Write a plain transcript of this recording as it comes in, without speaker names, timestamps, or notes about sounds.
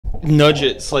nudge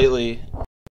it slightly.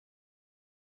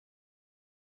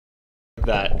 Like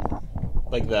that.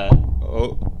 Like that.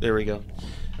 Oh, there we go.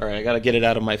 Alright, I gotta get it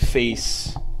out of my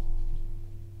face.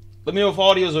 Let me know if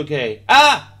audio's okay.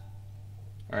 Ah!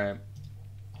 Alright.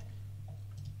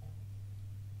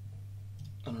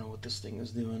 I don't know what this thing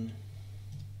is doing.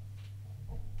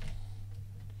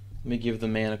 Let me give the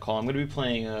man a call. I'm gonna be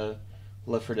playing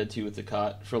Left 4 Dead 2 with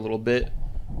Daakat for a little bit.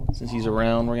 Since he's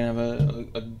around, we're gonna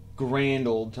have a grand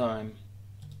old time.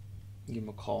 Give him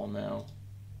a call now.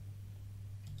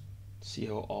 See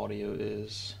how audio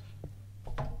is.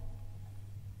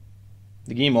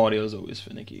 The game audio is always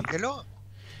finicky. Hello.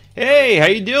 Hey, how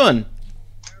you doing?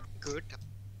 Good.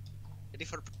 Ready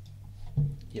for?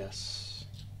 Yes.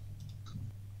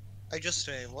 I just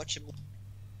watched a movie.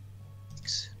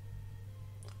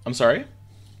 I'm sorry?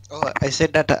 Oh, I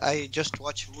said that I just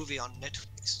watched a movie on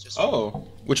Netflix. Oh,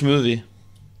 which movie?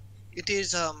 It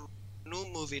is new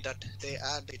movie that they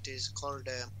add. It is called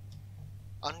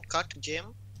Uncut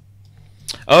Gem.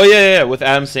 Oh yeah, with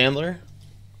Adam Sandler.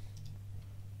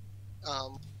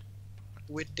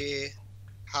 With the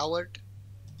Howard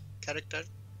character.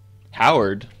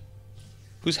 Howard.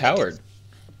 Who's Howard?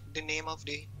 The name of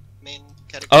the main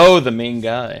character. Oh, the main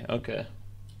guy. Okay.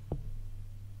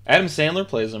 Adam Sandler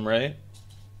plays him, right?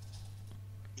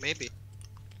 Maybe.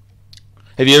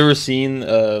 Have you ever seen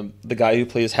the guy who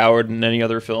plays Howard in any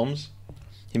other films?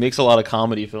 He makes a lot of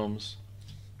comedy films.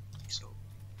 So.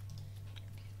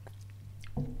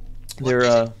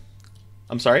 They're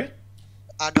I'm sorry?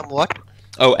 Adam what?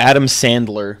 Oh, Adam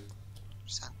Sandler.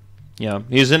 Yeah,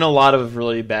 he's in a lot of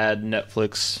really bad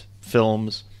Netflix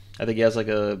films. I think he has like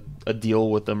a deal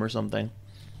with them or something.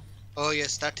 Oh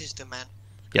yes, that is the man.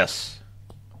 Yes.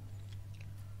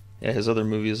 Yeah, his other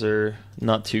movies are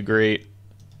not too great.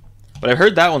 But I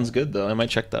heard that one's good though. I might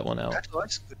check that one out. That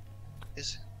was good.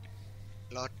 Is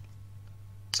a lot.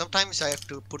 Sometimes I have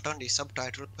to put on the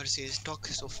subtitle because he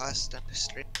talks so fast and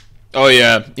straight. Oh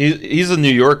yeah, he's a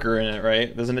New Yorker in it,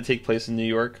 right? Doesn't it take place in New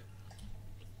York?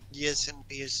 Yes, and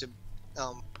he is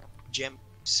a gem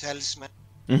salesman.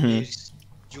 Mm-hmm. He is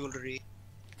jewelry.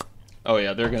 Oh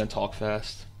yeah, they're gonna talk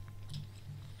fast.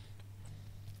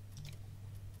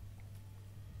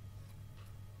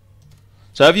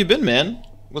 So how have you been, man?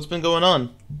 What's been going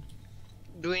on?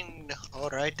 Doing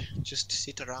alright. Just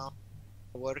sit around,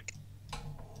 work.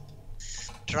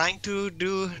 Trying to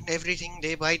do everything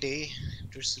day by day.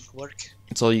 Just work.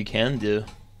 It's all you can do.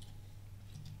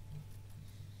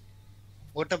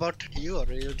 What about you?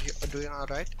 Are you doing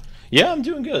alright? Yeah, I'm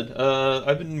doing good.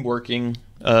 I've been working.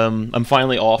 I'm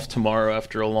finally off tomorrow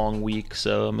after a long week,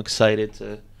 so I'm excited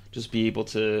to just be able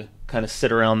to kind of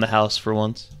sit around the house for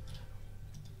once.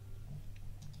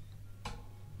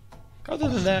 Other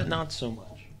than that, not so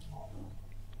much.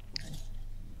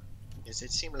 Yes,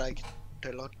 it seems like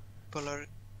a lot of people are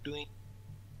doing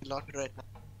a lot right now.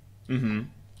 Mm-hmm.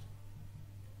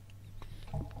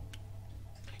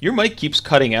 Your mic keeps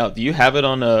cutting out. Do you have it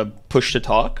on a push to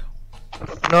talk?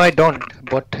 No, I don't.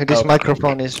 But this Oh.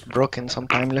 microphone is broken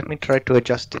sometime. Let me try to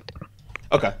adjust it.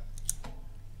 Okay.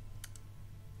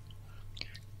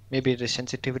 Maybe the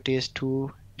sensitivity is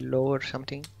too low or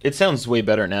something. It sounds way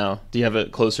better now. Do you have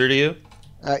it closer to you?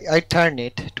 I turn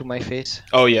it to my face.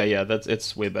 Oh yeah, yeah.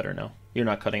 It's way better now. You're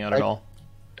not cutting out at all.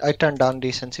 I turned down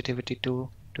the sensitivity to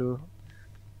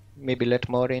maybe let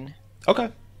more in. Okay.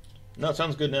 No, it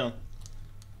sounds good now.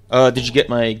 Did you get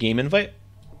my game invite?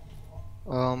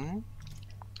 Oh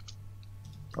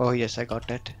yes, I got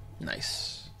that.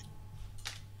 Nice.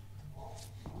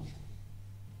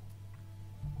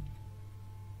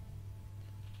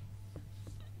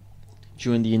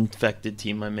 Join the infected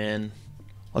team, my man.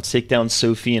 Let's take down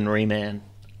Sophie and Rayman.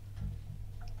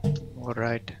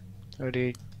 Alright.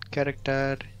 Ready,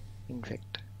 character,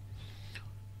 infect.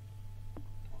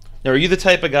 Now, are you the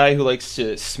type of guy who likes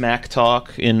to smack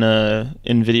talk in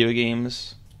video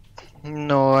games?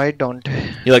 No, I don't.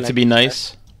 You like to be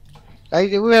nice?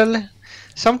 Well,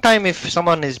 sometime if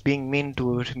someone is being mean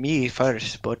to me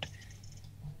first, but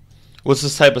What's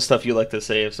this type of stuff you like to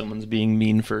say if someone's being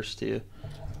mean first to you?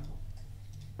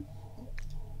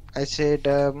 I said,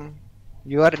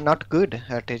 you are not good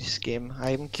at this game.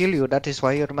 I will kill you. That is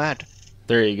why you're mad.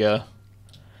 There you go.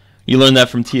 You learned that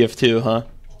from TF2, huh?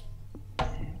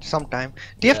 Sometime.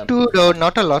 Yeah. TF2 though,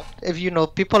 not a lot. If you know,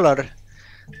 people are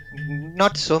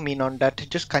not so mean on that.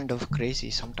 Just kind of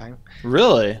crazy sometime.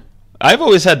 Really? I've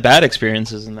always had bad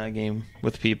experiences in that game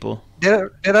with people.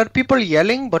 There are people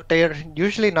yelling, but they are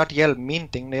usually not yell mean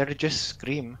thing. They are just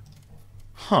scream.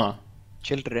 Huh.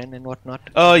 Children and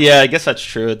whatnot. Oh yeah, I guess that's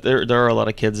true. There are a lot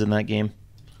of kids in that game.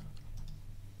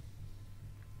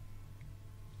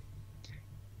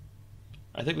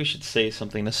 I think we should say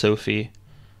something to Sophie.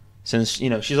 Since, you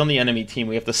know, she's on the enemy team,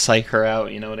 we have to psych her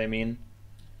out, you know what I mean?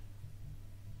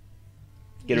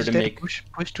 Get her Is to there make... push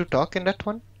to talk in that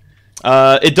one?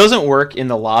 It doesn't work in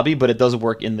the lobby, but it does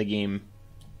work in the game.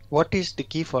 What is the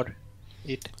key for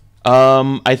it?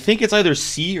 I think it's either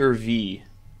C or V.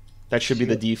 That should be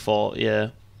the C. default, yeah.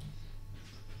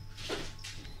 Oh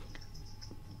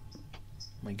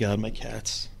my god, my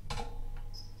cats.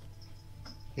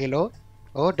 Hello?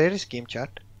 Oh, there is game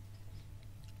chat.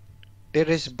 There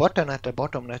is button at the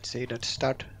bottom, let's say, that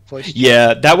start voice chat.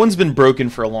 Yeah, that one's been broken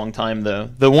for a long time, though.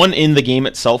 The one in the game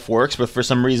itself works, but for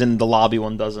some reason the lobby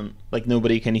one doesn't. Like,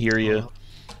 nobody can hear you.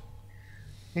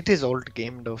 It is old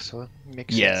game, though, so it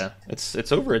makes Yeah, sense.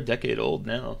 it's over a decade old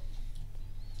now.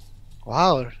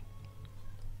 Wow.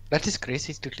 That is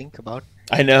crazy to think about.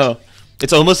 I know.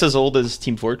 It's almost as old as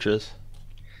Team Fortress.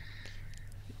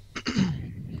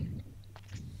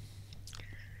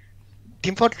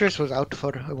 Team Fortress was out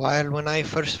for a while when I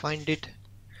first find it.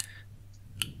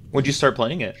 When'd you start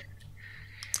playing it?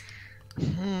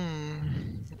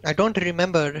 I don't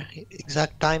remember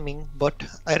exact timing, but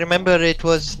I remember it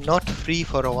was not free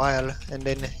for a while, and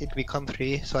then it became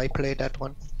free, so I played that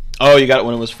one. Oh, you got it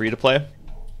when it was free to play?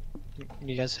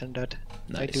 Yes, and that.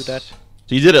 Nice. I do that.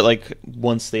 So you did it like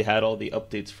once they had all the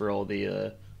updates for all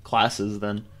the classes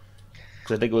then?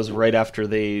 Because I think it was right after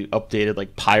they updated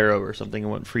like Pyro or something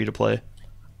and went free to play.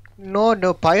 No,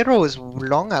 Pyro was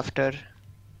long after.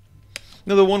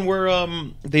 No, the one where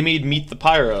they made Meet the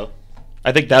Pyro.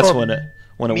 I think that's when it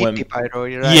Meet went. the Pyro,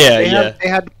 you're right. Yeah, They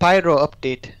had Pyro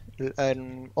update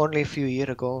only a few years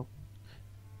ago,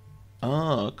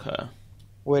 Oh, okay.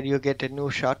 where you get a new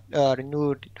shot,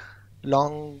 new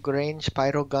long range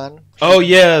Pyro gun. Oh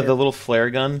yeah, the little flare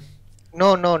gun.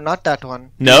 No, not that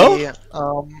one. No?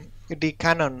 The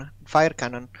cannon, fire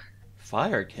cannon.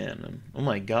 Fire cannon. Oh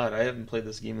my god, I haven't played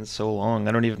this game in so long.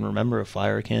 I don't even remember a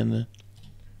fire cannon.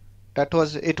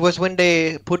 It was when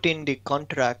they put in the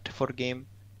contract for game.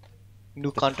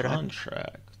 New The contract.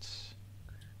 contract.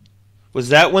 Was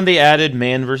that when they added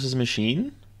man versus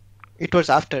machine? It was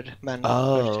after Man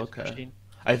Oh, versus okay. Machine.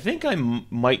 I think I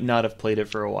might not have played it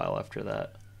for a while after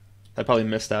that. I probably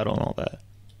missed out on all that.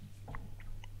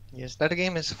 Yes, that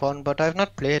game is fun, but I've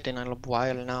not played it in a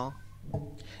while now.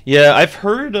 Yeah, I've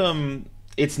heard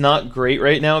it's not great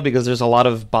right now because there's a lot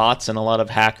of bots and a lot of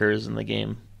hackers in the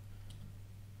game.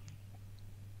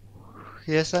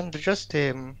 Yes, and just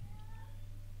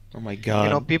Oh my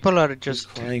god. people are Who's just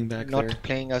crying back not there?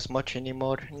 playing as much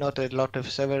anymore. Not a lot of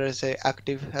servers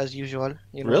active as usual.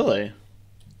 Really?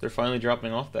 They're finally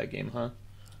dropping off that game, huh?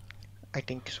 I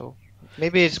think so.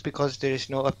 Maybe it's because there is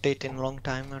no update in a long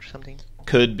time or something.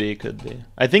 Could be, could be.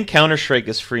 I think Counter-Strike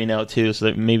is free now too, so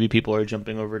that maybe people are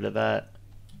jumping over to that.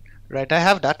 Right, I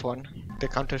have that one, the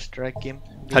Counter-Strike game.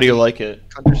 How do you like it?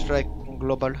 Counter-Strike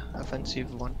Global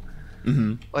Offensive one.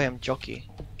 Mm-hmm. I am jockey.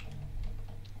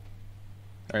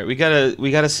 All right, we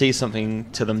gotta say something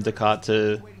to them, Daakat,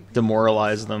 to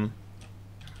demoralize them.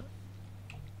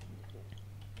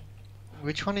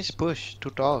 Which one is push to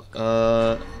talk?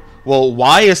 Well,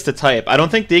 Y is to type. I don't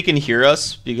think they can hear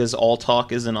us because all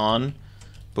talk isn't on,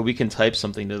 but we can type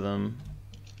something to them.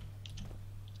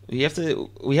 We have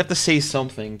to say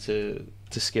something to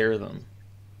scare them.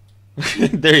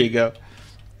 There you go.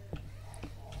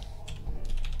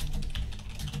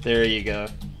 There you go.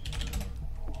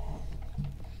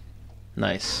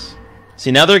 Nice.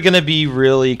 See, now they're gonna be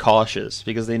really cautious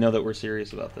because they know that we're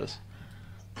serious about this.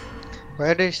 Why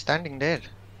are they standing there?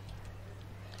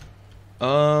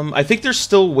 I think they're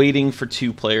still waiting for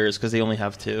 2 players because they only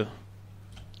have 2.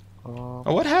 Oh,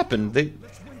 what happened?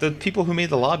 The people who made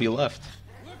the lobby left.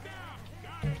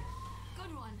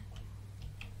 Good one.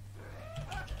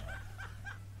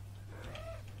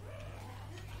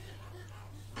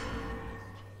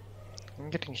 I'm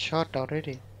getting shot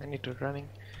already. I need to running.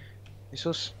 He's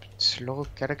so slow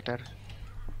character.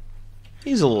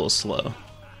 He's a little slow,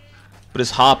 but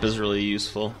his hop is really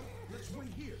useful.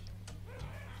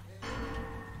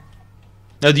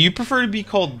 Now, do you prefer to be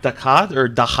called Daakat or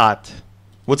Daakat?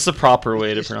 What's the proper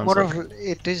way to It's pronounce more it? of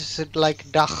it is like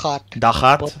Daakat.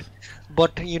 Daakat?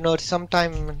 But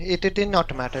sometimes it did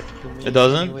not matter to me. It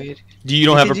doesn't? Anyway. You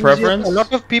don't It have a is easier- preference? A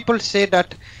lot of people say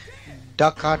that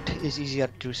Daakat is easier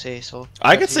to say, so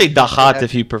I could that's say why Daakat that-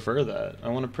 if you prefer that. I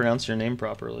want to pronounce your name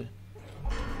properly.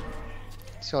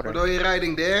 Sorry. What are you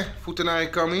riding there?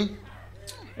 Futanari Kami?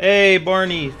 Hey,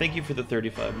 Barney, thank you for the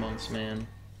 35 months, man.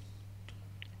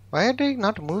 Why are they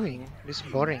not moving? This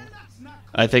is boring.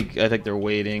 I think they're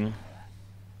waiting.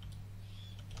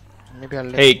 Maybe I'll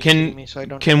let Hey, them see me so I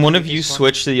don't can one do of you this one.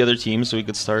 switch to the other team so we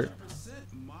could start?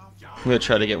 I'm gonna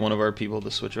try to get one of our people to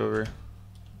switch over.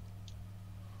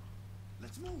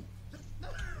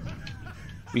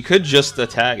 We could just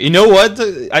attack. You know what?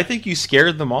 I think you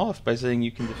scared them off by saying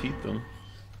you can defeat them.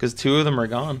 Because 2 of them are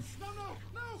gone.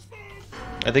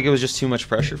 I think it was just too much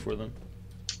pressure for them.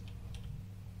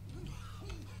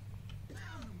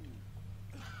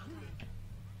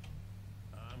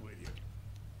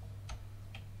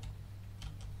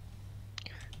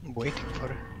 I'm waiting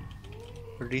for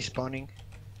respawning.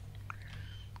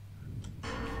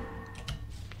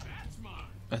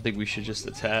 I think we should just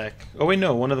attack. Oh wait,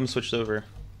 no, one of them switched over.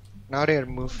 Now they are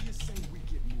moved.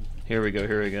 Here we go,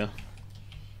 here we go.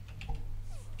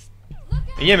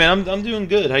 Yeah, man, I'm doing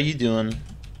good. How you doing?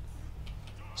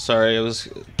 Sorry, I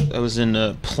was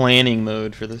in planning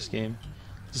mode for this game.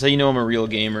 This is how you know I'm a real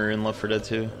gamer in Left 4 Dead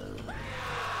 2.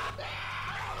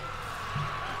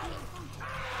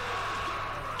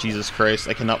 Jesus Christ,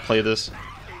 I cannot play this.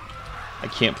 I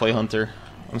can't play Hunter.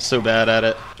 I'm so bad at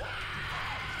it.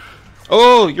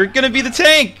 Oh, you're gonna be the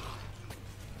tank!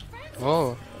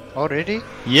 Oh, already?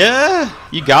 Yeah!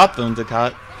 You got them,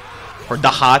 Daakat. Or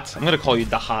Daakat. I'm gonna call you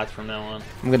Daakat from now on.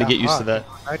 I'm gonna get used to that.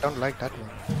 I don't like that one.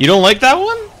 You don't like that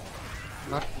one?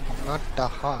 Not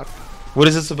Daakat. What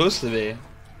is it supposed to be?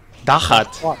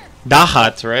 Daakat. What?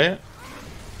 Daakat, right?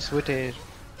 It's with a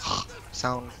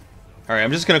sound. Alright,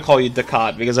 I'm just gonna call you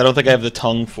Daakat because I don't think I have the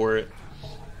tongue for it.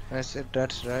 That's it.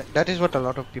 That's right. That is what a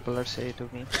lot of people are saying to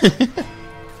me.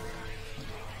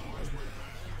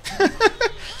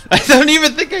 I don't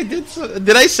even think I did so.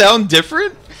 Did I sound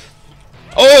different?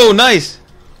 Oh, nice!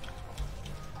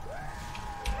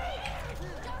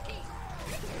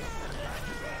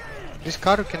 This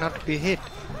car cannot be hit.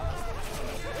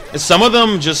 Some of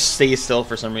them just stay still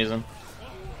for some reason.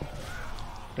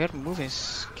 They're moving.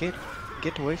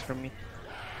 Get away from me.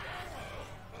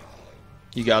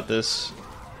 You got this.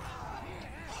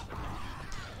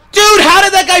 Dude, how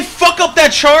did that guy fuck up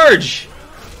that charge?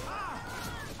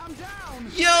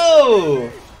 Yo!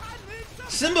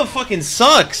 Simba fucking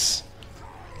sucks.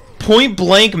 Point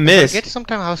blank miss. I forget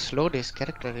sometimes how slow this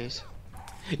character is.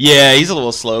 Yeah, he's a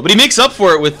little slow, but he makes up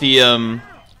for it with the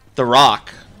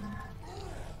rock.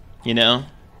 You know?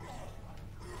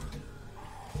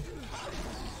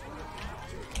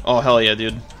 Oh hell yeah,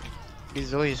 dude. This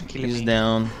Zoe is killing me. He's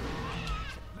down.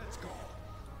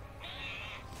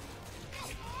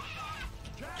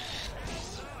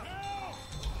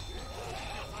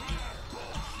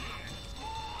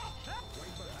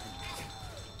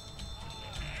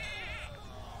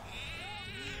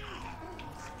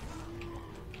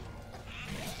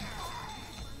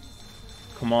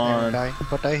 Come on.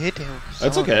 But I hit him.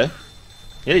 That's okay.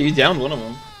 Yeah, you downed one of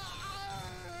them.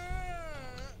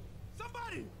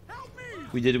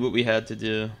 We did what we had to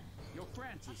do.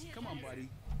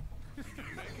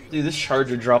 Dude, this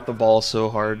charger dropped the ball so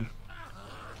hard.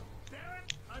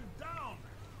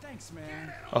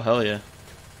 Oh hell yeah.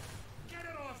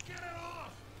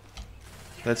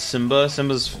 That's Simba.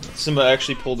 Simba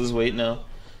actually pulled his weight now.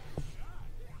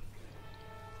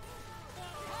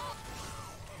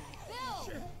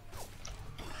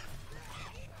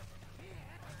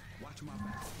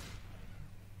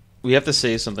 We have to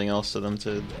say something else to them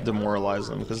to demoralize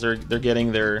them because they're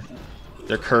getting their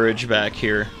courage back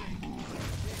here.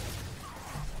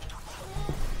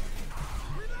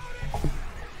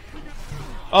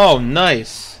 Oh,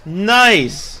 nice.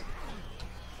 Nice.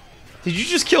 Did you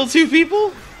just kill 2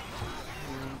 people?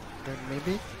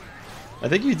 Maybe. I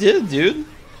think you did, dude.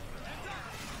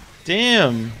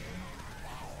 Damn.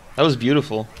 That was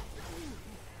beautiful.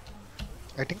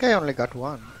 I think I only got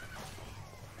one.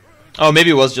 Oh, maybe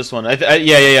it was just one.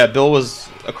 Yeah. Bill was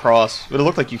across, but it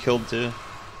looked like you killed 2.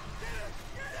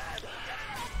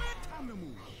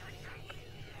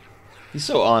 He's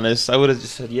so honest. I would have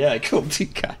just said, yeah, I killed 2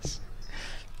 guys.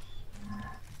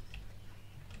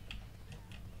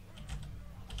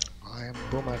 I am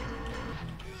Boomer.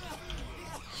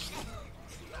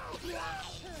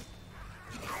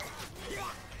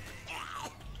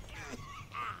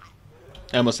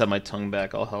 I almost have my tongue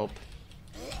back. I'll help.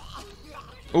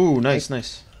 Ooh, nice,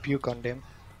 nice. Puke on them.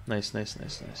 Nice.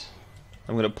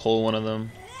 I'm gonna pull one of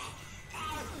them.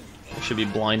 I should be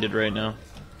blinded right now.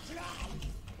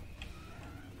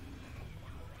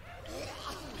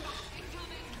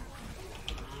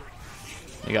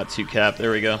 I got 2 cap.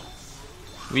 There we go.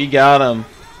 We got him.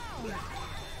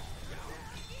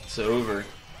 It's over.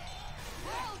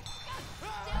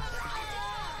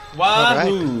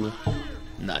 Wahoo!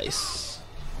 Nice.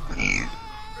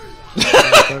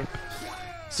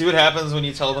 See what happens when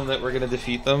you tell them that we're gonna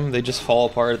defeat them? They just fall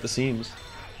apart at the seams.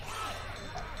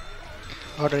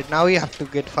 Alright, now we have to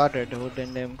get farther though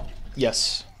than them.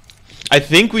 Yes. I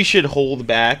think we should hold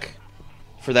back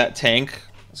for that tank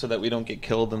so that we don't get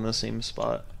killed in the same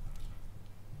spot.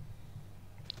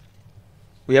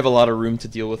 We have a lot of room to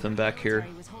deal with him back here.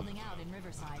 Was holding out in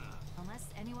Riverside. Unless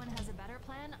anyone has a better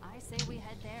plan, I say we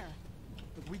head there.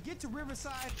 If we get to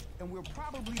Riverside, and we'll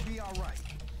probably be all right.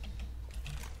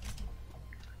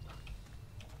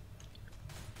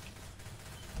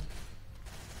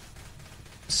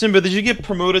 Simba, did you get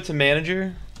promoted to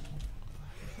manager?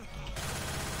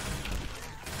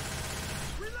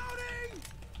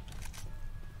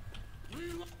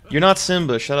 You're not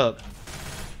Simba, shut up.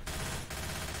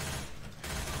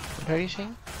 What are you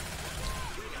saying?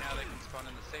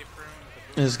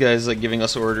 This guy's like giving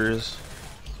us orders.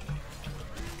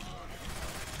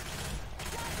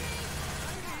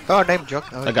 God, I'm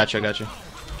joking. I got you.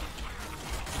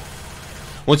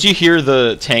 Once you hear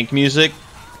the tank music,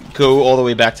 go all the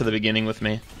way back to the beginning with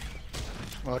me.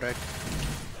 Alright.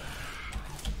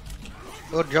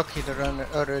 Or jockey the runner,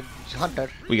 or a hunter.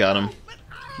 We got him.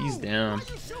 He's down.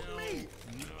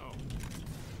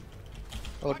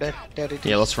 Oh, there it is.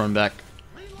 Yeah, let's run back.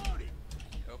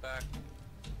 Go back.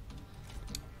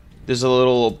 There's a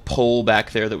little pole back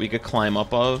there that we could climb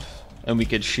up of, and we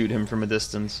could shoot him from a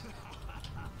distance.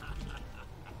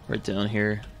 Right down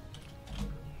here.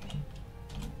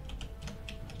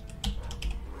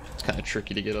 It's kind of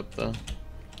tricky to get up, though.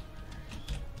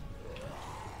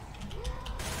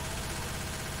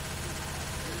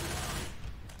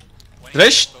 When Did I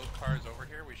you sh- get both cars over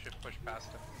here, we should push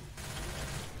past him.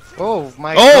 Oh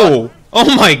my god.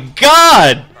 Oh my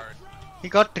god! Card. He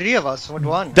got 3 of us with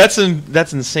 1. That's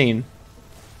insane.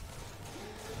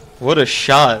 What a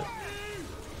shot.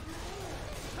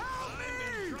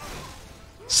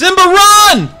 Simba,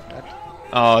 run!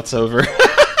 Oh, it's over.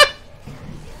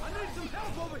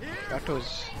 That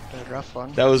was a rough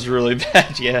one. That was really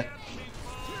bad, yeah.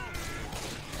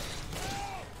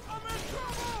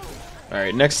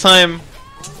 Alright, next time,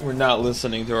 we're not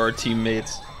listening to our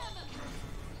teammates.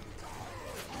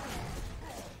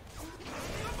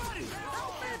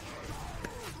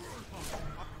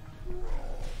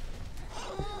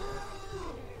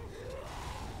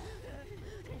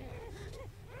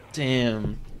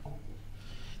 Damn.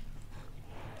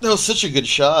 That was such a good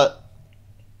shot.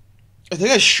 I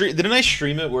think didn't I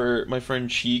stream it where my friend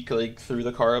Cheek like threw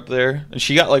the car up there and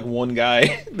she got like 1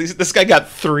 guy. This guy got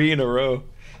 3 in a row.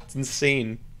 It's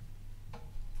insane.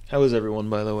 How is everyone,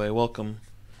 by the way? Welcome.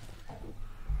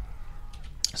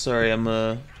 Sorry, I'm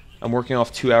working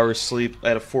off 2 hours sleep. I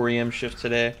had a 4 a.m. shift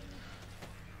today.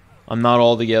 I'm not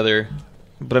all together,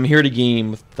 but I'm here to game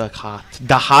with Daakat.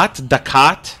 Daakat?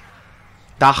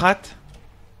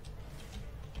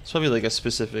 It's probably like a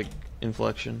specific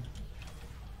inflection.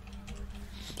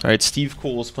 Alright, Steve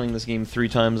Cool is playing this game 3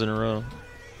 times in a row.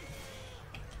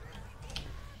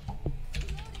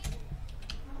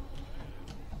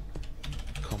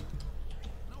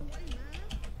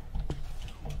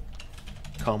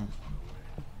 Come.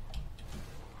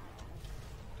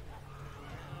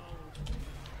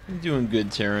 I'm doing good,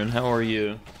 Taryn. How are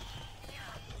you?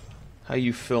 How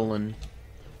you feeling?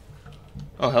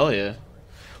 Oh, hell yeah.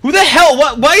 Who the hell?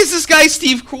 Why is this guy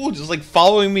Steve Cool just like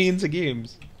following me into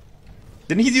games?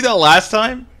 Didn't he do that last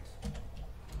time?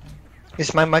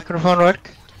 Is my microphone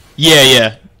work?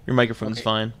 Yeah. Your microphone's Okay.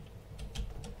 fine.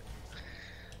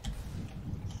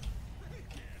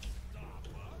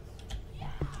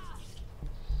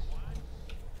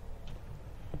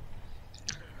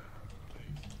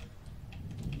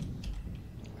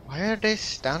 Why are they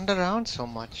stand around so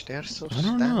much? They're so I don't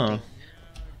standing. know.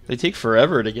 They take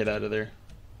forever to get out of there.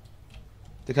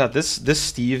 God, this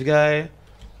Steve guy,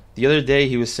 the other day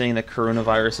he was saying that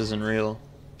coronavirus isn't real.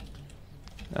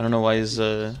 I don't know why he's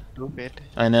Stupid.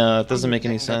 I know, it doesn't make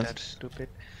any Think that sense. That's stupid.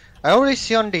 I always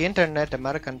see on the internet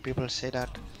American people say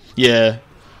that. Yeah.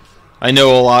 I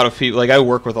know a lot of people, like I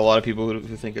work with a lot of people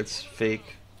who think it's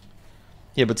fake.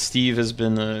 Yeah, but Steve has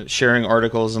been sharing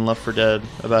articles in Left 4 Dead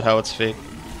about how it's fake.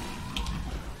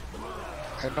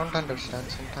 I don't understand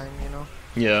sometimes, you know.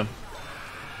 Yeah.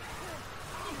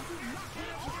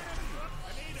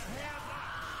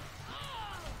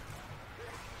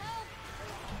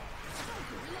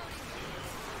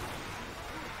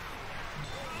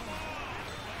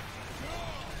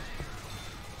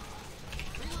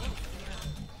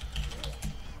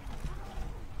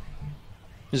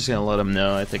 I'm just gonna let him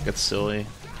know. I think it's silly.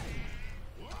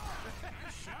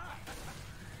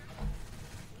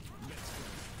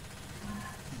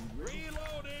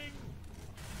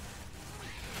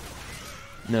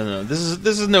 No, this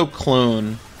is no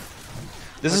clone.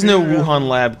 This is no Wuhan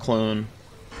Lab clone.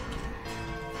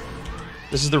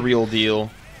 This is the real deal.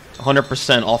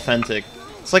 100% authentic.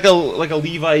 It's like a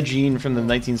Levi jean from the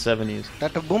 1970s.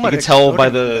 That You boomer. can tell by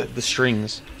exploded. the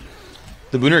strings.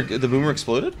 The boomer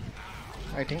exploded?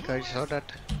 I think I saw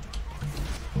that.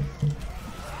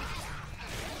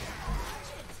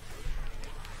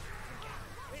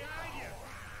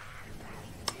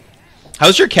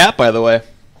 How's your cat, by the way?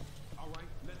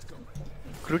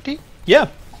 Kruti? Yeah.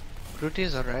 Kruti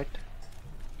is alright.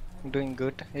 Doing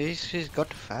good. She's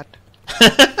got fat.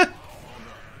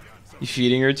 You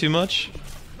feeding her too much?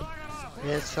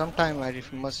 Yes, sometime I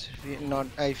must not.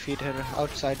 I feed her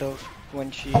outside of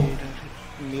when she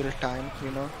meal time.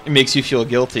 You know. It makes you feel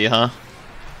guilty, huh?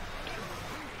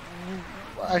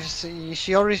 I see,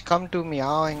 she always come to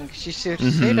meowing. She say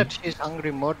Mhm. that she's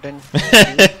hungry more than. She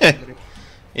is hungry.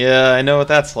 Yeah, I know what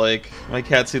that's like. My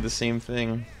cats do the same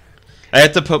thing. I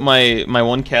had to put my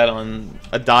one cat on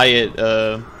a diet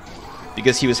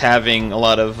because he was having a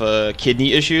lot of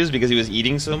kidney issues because he was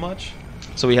eating so much.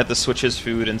 So we had to switch his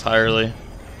food entirely.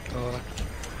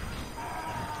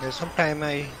 Yeah, sometime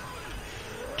I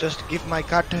just give my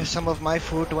cat some of my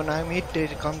food when I'm eat. They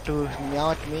come to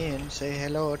meow at me and say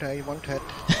hello. I want that.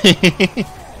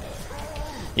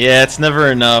 Yeah, it's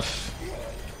never enough.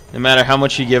 No matter how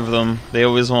much you give them, they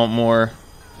always want more.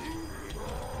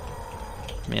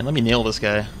 Man, let me nail this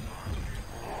guy.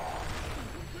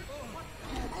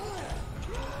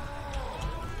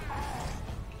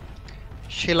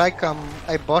 She like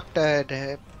I bought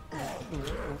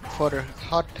for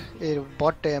hot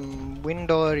bought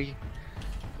window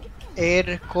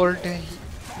air cold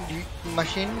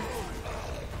machine.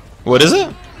 What is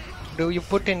it? Do you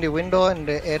put in the window and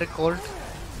the air cold?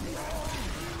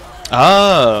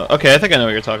 Ah, okay, I think I know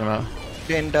what you're talking about.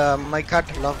 And my cat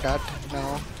love that.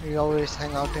 Now he always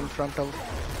hang out in front of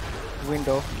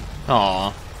window. Aw.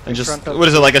 And In just, front of- what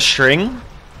is it, like a string?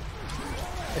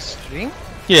 A string?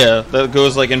 Yeah, that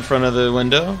goes like in front of the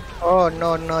window? Oh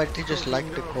no, it just like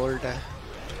the cold.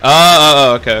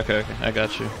 Oh, okay, I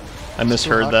got you. I Too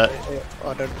misheard hot, that.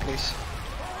 Other place.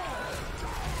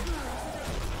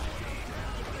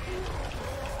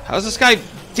 How's this guy?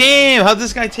 Damn, how'd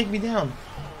this guy take me down?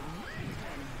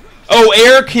 Oh,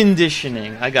 air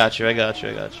conditioning. I got you. I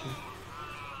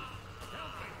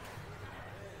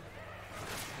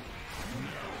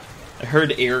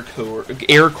heard air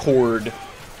cord.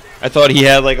 I thought he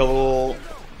had like a little,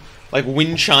 like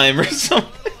wind chime or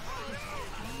something.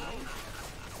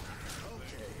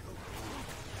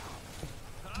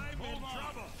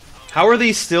 How are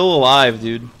they still alive,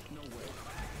 dude?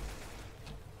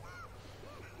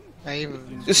 My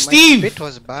Steve! spit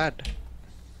was bad.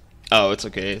 Oh, it's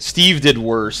okay. Steve did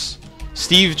worse.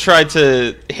 Steve tried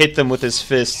to hit them with his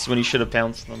fists when he should have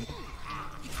pounced them.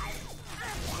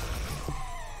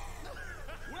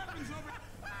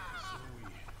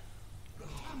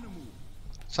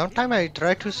 Sometimes I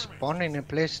try to spawn in a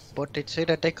place, but it say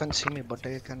that they can see me, but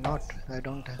I cannot. I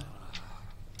don't.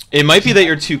 It might be that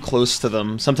you're too close to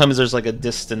them. Sometimes there's like a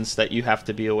distance that you have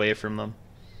to be away from them.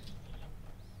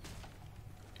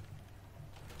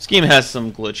 This game has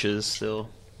some glitches still.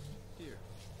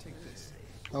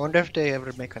 I wonder if they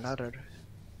ever make another.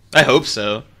 I hope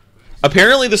so.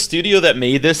 Apparently the studio that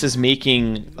made this is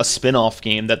making a spin-off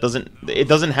game that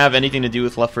doesn't have anything to do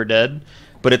with Left 4 Dead,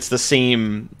 but it's the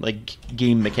same like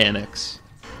game mechanics.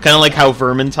 Kind of like how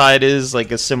Vermintide is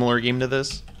like a similar game to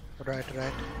this. Right.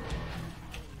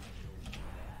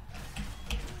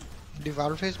 Did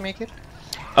Valve make it?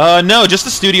 No, just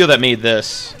the studio that made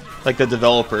this. Like the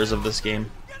developers of this game.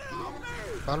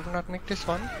 Valve not make this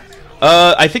one?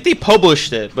 I think they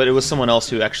published it, but it was someone else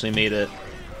who actually made it.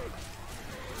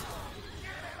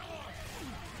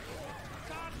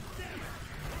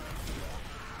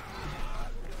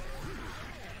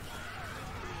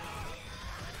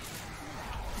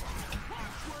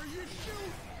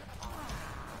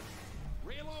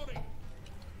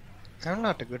 I'm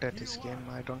not good at this game,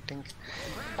 I don't think.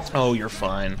 Oh, you're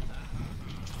fine.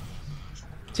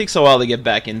 Takes a while to get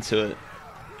back into it.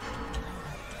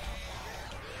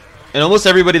 And almost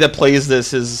everybody that plays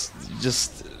this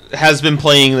has been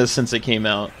playing this since it came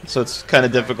out, so it's kind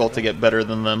of difficult to get better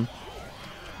than them.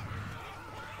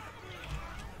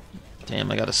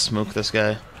 Damn, I gotta smoke this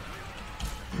guy.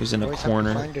 He's in a Always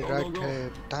corner. have to find the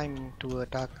right time to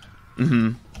attack.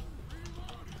 Mm-hmm.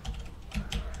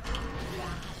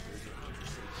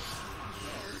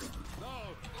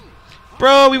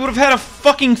 Bro, we would have had a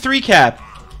fucking 3-cap.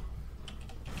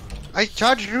 I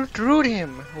charged through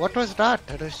him. What was that?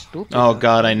 That is stupid. Oh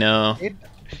god, I know. It,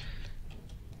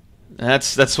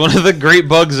 That's one of the great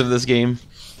bugs of this game.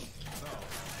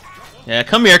 Yeah,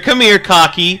 come here,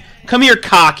 cocky. Come here,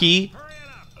 cocky.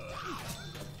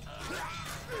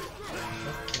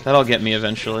 That'll get me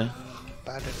eventually.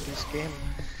 bad at this game.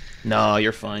 No,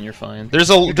 you're fine. You're fine.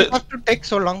 There's a You don't have to take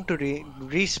so long to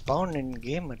respawn in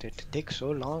game. It takes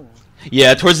so long.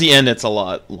 yeah. Towards the end, it's a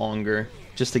lot longer,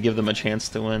 just to give them a chance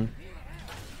to win.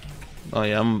 Oh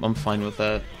yeah, I'm fine with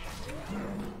that.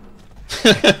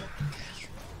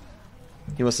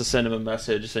 He must have sent him a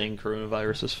message saying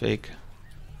coronavirus is fake.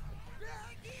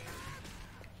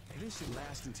 This should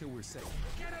last until we're safe.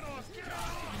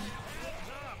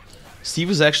 Steve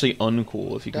was actually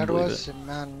uncool, if you can That believe was it. a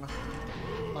man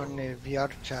on a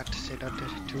VRChat said that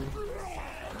too.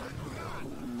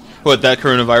 What, that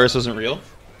coronavirus wasn't real?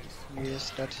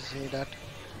 Yes, that say that.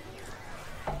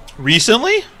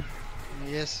 Recently?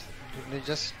 Yes, they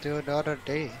just do the other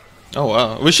day. Oh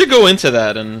wow. We should go into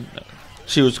that and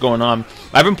see what's going on.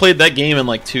 I haven't played that game in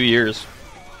like 2 years.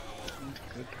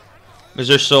 Good. Is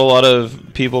there still a lot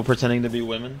of people pretending to be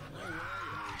women?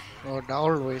 Oh,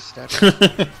 always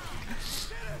that.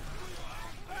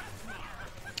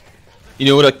 You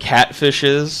know what a catfish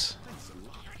is?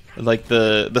 Like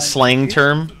the slang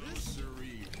term?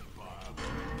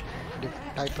 The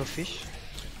type of fish.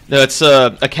 No, it's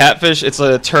a catfish. It's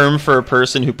a term for a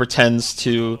person who pretends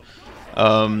to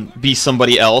be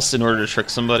somebody else in order to trick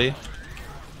somebody.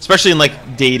 Especially in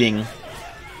like dating.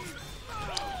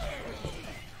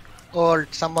 Or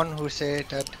someone who say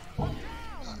that,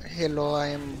 hello, I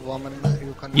am woman.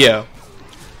 You can. Yeah.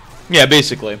 Yeah,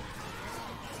 basically.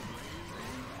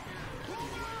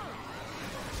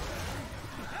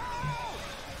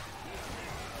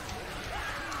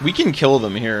 We can kill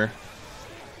them here.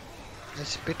 I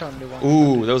spit on the one.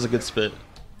 Ooh, that was a good spit.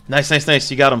 Nice, nice, nice.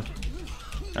 You got him.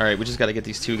 Alright, we just gotta get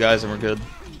these 2 guys and we're good.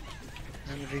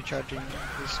 I'm recharging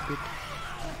the spit.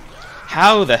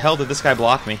 How the hell did this guy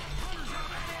block me?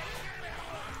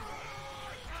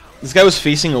 This guy was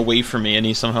facing away from me and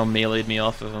he somehow meleeed me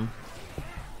off of him.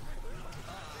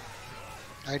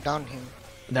 I downed him.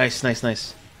 Nice, nice,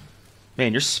 nice.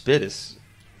 Man, your spit is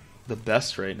the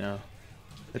best right now.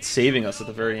 It's saving us at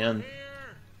the very end.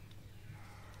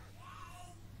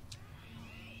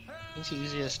 It's the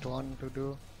easiest one to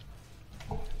do.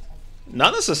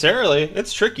 Not necessarily.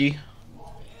 It's tricky.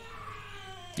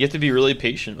 You have to be really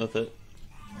patient with it.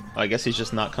 I guess he's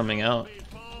just not coming out.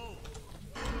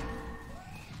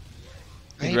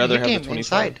 I'd rather hit have him the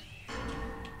 25. inside.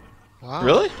 Wow.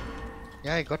 Really?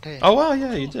 Yeah, I got Oh wow,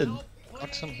 yeah, you did.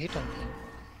 got some hit on him.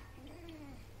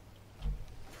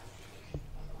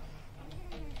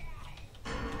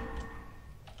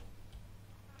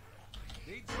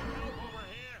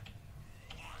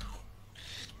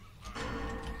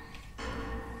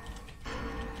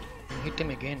 Hit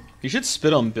him again. You should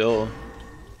spit on Bill.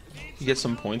 You get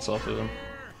some points off of him.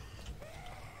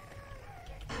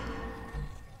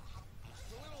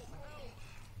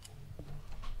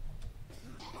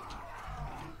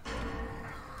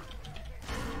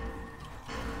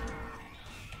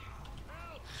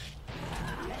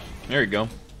 There you go.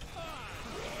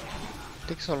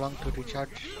 Takes so long to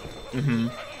recharge. Mm-hmm.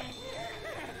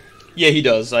 Yeah, he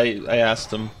does. I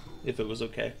asked him if it was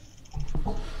okay.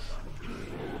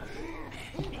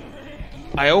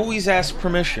 I always ask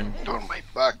permission. Oh, my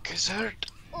back is hurt.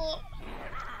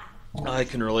 I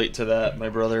can relate to that, my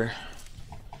brother.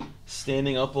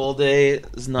 Standing up all day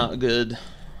is not good.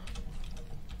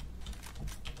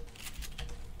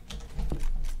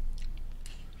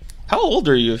 How old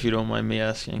are you, if you don't mind me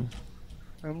asking?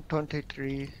 I'm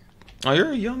 23. Oh,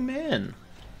 you're a young man.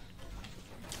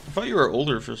 I thought you were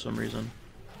older for some reason.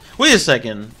 Wait a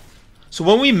second. So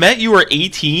when we met, you were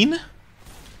 18?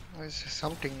 It's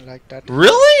something like that.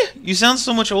 Really? You sound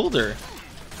so much older.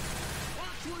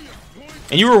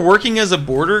 And you were working as a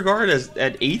border guard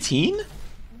at 18?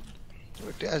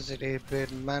 As a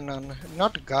man on,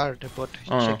 not guard, but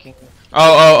checking.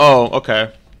 Oh,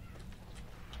 okay.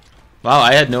 Wow,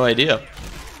 I had no idea.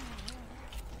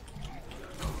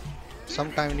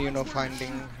 Sometime, you know,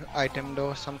 finding item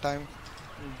though, sometime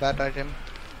bad item.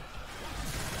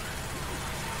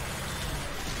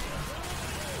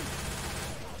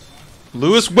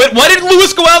 Lewis, why did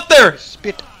Lewis go out there?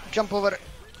 Spit, jump over.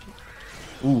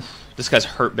 Oof, this guy's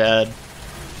hurt bad.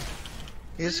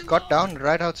 He's got down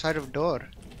right outside of door.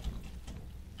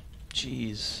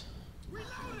 Jeez.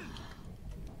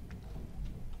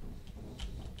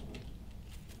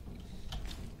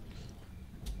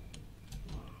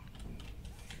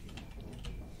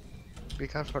 Be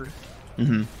careful.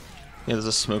 Mm-hmm. Yeah, there's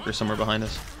a smoker somewhere behind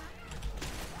us.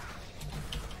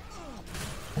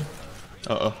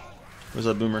 Uh-oh. Where's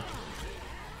that boomer?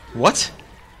 What?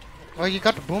 Oh, you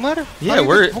got a boomer? Yeah, How you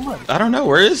where? got boomer? I don't know.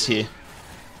 Where is he?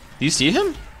 Do you see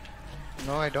him?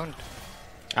 No, I don't.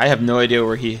 I have no idea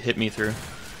where he hit me through.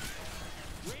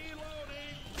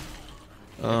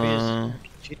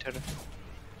 Cheater.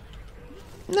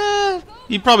 Nah,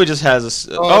 he probably just has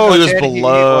a. Oh, he was there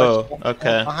below. was,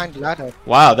 Okay. Behind ladder.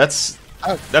 Wow, that's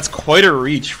Oh. quite a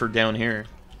reach for down here.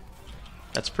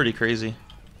 That's pretty crazy.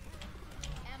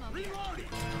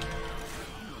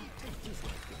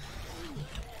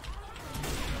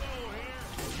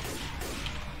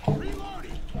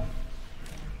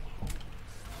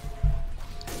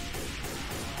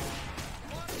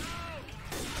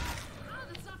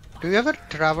 Do you ever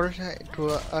travel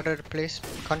to other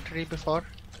country before?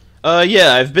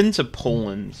 Yeah, I've been to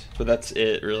Poland, but that's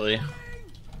it, really.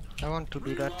 I want to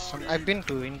do that. I've been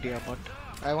to India, but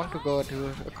I want to go to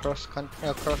across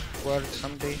world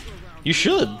someday. You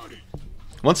should.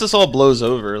 Once this all blows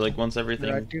over, like once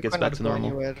everything Right, you gets cannot back to go normal.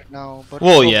 anywhere now, but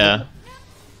Well, yeah.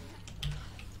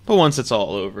 But once it's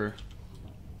all over,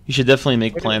 you should definitely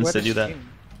make plans where to is do that. Jim?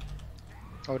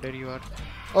 Oh, there you are.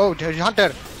 Oh, there's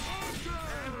Hunter.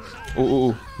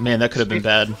 Ooh, man, that could have been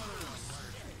bad.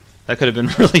 That could have been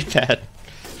really bad.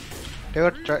 They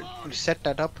were set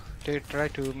that up. They try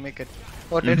to make it.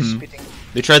 Oh, there is spitting.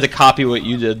 They tried to copy what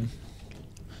you did.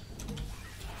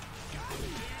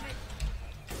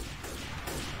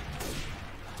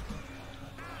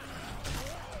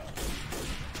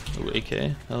 Ooh, AK.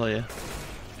 Hell yeah.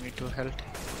 Need to help.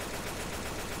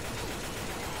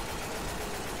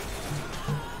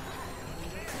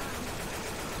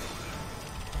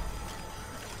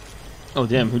 Oh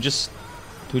damn, who just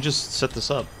set this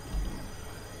up?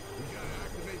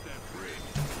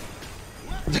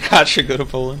 Daakat should go to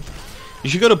Poland. You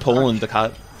should go to Poland,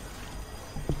 Daakat.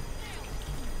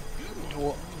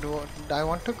 I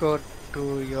want to go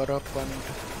to Europe and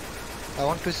I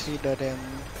want to see that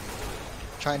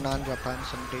China and Japan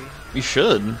someday. You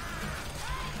should.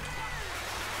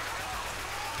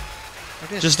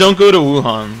 What is Just don't go to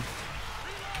Wuhan.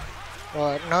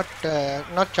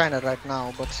 not China right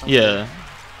now, but someday. Yeah.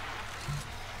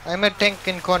 I'm a tank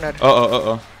in corner.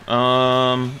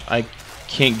 I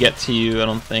can't get to you, I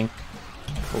don't think.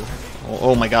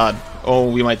 Oh my god. Oh,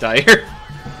 we might die here.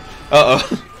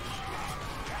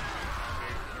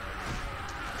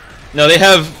 No, they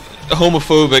have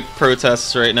homophobic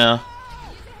protests right now.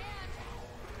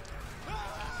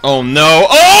 Oh no.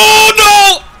 Oh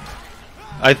no!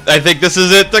 I think this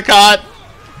is it, Daakat.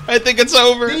 I think it's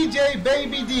over. DJ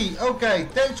Baby D. Okay,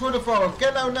 thanks for the follow.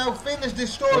 Can I now finish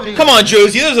this story? Come on,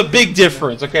 Josie. There's a big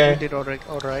difference, okay? You did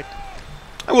alright.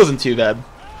 That wasn't too bad.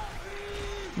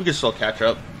 We can still catch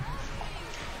up.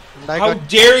 And I How got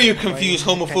dare you captured by confuse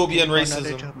tank homophobia and in corner.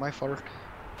 racism? It's my fault.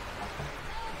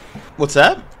 What's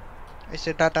that? I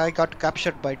said that I got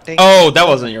captured by tank. Oh, that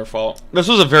wasn't your fault. This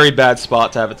was a very bad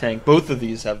spot to have a tank. Both of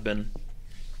these have been.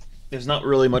 There's not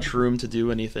really much room to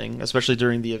do anything, especially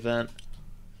during the event.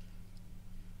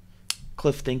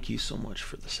 Cliff, thank you so much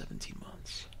for the 17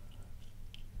 months.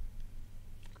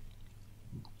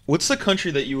 What's the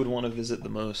country that you would want to visit the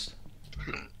most?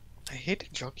 I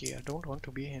hate Jockey. I don't want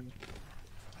to be him.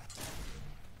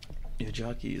 Yeah,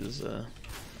 Jockey is,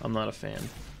 I'm not a fan.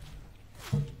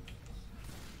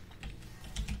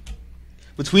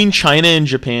 Between China and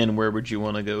Japan, where would you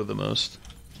want to go the most?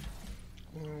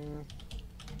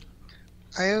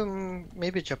 I am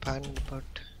maybe Japan, but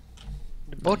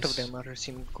both of Nice. them are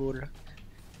seem cool.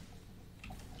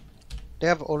 They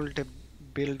have old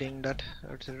building that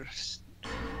are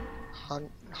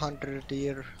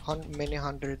many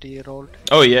hundred year old.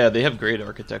 Oh yeah, they have great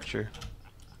architecture.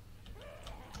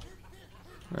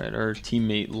 Right, our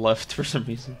teammate left for some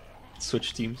reason.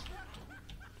 Switch teams.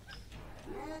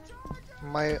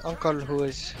 My uncle who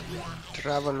is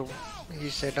travel, he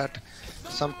said that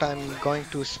sometime going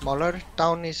to smaller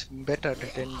town is better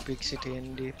than big city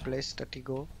in the place that you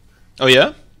go. Oh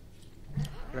yeah?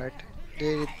 Right?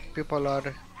 The people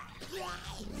are,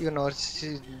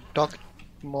 talk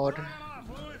more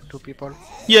to people.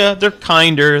 Yeah, they're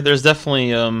kinder. There's definitely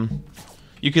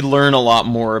you could learn a lot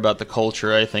more about the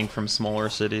culture, I think, from smaller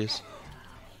cities.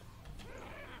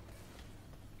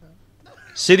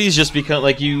 Cities just become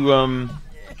like you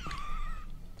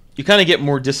kind of get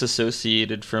more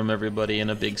disassociated from everybody in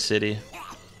a big city.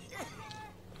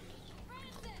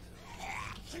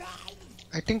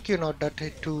 I think you know that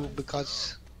too,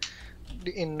 because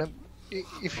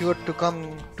if you were to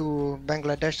come to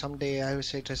Bangladesh someday, I would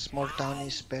say the small town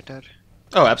is better.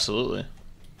 Oh, absolutely.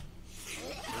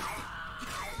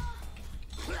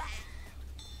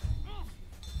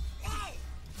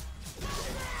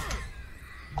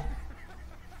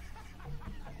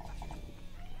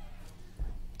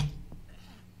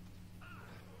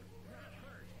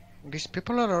 These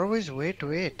people are always wait.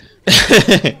 Well,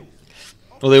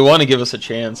 they want to give us a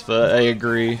chance, but I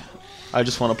agree. I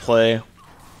just want to play.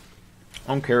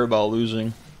 don't care about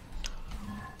losing.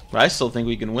 But I still think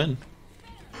we can win.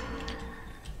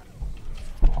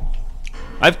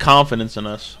 I have confidence in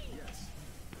us.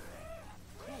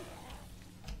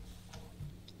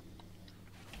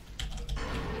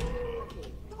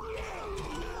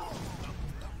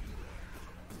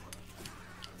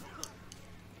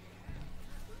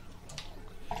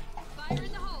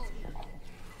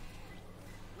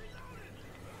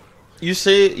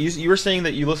 You were saying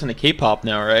that you listen to K-pop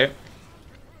now, right?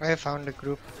 I found a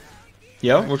group.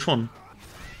 Yeah, which one?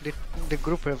 The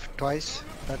group of Twice.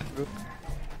 That group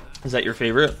Is that your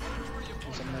favorite?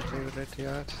 is my favorite.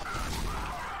 Yeah.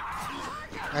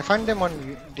 I find them on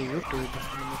the YouTube.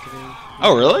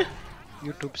 Oh, really?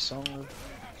 YouTube song.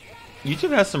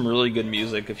 YouTube has some really good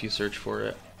music if you search for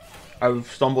it. I've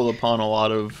stumbled upon a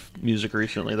lot of music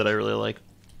recently that I really like.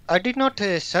 I did not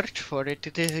search for it.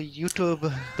 It is YouTube.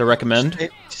 The recommend?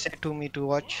 Said to me to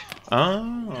watch.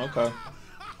 Oh, okay.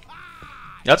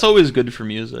 That's always good for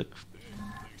music.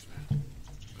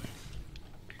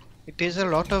 It is a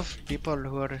lot of people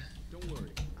who are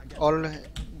all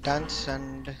dance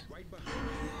and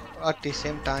at the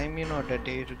same time, you know, that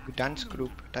they dance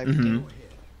group type thing.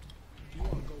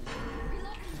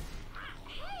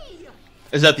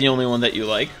 Is that the only one that you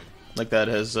like? Like that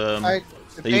has that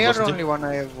They you've are listened the to? only one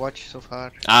I have watched so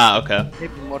far. Ah, okay.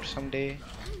 Maybe more someday.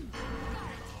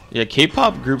 Yeah,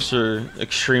 K-pop groups are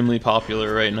extremely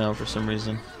popular right now for some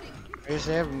reason. Because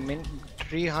they have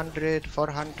 300,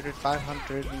 400,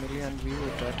 500 million views.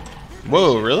 That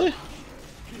Whoa, really?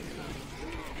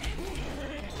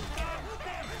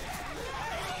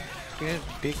 it is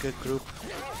big group.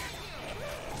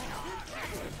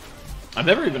 I've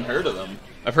never even heard of them.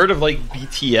 I've heard of like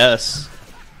BTS,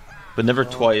 but never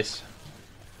Twice.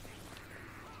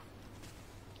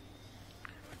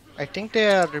 I think they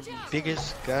are the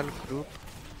biggest girl group.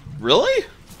 Really?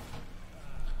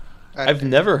 I've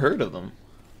And never heard of them.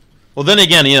 Well, then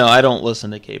again, you know, I don't listen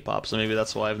to K-pop, so maybe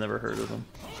that's why I've never heard of them.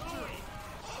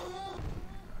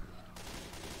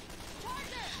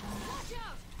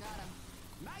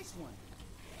 Nice one.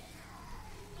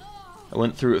 I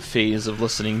went through a phase of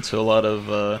listening to a lot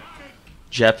of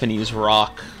Japanese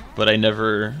rock, but I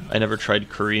never tried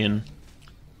Korean.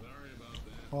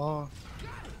 Oh.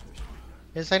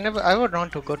 Yes, I would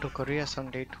want to go to Korea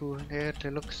someday too. They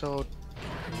look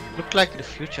like the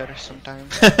future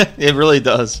sometimes. It really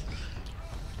does.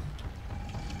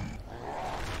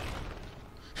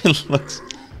 It looks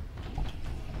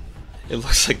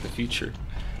like the future.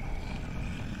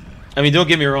 I mean, don't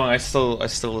get me wrong. I still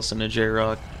listen to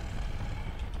J-Rock.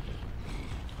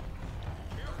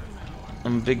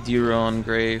 I'm a big Duron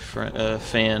Gray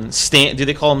fan. Stan? Do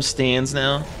they call them Stans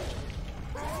now?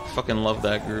 Fucking love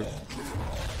that group.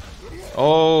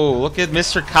 Oh, look at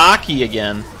Mr. Cocky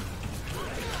again.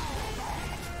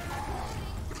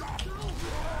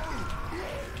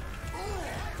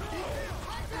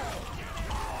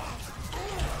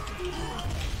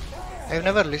 I've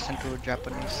never listened to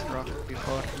Japanese rock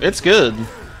before. It's good.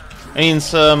 I mean,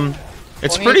 it's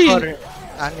Only pretty. for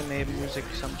anime music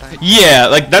sometimes. Yeah,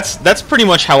 like that's pretty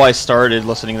much how I started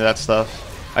listening to that stuff.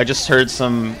 I just heard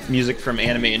some music from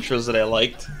anime intros that I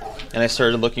liked, and I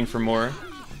started looking for more.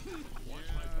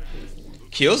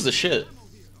 Kyo's the shit.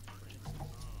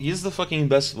 He's the fucking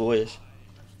best voice.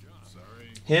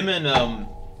 Him and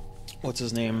what's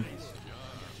his name?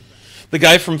 The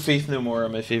guy from Faith No More are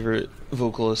my favorite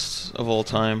vocalists of all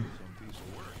time.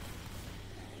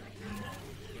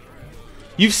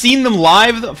 You've seen them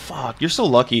live? Fuck, you're so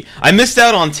lucky. I missed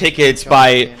out on tickets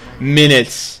by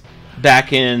minutes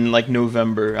back in like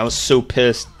November. I was so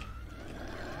pissed.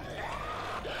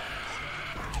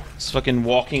 It's fucking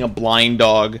walking a blind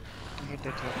dog,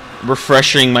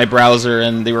 refreshing my browser,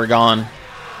 and they were gone.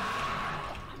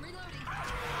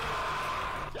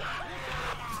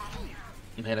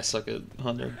 Man, I suck at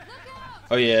Hunter.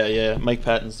 Oh yeah, Mike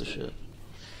Patton's the shit.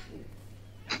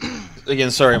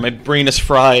 Again, sorry, my brain is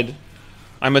fried.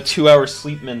 I'm a 2-hour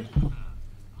sleepman.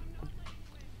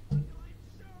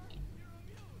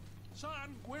 Son,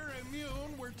 we're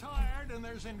immune, we're tired, and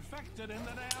there's infected in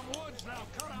the damn woods. Now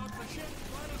cut out the shit and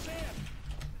let us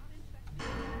in.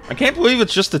 I can't believe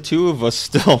it's just the two of us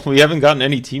still. We haven't gotten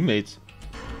any teammates.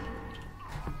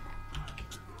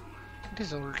 It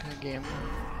is old game.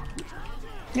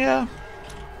 Yeah.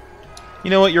 You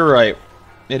know what? You're right.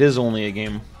 It is only a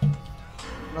game.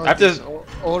 No, I have it is to- old.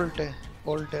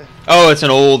 Oh, it's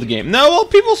an old game. No, well,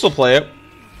 people still play it.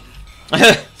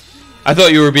 I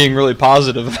thought you were being really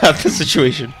positive about the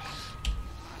situation.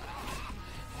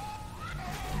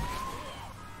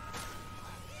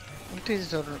 It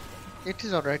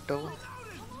is alright though.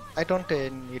 I don't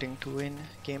needing to win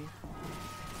game.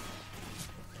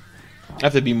 I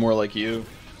have to be more like you.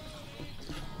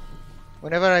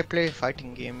 Whenever I play a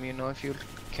fighting game, you know, if you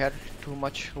care too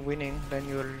much winning, then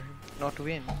you'll not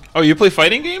win. Oh, you play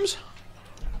fighting games?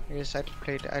 Yes, I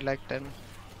like them.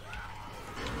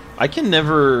 I can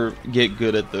never get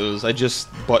good at those. I just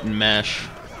button mash.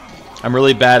 I'm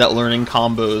really bad at learning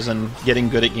combos and getting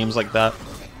good at games like that.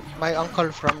 My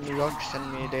uncle from New York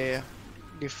sent me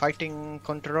the fighting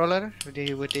controller with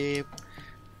the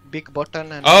big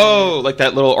button and Oh, like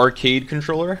that little arcade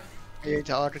controller? it's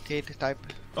arcade type.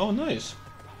 Oh, nice.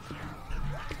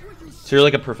 So you're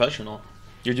like a professional.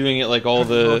 You're doing it like all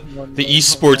the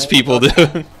esports people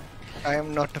do. I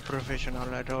am not a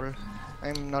professional at all.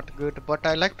 I'm not good, but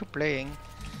I like to playing,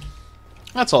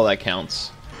 That's all that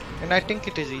counts. and I think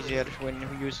it is easier when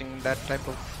you're using that type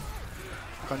of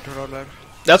controller.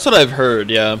 That's what I've heard,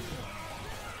 yeah.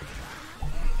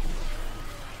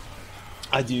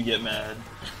 I do get mad.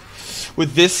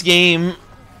 With this game,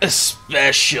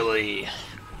 especially.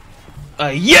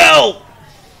 I yell!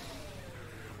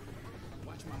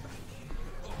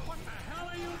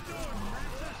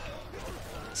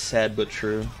 Sad but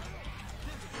true.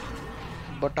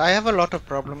 But I have a lot of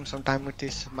problems sometimes with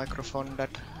this microphone that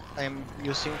I am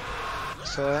using.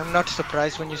 So I'm not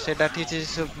surprised when you say that it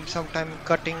is sometimes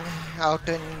cutting out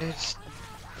and it's...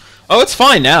 Oh, it's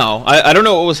fine now. I don't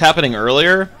know what was happening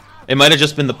earlier. It might have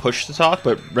just been the push to talk,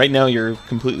 but right now you're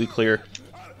completely clear.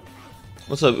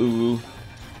 What's up, Uwu?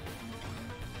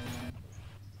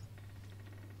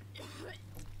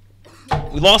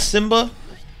 We lost Simba?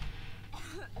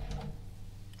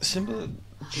 Simba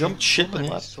jumped ship and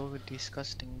left. So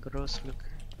disgusting, gross look.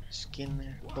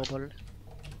 Skin bubble.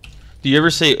 Do you ever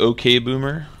say okay,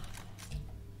 boomer?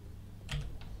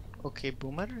 Okay,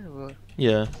 boomer? Or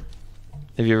Yeah.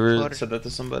 Have you ever Or- said that to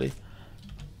somebody?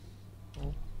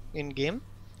 in game?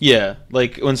 Yeah,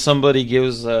 like when somebody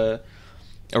gives a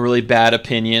really bad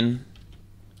opinion.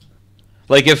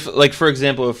 Like for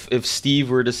example, if Steve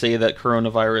were to say that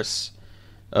coronavirus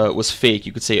was fake,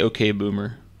 you could say okay,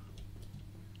 boomer.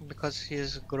 Because he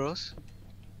is gross?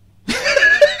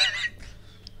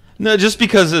 No, just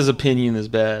because his opinion is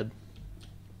bad.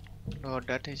 Oh,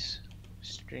 that is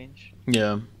strange.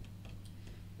 Yeah.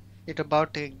 It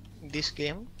about this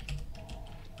game?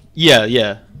 Yeah,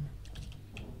 yeah.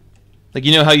 Like,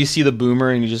 you know how you see the boomer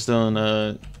and you just don't,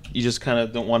 you just kind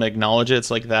of don't want to acknowledge it? It's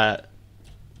like that.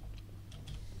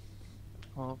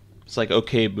 Oh, It's like,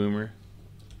 okay, boomer.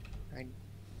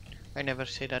 I never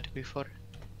say that before.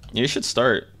 You should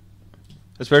start.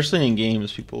 Especially in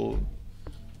games, people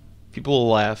will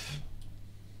laugh.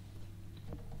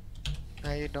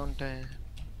 I don't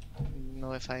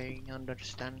know if I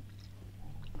understand.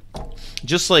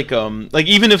 Just like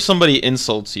even if somebody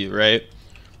insults you, right?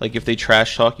 Like if they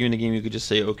trash talk you in a game, you could just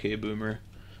say, okay, boomer.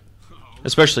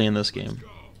 Especially in this game.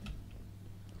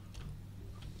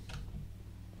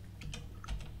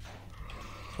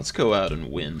 Let's go out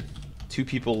and win. 2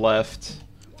 people left.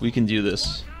 We can do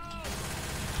this.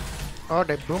 Oh,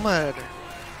 the boomer!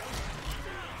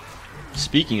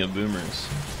 Speaking of boomers.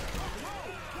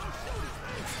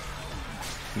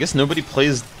 I guess nobody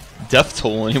plays Death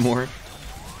Toll anymore.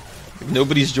 Like,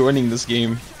 nobody's joining this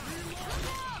game.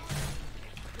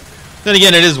 Then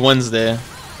again, it is Wednesday.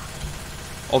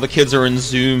 All the kids are in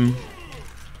Zoom.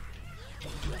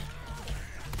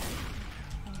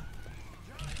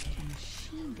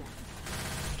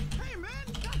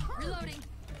 Reloading.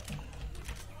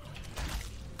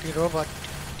 The robot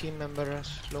team member is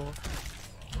slow.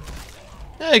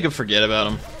 Yeah, you can forget about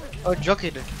them. Oh,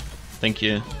 Jockey did. Thank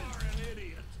you.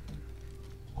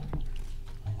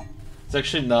 It's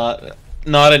actually not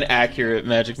an accurate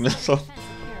magic missile.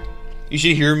 You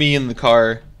should hear me in the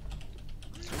car.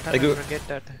 Sometimes I forget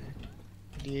that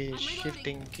the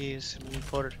shifting key is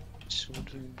for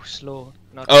slow,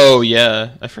 not... Oh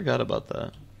yeah, I forgot about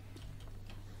that.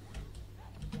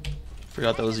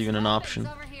 Forgot that was even an option.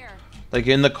 Over here. Like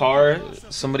in the car,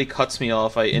 somebody cuts me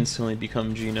off, I instantly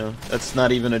become Gino. That's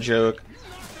not even a joke.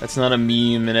 That's not a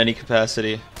meme in any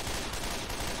capacity.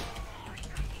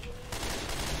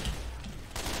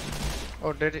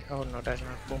 Oh, did it? Oh no, that's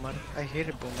not boomer. I hate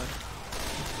a boomer.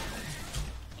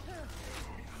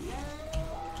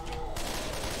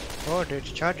 Oh, the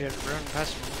charger run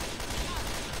past me.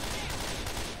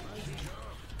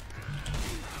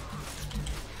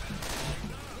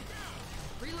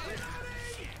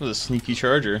 That was a sneaky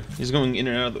charger. He's going in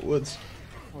and out of the woods.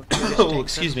 Oh, did it Oh, take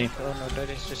excuse them? me. Oh no, that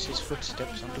is just his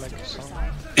footsteps on like a song.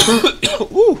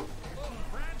 Ooh!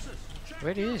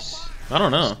 Where he is? I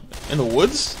don't know. In the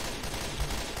woods?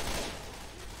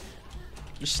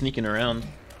 Just sneaking around.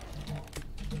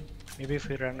 Maybe if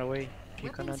we run away, he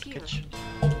cannot catch.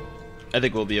 I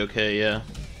think we'll be okay. Yeah.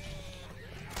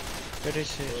 Where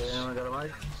is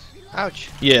it? Ouch.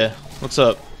 Yeah. What's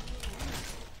up?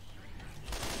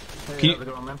 Can you?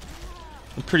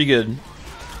 I'm pretty good.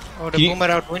 Oh, the Can you- boomer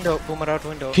out window. Boomer out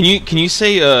window. Can you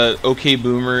say okay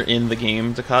boomer in the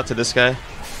game, Daakat, to this guy?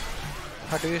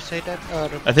 How do you say that?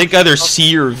 I think either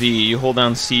C or V. You hold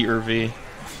down C or V.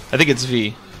 I think it's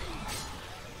V.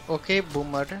 Okay,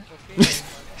 boomer.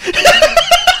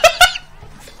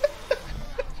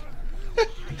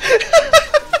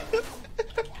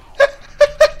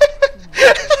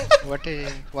 What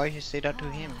is? Why you say that to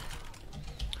him?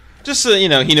 Just so you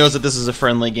know, he knows that this is a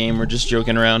friendly game. We're just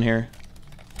joking around here.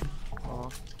 Oh,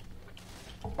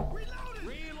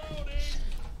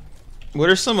 What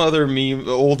are some other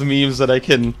old memes that I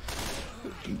can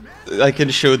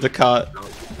show Daakat?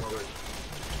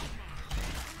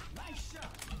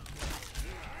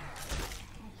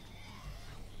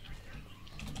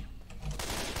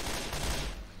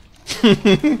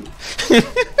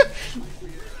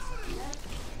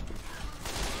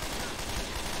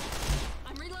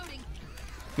 I'm reloading.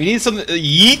 We need something.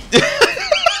 Yeet.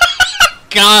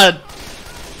 God.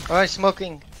 oh,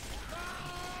 smoking.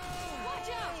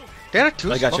 There are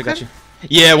two. I got you. smokers?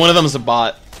 Yeah, one of them is a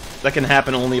bot. That can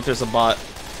happen only if there's a bot.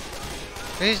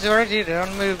 He's already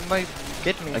around my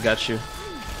get me. I got you.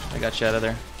 I got you out of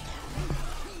there.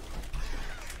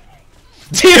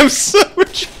 Damn, so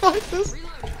much fun this.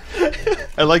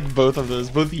 I like both of those,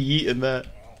 both Yeet and that.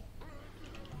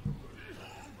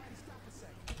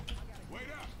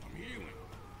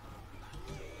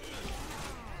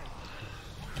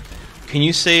 Can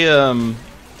you say,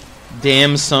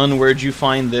 damn son, where'd you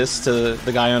find this to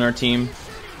the guy on our team?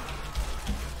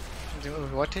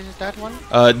 What is that one?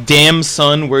 Damn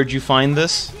son, where'd you find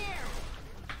this?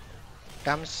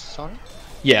 Damn son.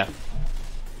 Yeah.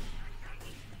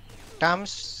 Damn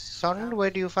son, where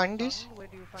do you find this?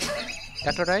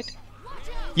 That alright?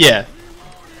 Yeah.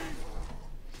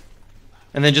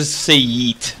 And then just say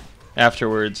yeet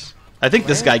afterwards. I think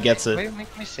this guy gets Why it. you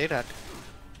make me say that?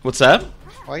 What's that?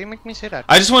 Why you make me say that?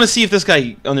 I just want to see if this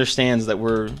guy understands that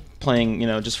we're playing, you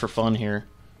know, just for fun here.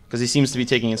 Because he seems to be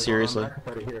taking it seriously.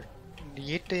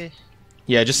 Yeet.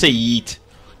 Yeah, just say yeet.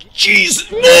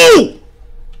 Jeez, no!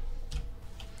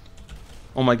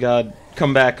 Oh my god.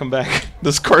 Come back, come back.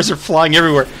 Those cars are flying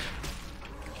everywhere.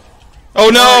 Oh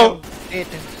no! Yeet.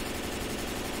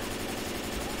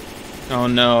 Oh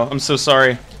no, I'm so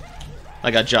sorry.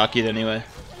 I got jockeyed anyway.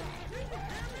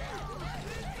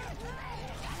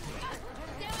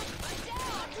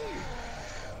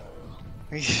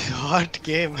 Hard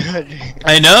game.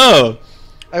 I know!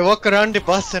 I walk around the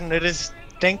bus and there is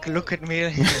tank look at me.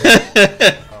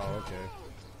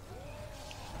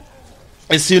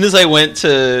 As soon as I went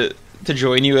to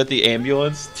join you at the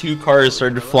ambulance, 2 cars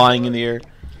started flying in the air.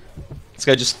 This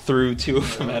guy just threw 2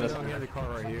 of them at us. There's a car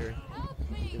right here.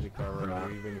 There's a car right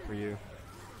here, even for you.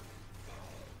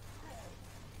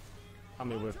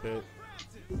 I'm in with it.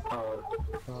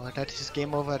 Oh, that is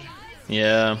game over.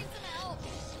 Yeah.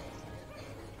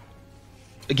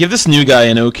 Give this new guy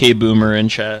an okay boomer in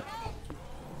chat.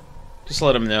 Just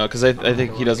let him know, because I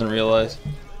think he doesn't realize.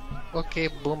 Okay,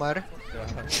 boomer.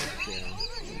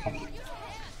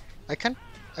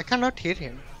 I cannot hear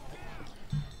him.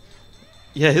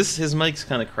 Yeah, his mic's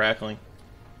kind of crackling.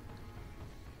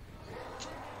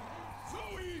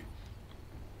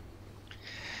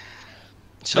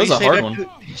 So That was you a say hard that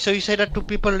one. so you say that to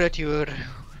people that you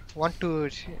want to.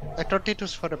 I thought it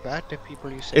was for the bad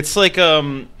people. You say. It's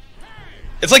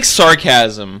like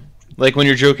sarcasm. Like when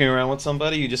you're joking around with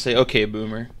somebody, you just say, "Okay,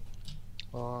 boomer."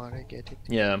 Oh, I get it.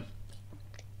 Yeah.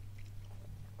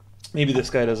 Maybe this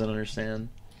guy doesn't understand.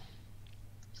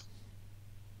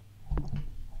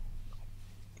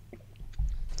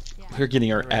 We're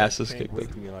getting our asses kicked. Look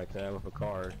at me like that with a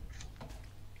car.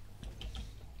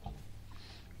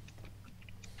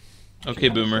 Okay,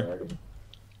 boomer.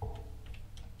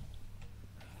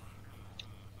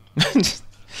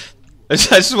 I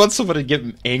just want someone to get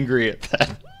angry at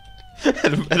that.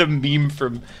 at a meme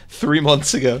from 3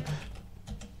 months ago.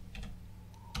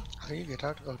 How do you get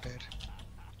out? Oh, there.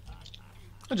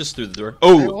 I just threw the door. I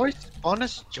Oh, always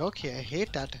honest jockey. I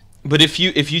hate that. but if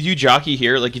you do jockey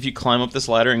here, like if you climb up this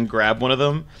ladder and grab one of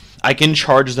them, I can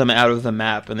charge them out of the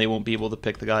map and they won't be able to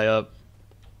pick the guy up.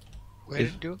 Where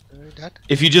If- did you do that?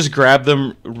 If you just grab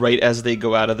them right as they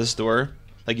go out of this door,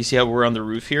 like you see how we're on the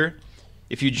roof here,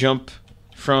 if you jump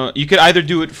from, you could either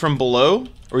do it from below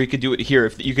or you could do it here.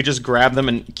 If you could just grab them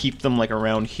and keep them like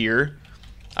around here,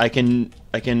 I can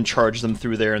charge them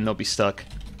through there and they'll be stuck,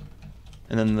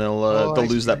 and then they'll Oh, I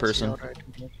lose see, that I see, person. alright,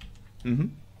 okay. Mm-hmm.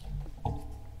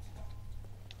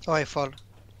 Oh, I fall.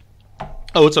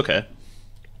 Oh, it's okay.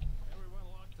 Everyone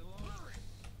locked and loaded.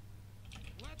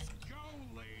 Let's go,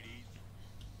 ladies.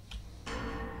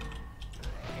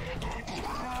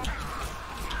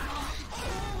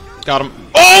 Got him.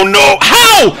 Oh no!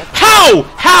 How? How?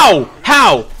 How?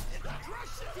 How?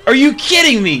 Are you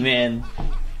kidding me, man?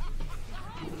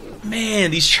 Man,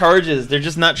 these charges, they're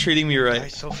just not treating me right.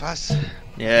 He's so fast.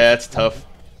 Yeah, it's tough.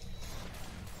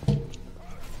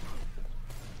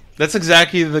 That's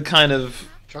exactly the kind of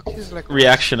Jockey is like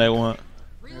reaction I want.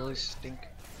 I always stink.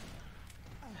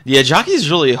 Yeah, Jockey's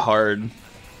really hard.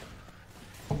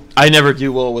 I never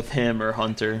do well with him or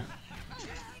Hunter.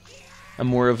 I'm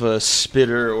more of a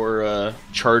spitter or a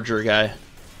charger guy.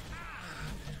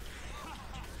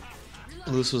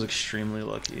 This was extremely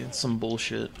lucky. It's some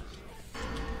bullshit.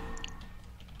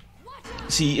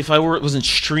 See, if I wasn't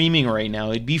streaming right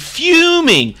now, I'd be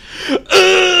fuming!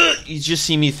 You just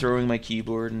see me throwing my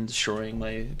keyboard and destroying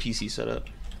my PC setup.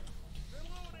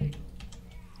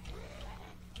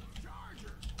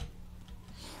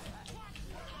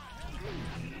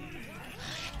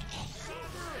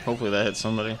 Hopefully that hit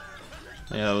somebody.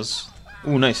 Yeah, that was...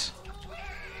 Ooh, nice.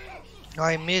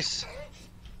 I miss.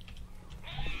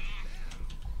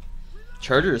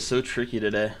 Charger is so tricky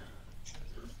today.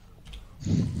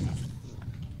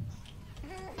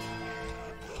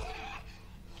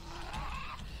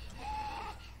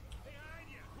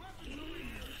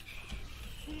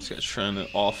 This guy's trying to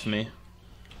off me.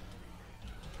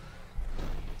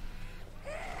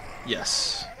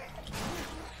 Yes.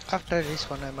 After this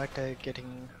one, I might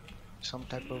getting some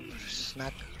type of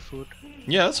snack food.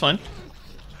 Yeah, that's fine.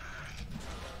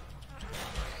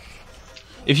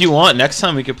 If you want, next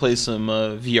time we could play some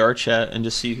VRChat and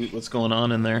just see what's going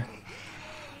on in there.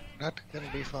 That can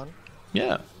be fun.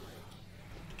 Yeah.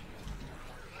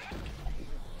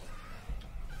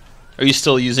 Are you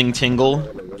still using Tingle?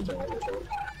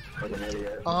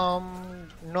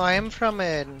 No, I am from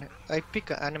an. I pick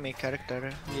an anime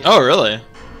character. Yeah. Oh, really?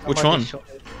 Which Somebody one? showed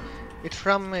it. It's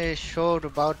from a show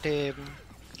about the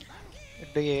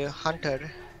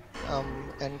hunter,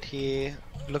 and he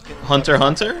looking. Hunter for-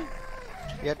 Hunter?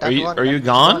 Yeah, that Are you one. are you that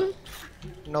gone?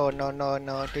 one.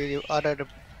 No. The other. Like,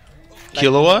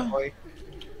 Killua? boy.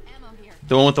 Ammo here.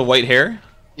 The one with the white hair?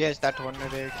 Yes, that one,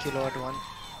 the Kilowatt one.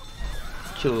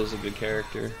 Killua's a good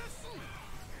character.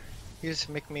 He just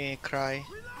make me cry.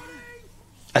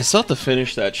 I still have to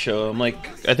finish that show.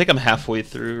 I think I'm halfway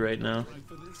through right now.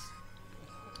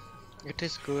 It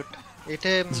is good.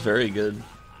 It's very good.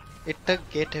 It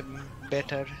get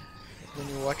better when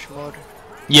you watch more.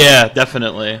 Yeah,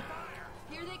 definitely.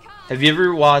 Here they come. Have you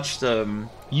ever watched Yu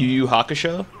Yu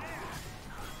Hakusho?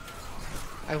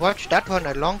 I watched that one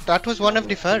that was one of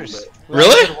the first.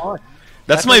 Really? I ever watched.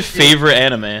 That's That my was the- favorite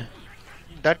anime.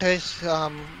 That is,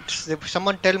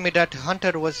 someone tell me that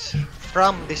Hunter was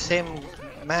from the same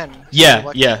man. So I Yeah,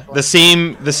 watched yeah. that one.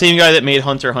 The same guy that made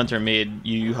Hunter x Hunter made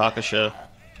Yu Yu Hakusho.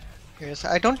 Yes,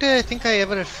 I don't think I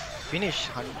ever finished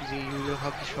the Yu Yu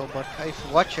Hakusho, but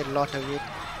I've watched a lot of it.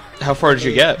 How far did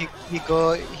you get?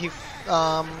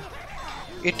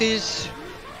 It is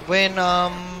when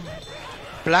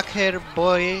black hair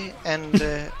boy and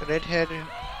red hair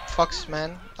fox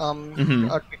man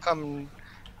Mhm. are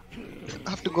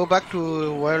have to go back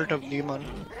to world of demon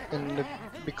and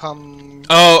become.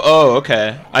 Oh,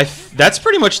 okay. That's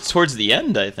pretty much towards the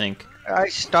end, I think. I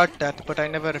start that, but I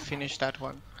never finished that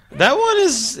one. That one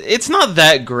it's not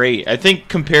that great. I think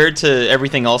compared to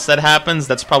everything else that happens,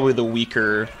 that's probably the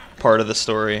weaker part of the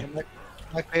story.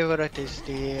 My favorite is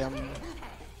the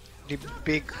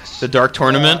big. The Dark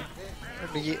Tournament?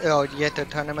 The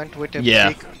tournament with a Yeah.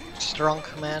 big strong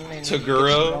man. And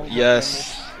Toguro?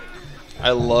 Yes.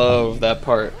 I love that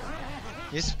part.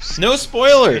 He's No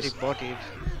spoilers! very bodied.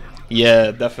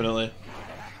 Yeah, definitely.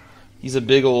 He's a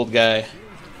big old guy.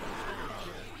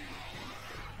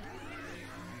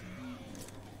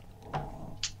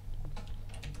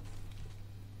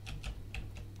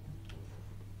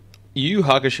 Yu Yu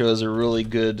Hakusho is a really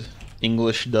good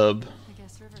English dub. I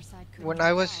guess Riverside could. When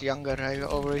I was younger, I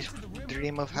always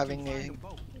dream of having a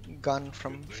gun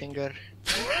from finger.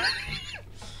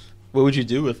 What would you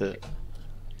do with it?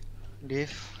 The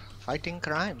fighting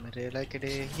crime, like the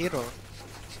hero.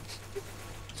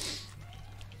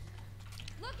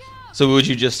 So would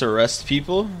you just arrest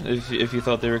people if you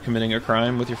thought they were committing a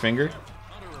crime with your finger?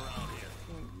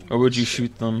 Or would you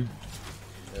shoot them?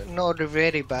 No, the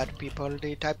very bad people,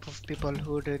 the type of people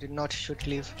who did not should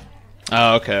live.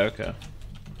 Oh, okay.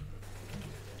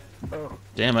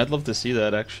 Damn, I'd love to see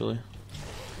that actually.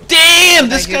 Damn,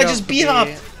 this guy just beat up!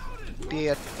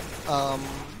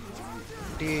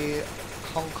 The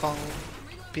Hong Kong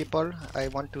people, I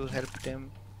want to help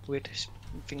them with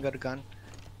finger gun.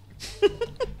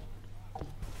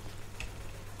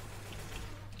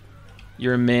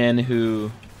 You're a man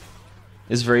who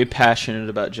is very passionate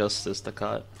about justice,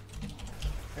 Daakat.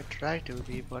 I try to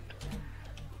be, but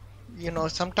you know,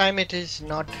 sometimes it is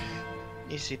not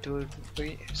easy to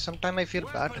be. Sometimes I feel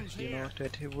bad, you know,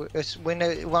 that when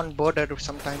one border,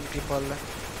 sometimes people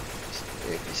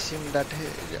seem that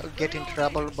get in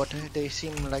trouble, but they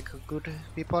seem like good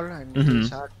people, and it's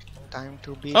hard time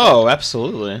to be. Oh,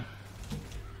 absolutely.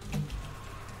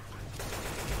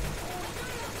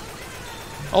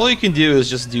 All you can do is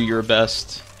just do your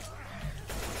best.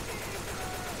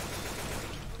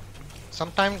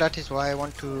 Sometimes that is why I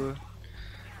want to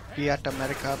be at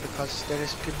America, because there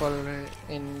is people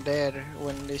in there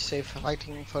when they say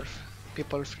fighting for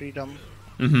people freedom.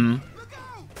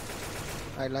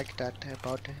 I like that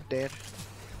about there.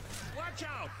 Watch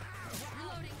out!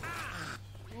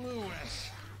 Lewis.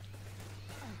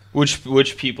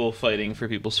 Which people fighting for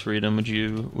people's freedom would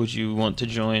you want to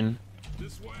join?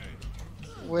 This way.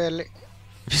 Well,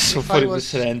 So if funny I with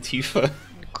was Antifa.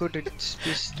 could it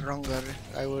be stronger,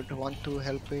 I would want to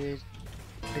help the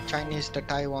Chinese, the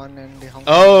Taiwan, and the Hong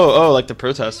Kong. Oh, like the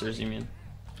protesters, you mean?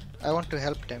 I want to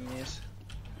help them, yes.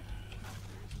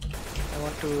 I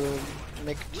want to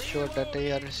make sure that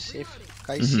they are safe.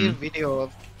 I see a video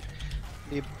of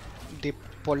the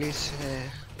police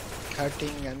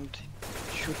hurting and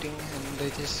shooting, and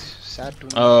it is sad to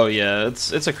know. Oh yeah,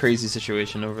 it's a crazy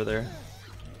situation over there.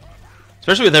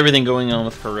 Especially with everything going on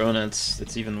with Corona,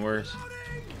 it's even worse.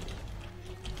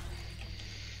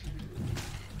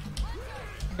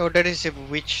 No, there is a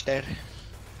witch there.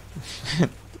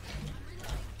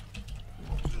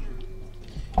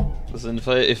 Listen, if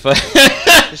I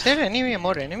Is there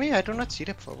more enemy? I do not see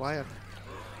them for a while.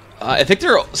 I think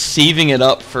they're saving it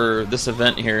up for this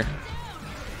event here.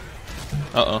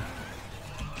 Uh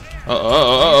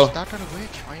oh. Startle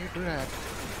witch, why you do that?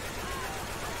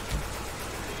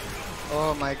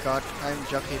 Oh my god, I'm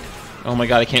jockeyed. Oh my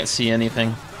god, I can't see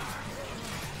anything.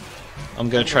 I'm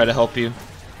gonna try to help you.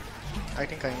 I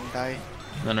think I can die.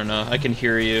 No, I can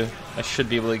hear you. I should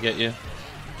be able to get you.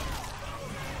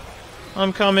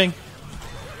 I'm coming.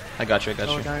 I got you.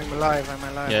 Oh, I'm alive,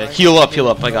 Yeah, heal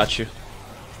up. I got you.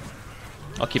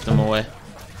 I'll keep them away.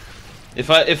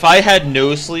 If I had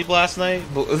no sleep last night,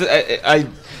 I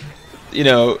you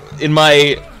know, in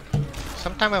my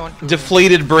sometime I want to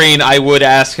deflated brain, I would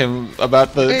ask him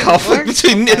about the conflict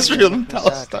between Israel and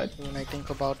Palestine. When I think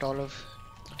about all of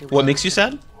the What world. makes you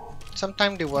sad?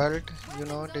 Sometimes the world, you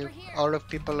know, all of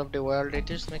people of the world, it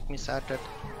just makes me sad that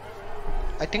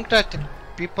I think that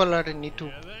people need to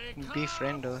be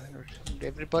friend.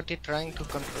 Everybody trying to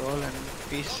control and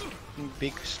be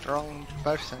big, strong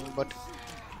person, but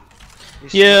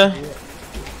it's Yeah. not here.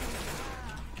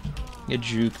 Get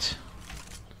juked.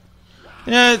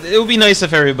 Yeah, it would be nice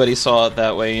if everybody saw it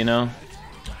that way, you know.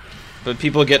 But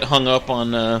people get hung up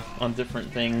on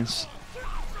different things.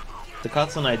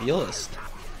 Daakat's an idealist.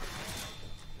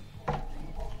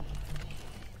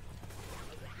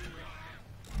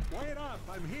 Wait up,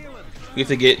 I'm healing. We have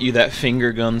to get you that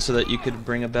finger gun so that you could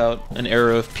bring about an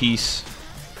era of peace.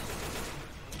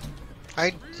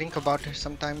 I think about it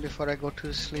sometime before I go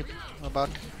to sleep, about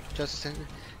just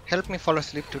help me fall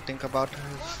asleep to think about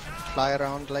fly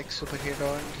around like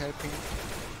superhero and helping.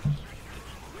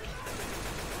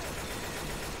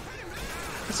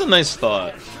 It's a nice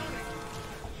thought.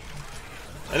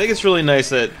 I think it's really nice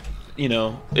that, you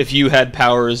know, if you had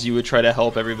powers, you would try to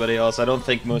help everybody else. I don't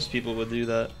think most people would do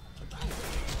that.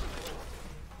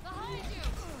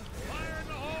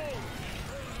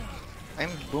 I'm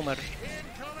boomer.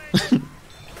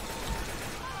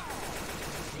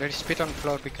 There is spit on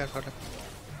floor, be careful.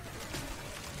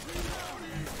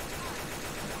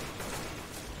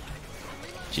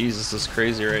 Jesus, this is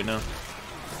crazy right now.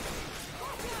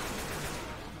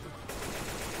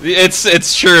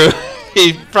 It's true.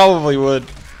 He probably would.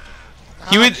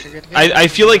 He would. I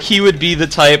feel like he would be the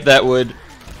type that would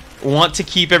want to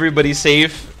keep everybody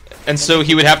safe, and so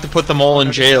he would have to put them all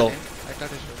in jail. I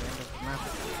thought it was the end of the map.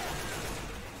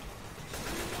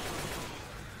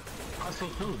 Also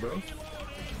too, bro.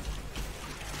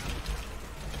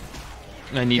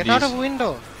 I need Get out these. of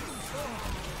window!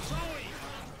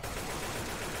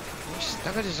 You're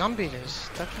stuck at the zombie, they're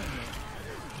stuck in me.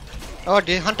 Oh,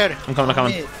 the hunter! I'm coming.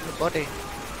 Me, the body.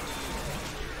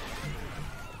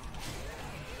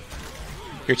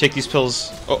 Here, take these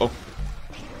pills. Uh-oh.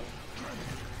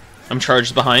 I'm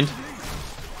charged behind.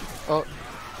 Oh.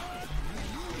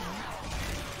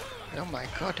 Oh my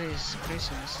god, it is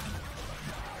craziness.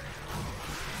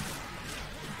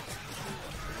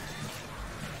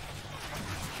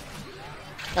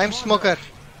 I'm smoker.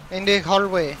 In the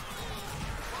hallway.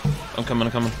 I'm coming,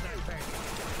 I'm coming.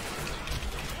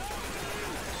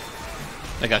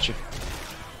 I got you.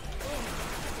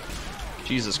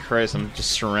 Jesus Christ, I'm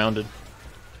just surrounded.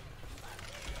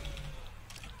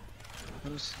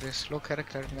 I'm the slow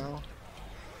character now.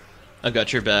 I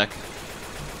got your back.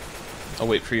 I'll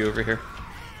wait for you over here.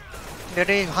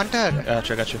 Ready, hunter.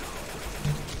 Gotcha, I got you.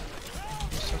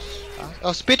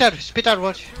 Oh, spitter,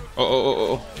 watch.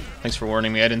 Oh. Thanks for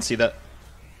warning me, I didn't see that.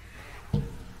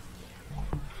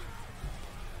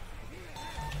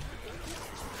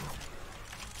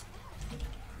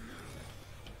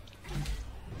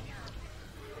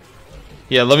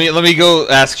 Yeah, let me go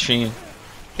ask Shane.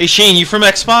 Hey Shane, you from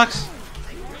Xbox?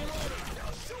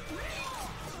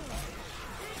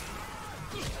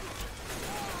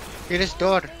 Here is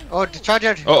door. Oh, the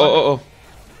charger. Oh.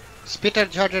 Spitter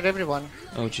charger everyone.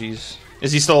 Oh jeez.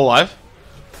 Is he still alive?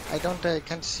 I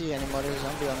can't see anymore. There's a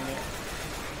zombie on me.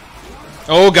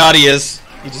 Oh god, he is.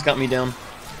 He just got me down.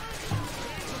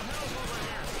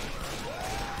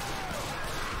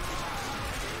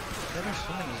 There are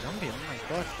so many zombies. Oh my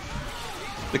god.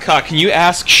 The cock, can you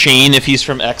ask Shane if he's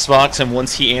from Xbox, and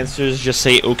once he answers, just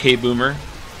say okay boomer?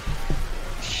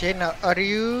 Shane, are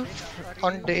you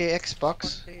on the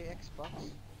Xbox?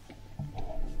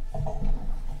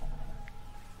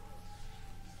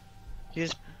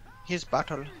 He's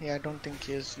battle. Yeah, I don't think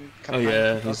he's. Oh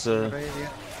yeah, he's Do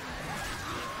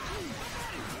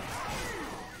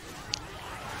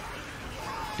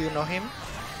you know him?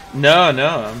 No,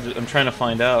 I'm trying to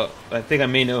find out. I think I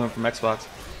may know him from Xbox.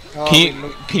 Oh,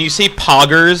 Can you say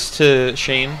poggers to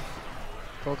Shane?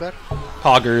 Poggers?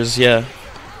 Poggers, yeah.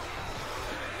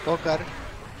 Poggers?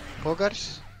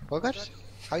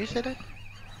 How you say that?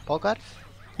 Poggers?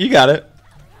 You got it.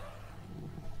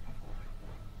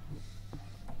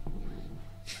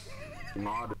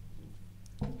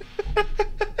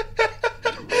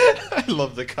 I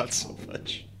love the cut so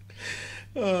much.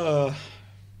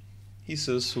 He's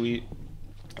so sweet.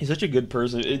 He's such a good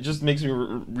person. It just makes me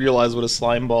realize what a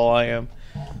slime ball I am.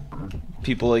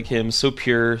 People like him, so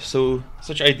pure,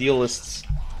 such idealists.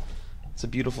 It's a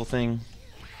beautiful thing.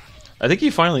 I think he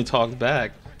finally talked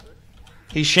back.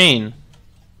 Hey Shane.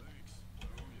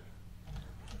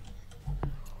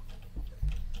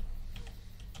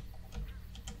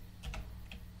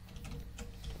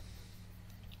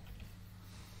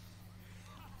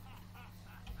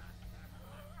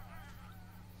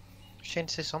 Shane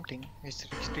says something. It's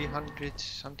 300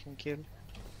 something kill.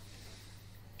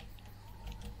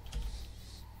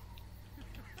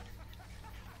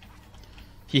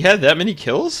 He had that many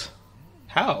kills?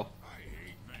 How?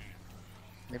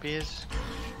 Maybe he's.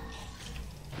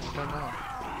 I don't know.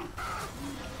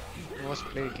 He was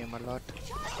playing game a lot.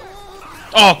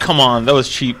 Oh, come on. That was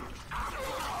cheap.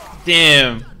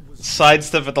 Damn.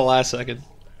 Sidestep at the last second.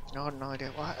 No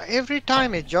idea. Every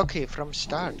time a jockey from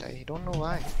start. I don't know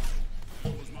why.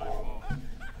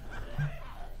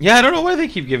 Yeah, I don't know why they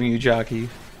keep giving you jockey.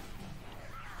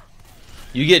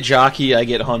 You get jockey, I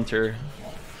get hunter.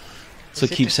 So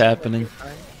it keeps happening.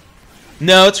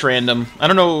 No, it's random. I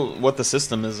don't know what the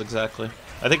system is exactly.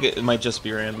 I think it might just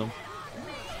be random.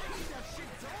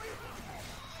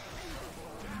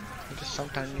 You just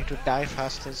sometimes need to die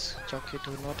fast as jockey to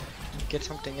not get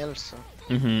something else. So.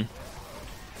 Mm-hmm.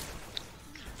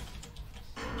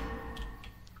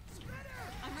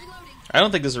 I don't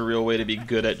think there's a real way to be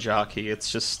good at jockey. It's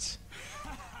just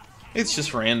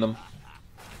random.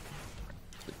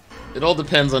 It all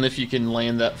depends on if you can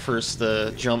land that first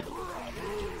jump.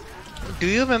 Do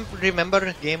you remember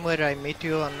a game where I met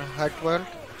you on Hurt World?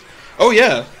 Oh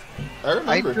yeah, I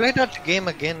remember. I played that game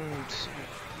again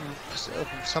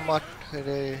somewhat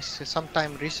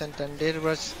sometime recent, and there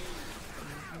was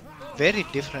very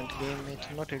different game. It's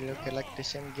not really like the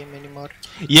same game anymore.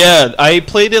 Yeah, I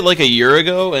played it like a year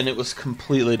ago, and it was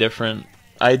completely different.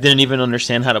 I didn't even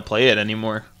understand how to play it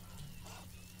anymore.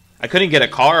 I couldn't get a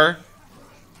car.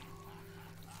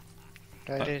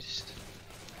 That is.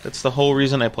 That's the whole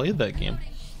reason I played that game.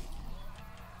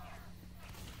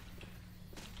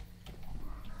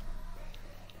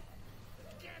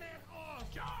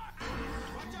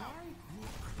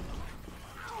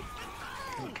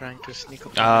 I'm trying to sneak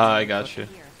up. Ah, I got you.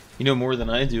 You know more than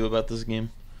I do about this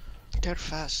game. They're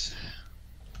fast.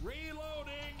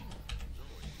 Reloading.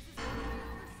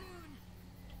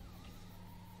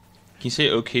 Can you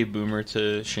say okay boomer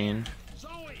to Shane?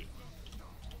 Zoe.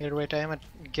 Here, wait, I am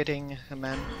getting a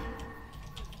man.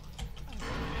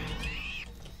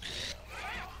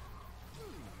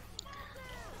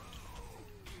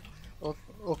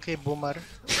 Okay, boomer.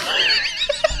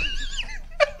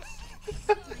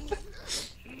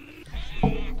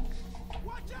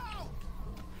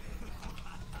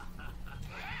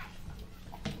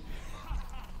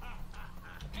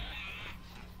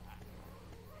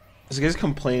 This guy's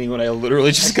complaining when I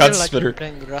literally just I got still spitter. like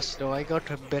playing Rust though. I got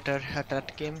better at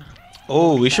that game.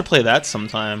 Oh, we should play that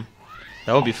sometime.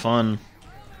 That would be fun.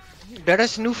 There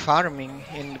is new farming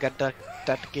in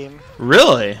that game.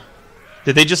 Really?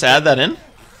 Did they just add that in?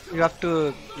 You have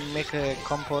to make a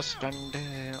compost and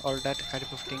all that kind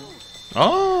of thing.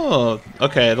 Oh,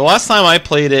 okay. The last time I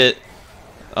played it,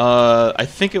 I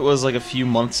think it was like a few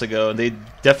months ago. They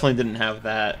definitely didn't have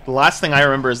that. The last thing I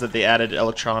remember is that they added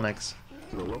electronics.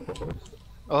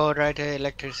 Oh right,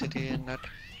 electricity and that.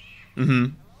 Mm-hmm.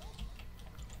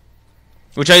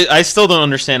 Which I still don't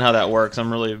understand how that works.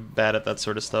 I'm really bad at that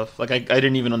sort of stuff. Like I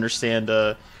didn't even understand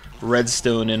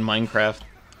redstone in Minecraft.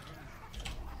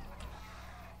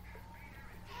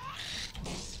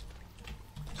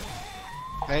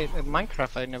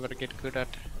 Minecraft I never get good at.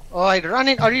 Oh, I run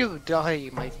in. Are you die,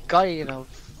 my guy? You know,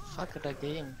 fuck that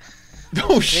game.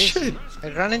 Oh Crazy. shit!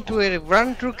 I run into a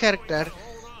run through character,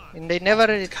 and they never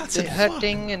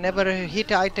hurting and never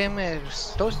hit item.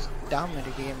 So dumb at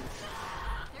the game.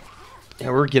 Yeah,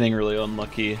 we're getting really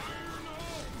unlucky.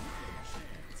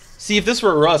 See, if this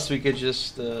were Rust, we could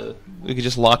just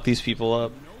lock these people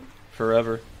up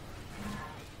forever.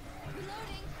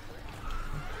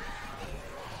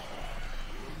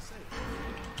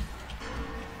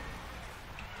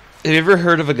 Have you ever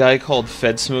heard of a guy called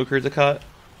Fed Smoker, Daakat?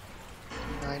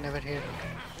 I never hear.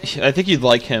 I think you'd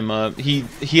like him. He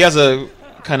has a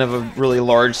kind of a really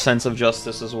large sense of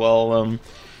justice as well.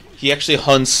 He actually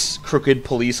hunts crooked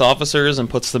police officers and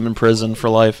puts them in prison for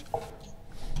life.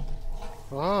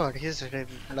 Oh, he's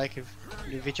like a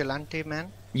vigilante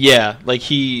man. Yeah, like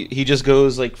he just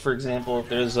goes, like, for example, if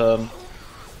there's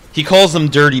he calls them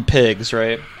dirty pigs,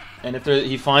 right? And if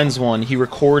he finds one, he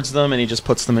records them and he just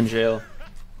puts them in jail.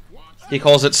 He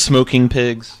calls it smoking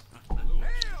pigs.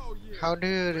 How do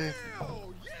you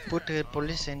put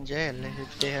police in jail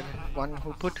if they are one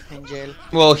who put in jail?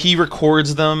 Well, he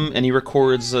records them and he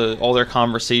records all their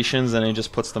conversations and he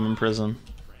just puts them in prison.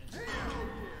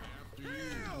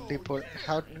 People,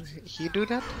 how do he do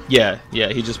that? Yeah,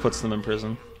 he just puts them in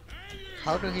prison.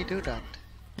 How do he do that?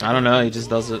 I don't know, he just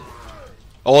does it.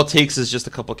 All it takes is just a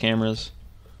couple cameras.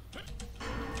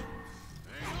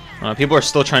 People are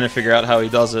still trying to figure out how he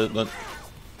does it, but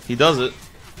he does it.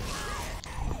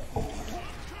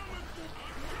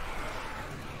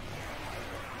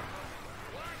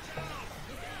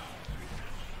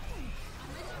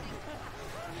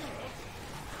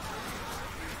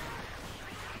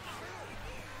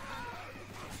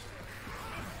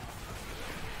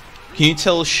 Can you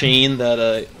tell Shane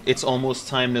that it's almost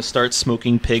time to start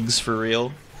smoking pigs for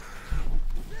real?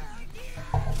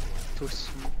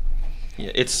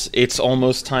 Yeah, it's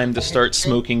almost time to start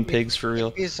smoking pigs for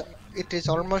real. It is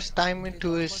almost time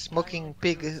to smoking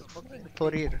pig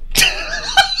for real.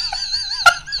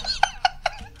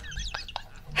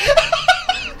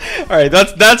 All right,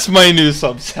 that's my new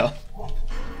sub-sound.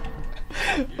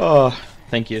 Oh,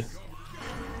 thank you.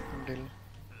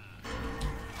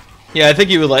 Yeah, I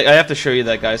think you would like. I have to show you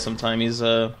that guy sometime. He's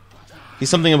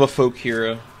something of a folk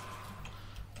hero.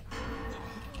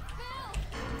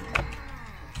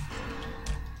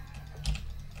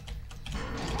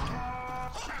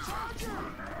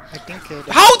 I think.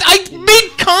 How I made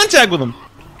contact with him?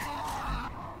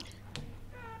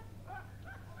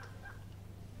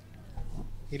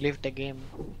 He left the game.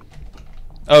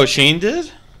 Oh, Shane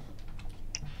did?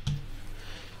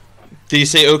 Did he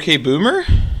say "Okay, Boomer"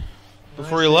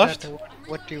 before he left?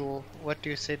 What do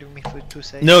you say to me to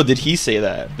say? No, did he say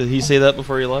that? Did he say that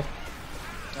before he left?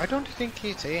 I don't think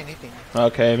he say anything.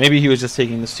 Okay, maybe he was just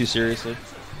taking this too seriously.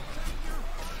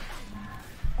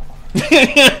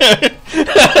 It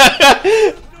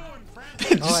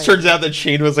just turns out that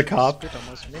Shane was a cop.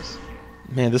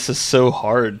 Man, this is so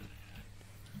hard.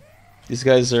 These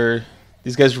guys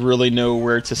really know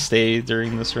where to stay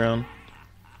during this round.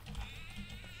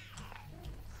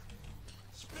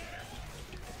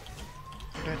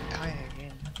 Don't die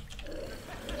again.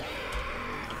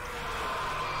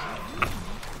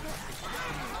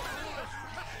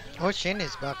 Oh, Shane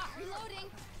is back.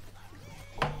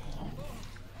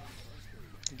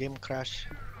 Game crash.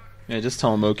 Yeah, just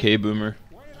tell him "Okay, Boomer."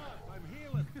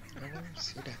 I don't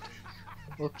see that.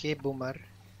 Okay, Boomer.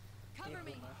 I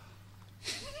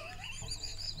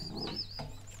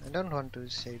don't want to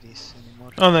say this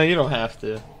anymore. Oh no, you don't have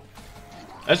to.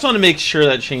 I just want to make sure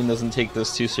that Shane doesn't take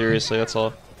this too seriously. That's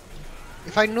all.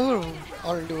 If I knew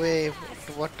all the way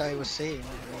what I was saying,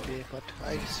 maybe, but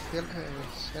I just feel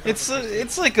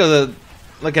It's like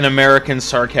an American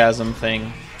sarcasm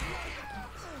thing.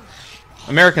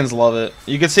 Americans love it.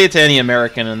 You could say it to any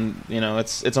American, and you know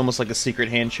it's almost like a secret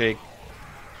handshake.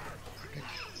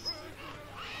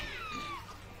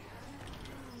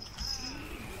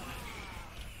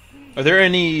 Are there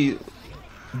any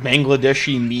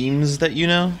Bangladeshi memes that you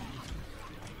know?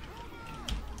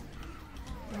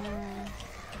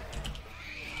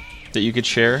 That you could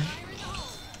share?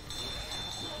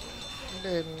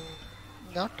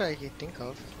 Not that I can think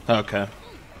of. Okay.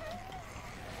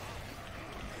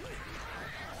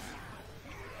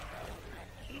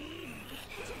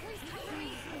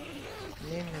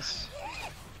 Name is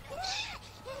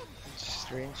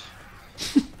strange.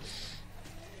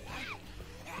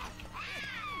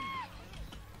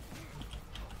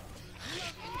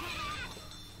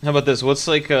 How about this? What's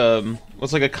like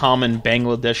a common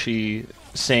Bangladeshi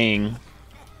saying?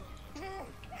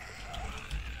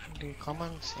 The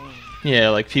common saying. Yeah,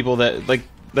 like people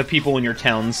that people in your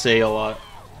town say a lot.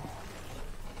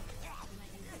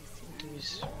 It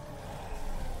is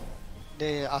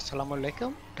the Assalamu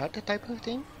Alaikum, that type of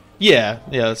thing. Yeah,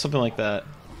 something like that.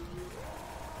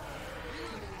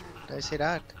 I say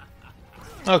that.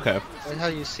 Okay. That's how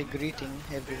you say greeting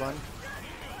everyone.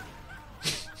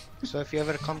 So if you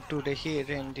ever come to the here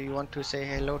and you want to say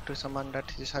hello to someone,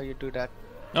 that is how you do that.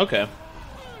 Okay.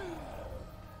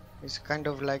 It's kind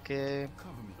of like a,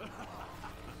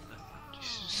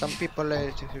 some people,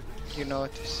 you know,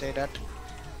 say that.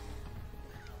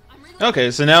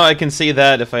 Okay, so now I can say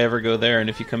that if I ever go there, and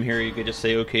if you come here, you could just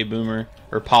say "Okay, Boomer"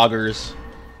 or "Poggers."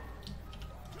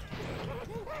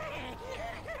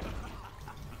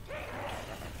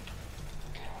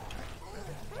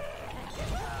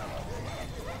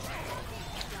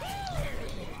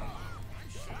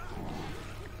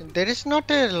 There is not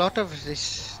a lot of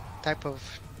this type of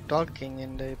talking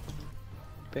in the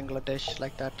Bangladesh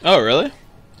like that. Oh, really?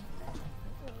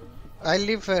 I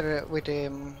live with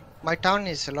my town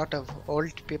is a lot of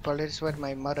old people. It's where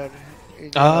my mother.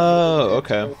 Oh,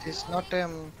 okay. So it's not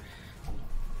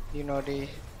you know, the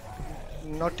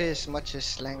not as much as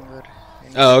slang or.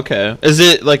 You know. Oh, okay. Is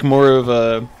it like more of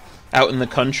a out in the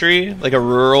country, like a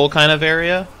rural kind of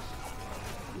area?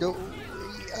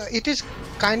 It is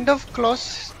kind of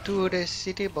close to the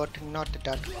city, but not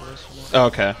that close. You know? Oh,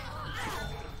 okay.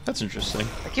 That's interesting.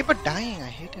 I keep on dying. I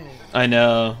hate it. I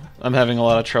know. I'm having a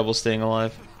lot of trouble staying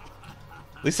alive.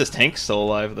 At least this tank's still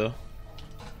alive, though.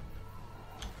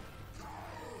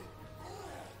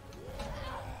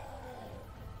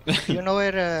 You know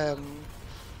where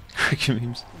Cricket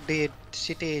memes. the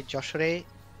city Joshore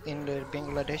in the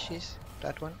Bangladesh is?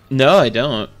 That one? No, I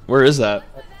don't. Where is that?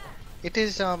 It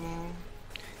is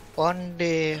on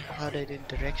the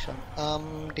direction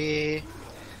the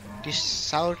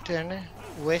southern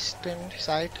western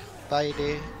side by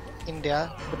the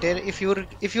India. But there, if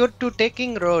you're to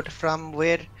taking road from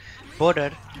where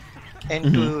border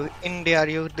and to India,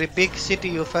 the big city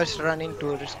you first run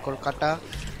into is Kolkata.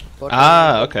 But,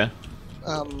 Okay.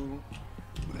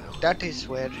 that is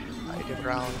where I live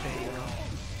around, you know.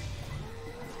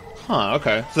 Huh,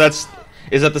 okay. So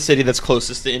is that the city that's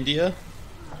closest to India?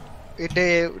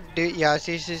 Yes,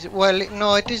 this is, well,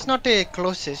 no, it is not the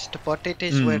closest, but it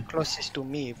is where closest to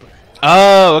me. But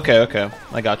Oh, okay.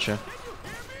 I gotcha.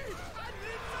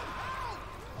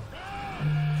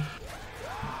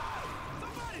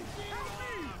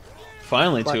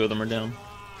 Finally, two of them are down.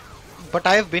 But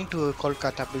I have been to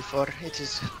Kolkata before. It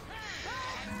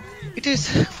is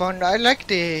fun. I like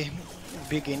the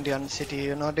big Indian city.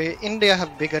 You know, India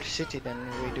have bigger city than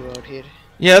we do out here.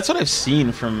 Yeah, that's what I've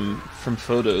seen from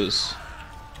photos.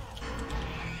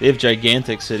 They have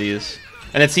gigantic cities,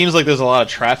 and it seems like there's a lot of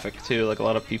traffic too, like a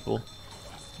lot of people.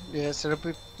 Yes, a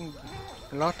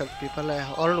lot of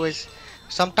people.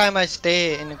 Sometime I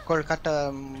stay in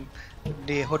Kolkata,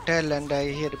 the hotel, and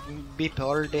I hear beep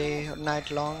all day, night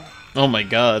long. Oh my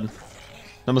god,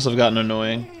 that must have gotten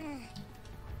annoying.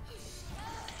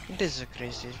 It is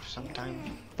crazy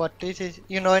sometimes, but it is,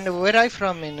 you know, and where I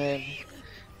from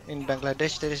in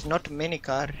Bangladesh, there is not many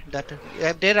car.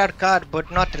 There are car,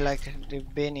 but not like the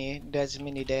many. There's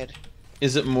many there.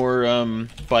 Is it more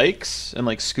bikes and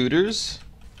like scooters?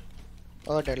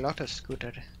 Oh, there are a lot of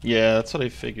scooter. Yeah, that's what I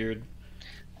figured.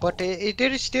 But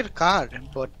there is still car,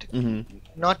 but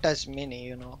not as many,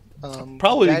 you know.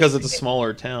 Probably because it's a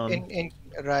smaller town.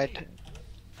 Right.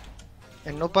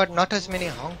 And but not as many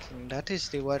honking. That is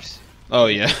the worst. Oh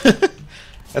yeah,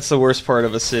 that's the worst part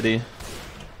of a city.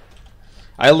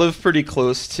 I live pretty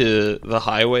close to the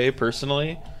highway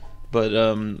personally, but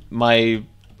my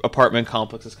apartment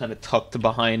complex is kind of tucked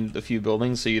behind a few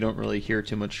buildings, so you don't really hear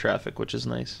too much traffic, which is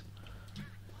nice.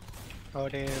 Or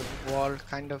the wall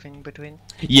kind of in between.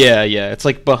 Yeah, it's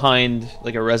like behind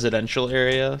like a residential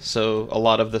area, so a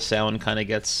lot of the sound kind of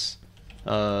gets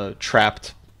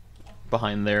trapped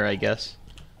behind there, I guess.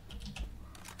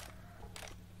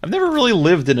 I've never really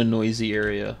lived in a noisy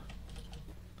area.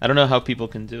 I don't know how people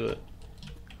can do it.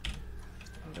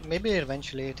 Maybe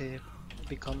eventually it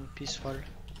become peaceful.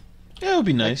 Yeah, it would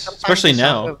be Like nice, sometimes especially the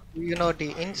sound now. of,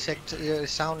 the insect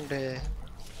sound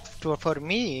for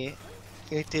me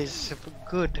it is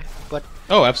good, but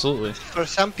Oh, absolutely. for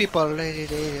some people they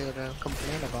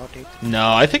complain about it.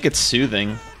 No, I think it's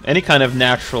soothing. Any kind of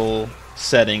natural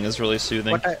setting is really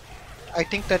soothing. But I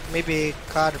think that maybe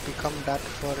car become that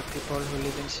for people who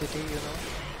live in city,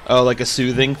 Oh, like a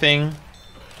soothing thing,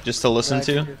 just to listen Right,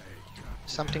 to.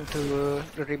 something to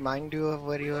remind you of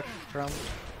where you're from.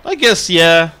 I guess,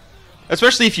 yeah.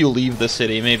 Especially if you leave the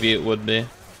city, maybe it would be.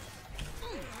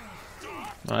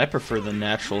 I prefer the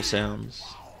natural sounds.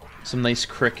 Some nice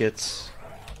crickets.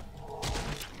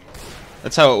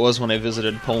 That's how it was when I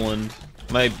visited Poland.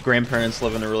 My grandparents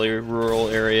live in a really rural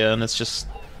area, and it's just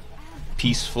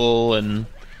peaceful and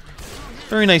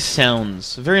very nice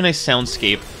sounds. A very nice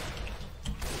soundscape.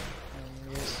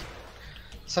 Yes.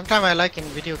 Sometimes I like in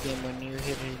video game when you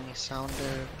hear any sound,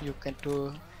 you can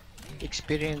to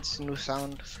experience new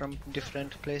sound from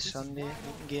different place on the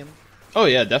game. Oh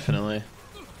yeah, definitely.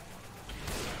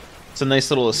 It's a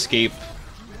nice little escape.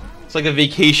 It's like a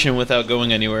vacation without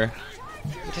going anywhere.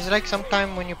 It is like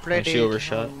sometime when you play Oh, she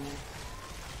overshot.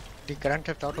 the Grand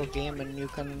Theft Auto game, and you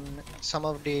can some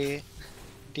of the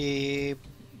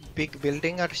big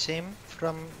building are same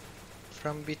from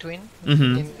between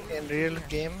Mm-hmm. in real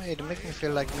game. It makes me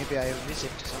feel like maybe I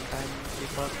visit sometime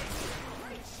before.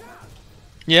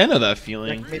 Yeah, I know that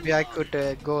feeling. Like maybe I could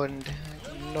go and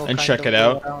check it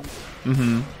out. Around.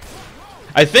 Mm-hmm.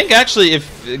 I think actually,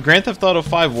 if Grand Theft Auto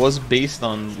 5 was based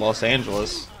on Los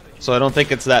Angeles, so I don't think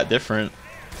it's that different.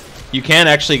 You can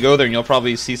actually go there, and you'll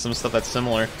probably see some stuff that's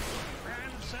similar.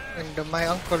 And my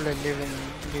uncle live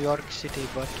in New York City,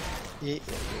 but he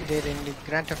did in the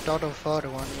Grand Theft Auto 4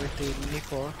 one with the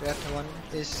Nico. That one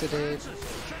is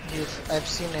I've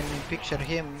seen in the picture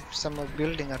him. Some of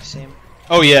building are same.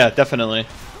 Oh yeah, definitely.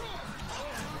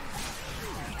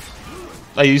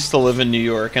 I used to live in New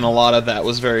York, and a lot of that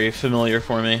was very familiar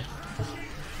for me.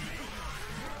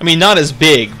 I mean, not as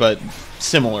big, but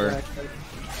similar. Right.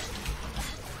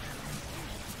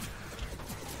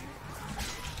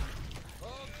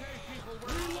 Okay, people,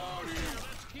 reloading.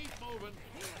 Keep moving.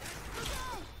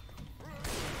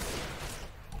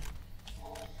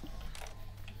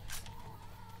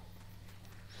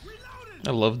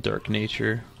 I love dark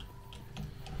nature.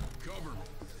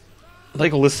 I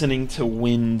like listening to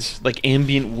wind, like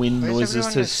ambient wind Why is noises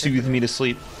everyone to just soothe like me to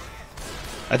sleep.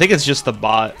 I think it's just the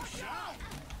bot.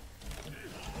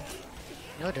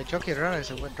 No, the jockey runners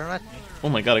would run at me. Oh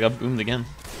my god, I got boomed again.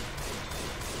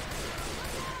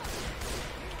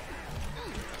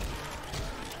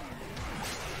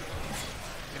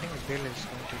 I think Bill is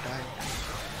going to die.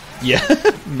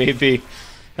 Yeah, maybe.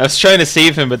 I was trying to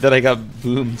save him, but then I got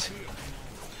boomed.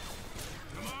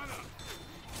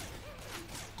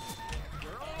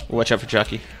 Watch out for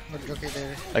Jockey. What jockey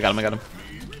there? I got him, I got him.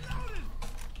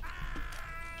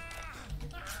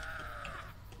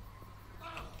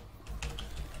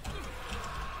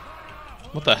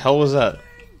 What the hell was that?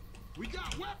 We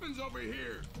got weapons over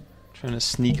here. Trying to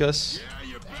sneak us?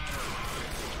 Yeah, you better.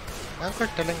 My uncle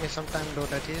telling me sometime though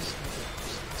that is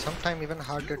sometime even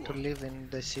harder to live in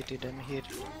the city than here.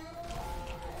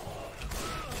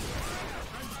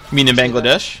 You mean in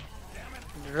Bangladesh?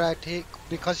 Right,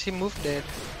 because he moved there.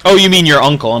 Oh, you mean your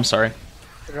uncle, I'm sorry.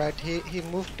 Right, he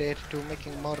moved there to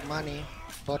making more money,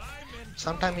 but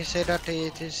sometimes he said that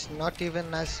it is not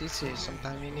even as easy.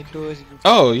 Sometimes you need to.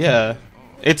 Oh, yeah.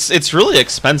 It's really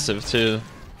expensive, too.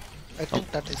 I think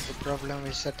that is the problem.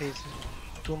 Is that it's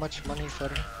too much money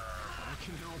for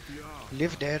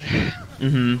live there.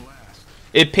 Mm-hmm.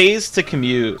 It pays to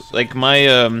commute. Like, my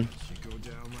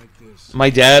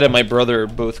dad and my brother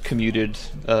both commuted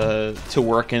to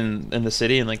work in the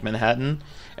city, in, like, Manhattan.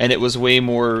 And it was way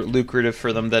more lucrative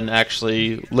for them than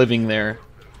actually living there.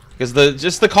 Because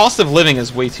the cost of living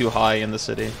is way too high in the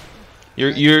city.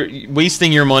 You're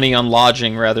wasting your money on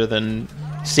lodging rather than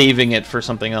saving it for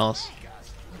something else.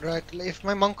 Right. If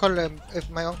my uncle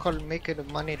make the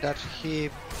money that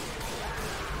he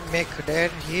make there,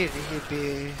 he'd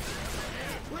be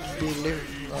live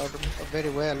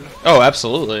very well. Oh,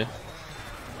 absolutely.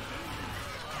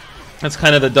 That's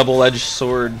kind of the double-edged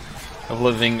sword of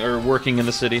living or working in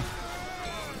the city.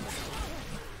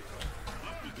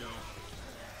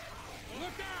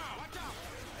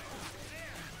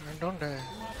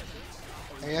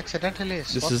 I accidentally.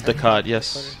 This is Daakat,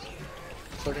 yes.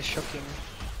 For the shocking.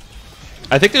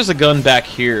 I think there's a gun back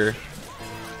here.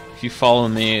 If you follow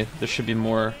me, there should be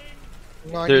more.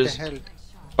 No, I There's- need a health.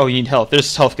 Oh, you need health.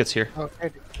 There's health kits here. Oh,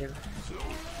 head.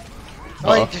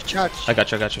 Oh, Uh-oh. it's a charge. I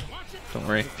got you. Don't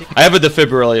worry. I have a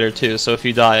defibrillator too, so if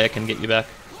you die, I can get you back.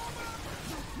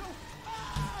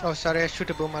 Oh, sorry, I shoot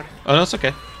a boomer. Oh no, it's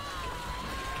okay.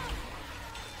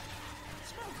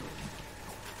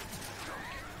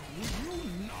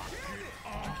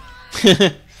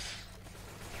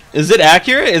 Is it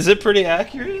accurate? Is it pretty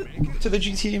accurate to the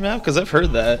GTA map? Because I've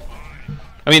heard that.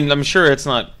 I mean, I'm sure it's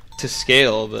not to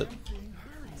scale, but...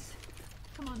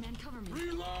 Come on, man, cover me.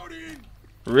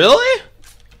 Really?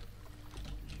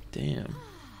 Damn.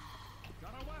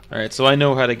 Alright, so I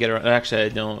know how to get around. Actually, I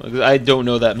don't. I don't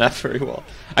know that map very well.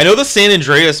 I know the San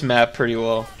Andreas map pretty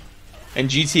well. And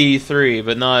GTA 3,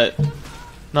 but not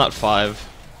 5.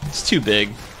 It's too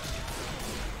big.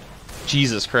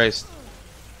 Jesus Christ.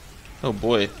 Oh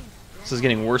boy. This is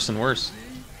getting worse and worse.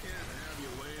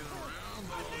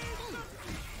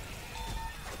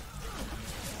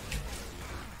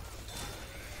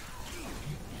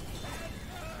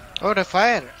 Oh, the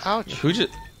fire! Ouch! Who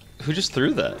just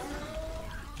threw that?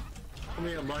 Come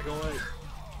here, Michael. Wait.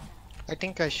 I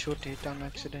think I shoot it on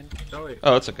accident. Oh, wait.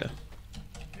 Oh, it's okay.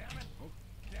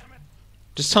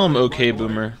 Just tell him okay,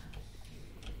 Boomer.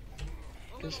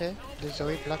 You say? The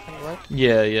Zoe black and white?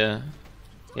 Yeah, yeah.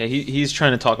 Yeah, he's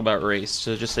trying to talk about race,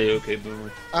 so just say okay,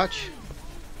 Boomer. Ouch!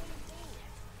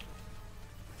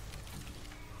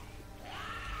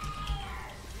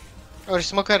 Oh,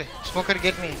 smoker! Smoker,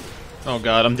 get me! Oh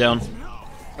god, I'm down.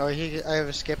 Oh, I have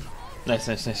escaped.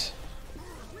 Nice.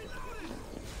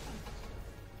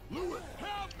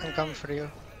 I'm coming for you.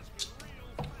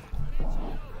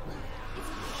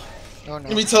 Oh no.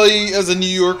 Let me tell you, as a New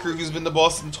Yorker who's been to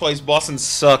Boston twice, Boston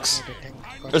sucks. Okay.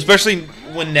 Especially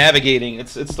when navigating.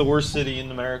 It's the worst city in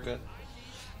America.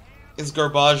 It's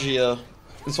Garbagia.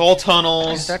 It's all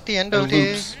tunnels. Is that the end and of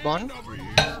the loops. bond?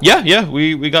 Yeah,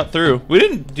 we got through. We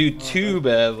didn't do too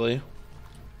badly.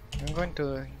 I'm going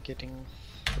to getting.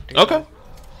 Okay.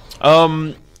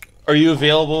 Are you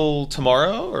available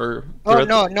tomorrow or? Oh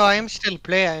no, I am still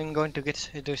play. I'm going to get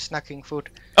the snacking food.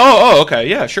 Oh, okay,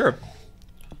 yeah, sure.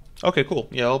 Okay, cool.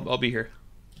 Yeah, I'll be here.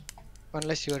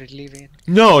 Unless you are leaving.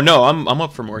 No, I'm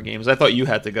up for more games. I thought you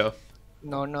had to go.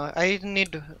 No, I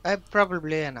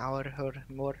probably an hour or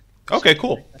more. Okay,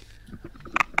 cool.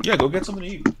 Yeah, go get something to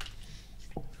eat.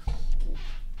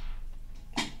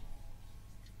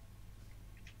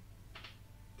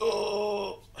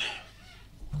 Oh.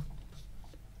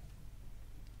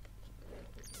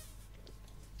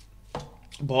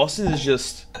 Boston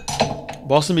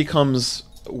becomes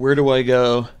where do I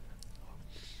go?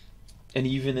 And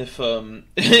even if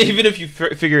even if you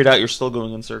figure it out, you're still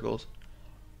going in circles.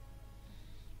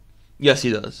 Yes,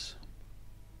 he does.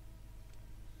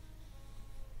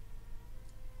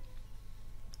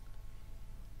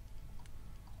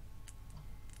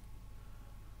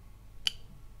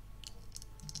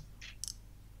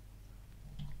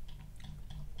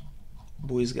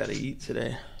 Boys gotta eat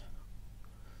today.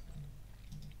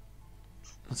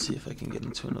 Let's see if I can get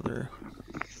into another.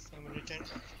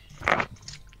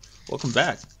 Welcome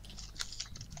back.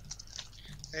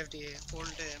 I have the old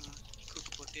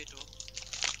cooked potato.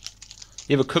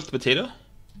 You have a cooked potato?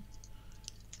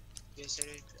 Yes,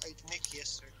 I make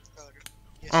yesterday.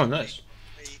 Oh, nice.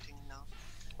 I eating now.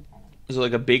 Is it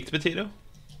like a baked potato?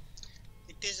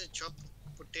 It is a chopped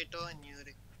potato and you.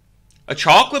 A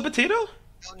chocolate potato?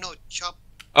 No, chop.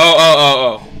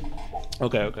 Oh.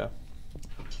 Okay. I'm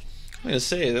gonna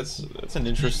say that's an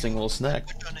interesting little snack.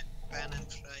 Put on a pan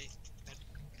and fry.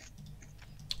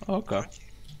 Oh, okay.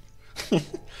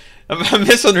 I'm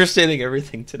misunderstanding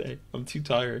everything today. I'm too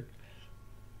tired.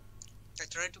 I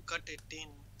try to cut it in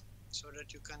so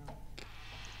that you can.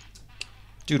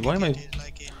 Dude, why am I? It is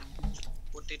like a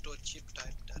potato chip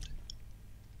type that.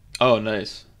 Oh,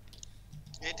 nice.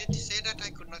 I did say that I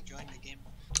could not join the game.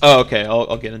 Oh, okay.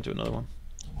 I'll get into another one.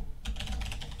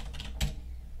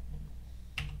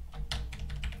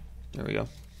 There we go.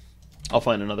 I'll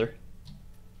find another.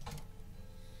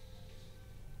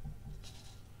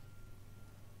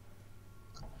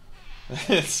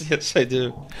 Yes, I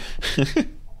do.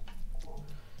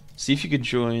 See if you could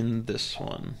join this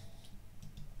one.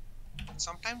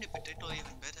 Sometimes the potato is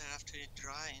even better after it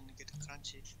dry and get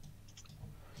crunchy.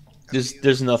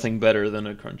 There's nothing better than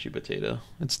a crunchy potato.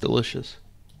 It's delicious.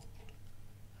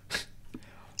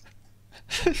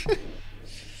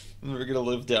 We're gonna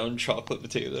live down chocolate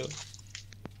potato.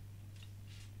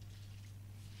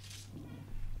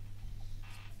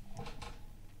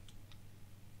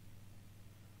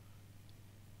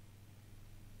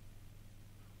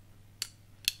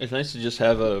 It's nice to just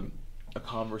have a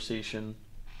conversation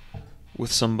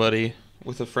with somebody,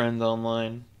 with a friend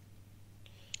online.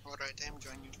 Alright, I am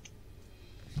joining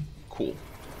you. Cool.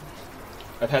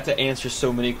 I've had to answer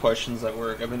so many questions at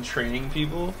work. I've been training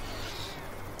people,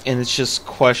 and it's just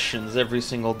questions every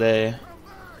single day.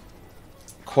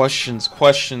 Questions,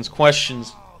 questions,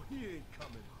 questions.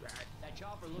 That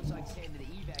chopper looks like it's heading to the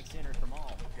evac center from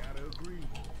all. Gotta agree.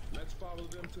 Let's follow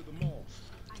them to the mall.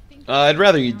 I'd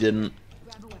rather you didn't.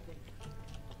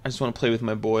 I just want to play with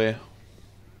my boy.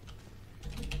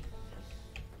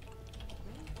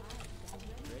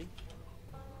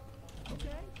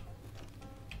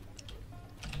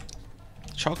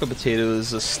 Chocolate potato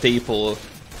is a staple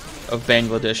of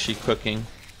Bangladeshi cooking.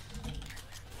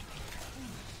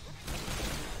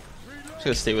 Just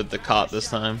gonna stay with the cot this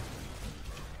time.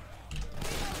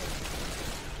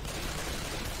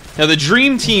 Now the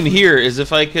dream team here is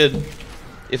if I could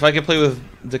play with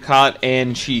Daakat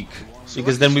and Cheek,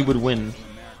 because then we would win.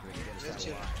 What's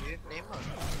your real name? Or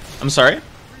I'm sorry?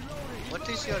 what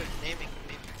is your naming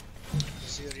name?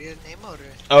 Is your real name or?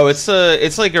 Oh,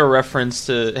 it's like a reference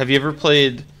to. Have you ever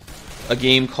played a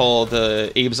game called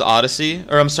Abe's Odyssey?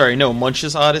 Or I'm sorry, no,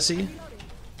 Munch's Odyssey.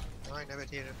 No, I never heard of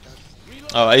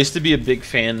that. Oh, I used to be a big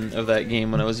fan of that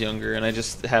game when I was younger, and I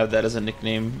just have that as a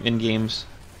nickname in games.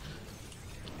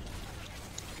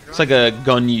 It's like a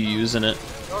gun you use in it.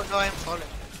 No, no, I'm falling.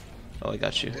 Oh, I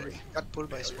got you. Got pulled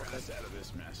by smoker.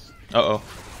 Uh-oh.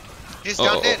 He's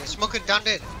down there. Smoker down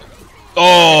there.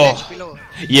 Oh! Edge below.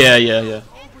 Yeah.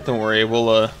 Don't worry,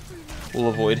 we'll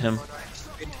avoid him.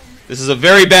 This is a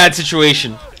very bad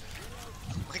situation. My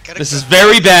character- This is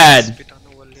very bad. Spit on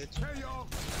the wall ledge.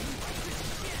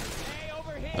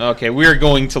 Okay, we're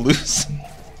going to lose.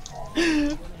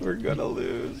 We're gonna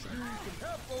lose.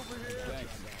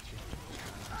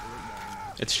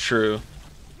 It's true.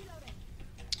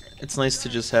 It's nice to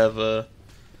just have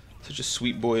such a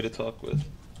sweet boy to talk with.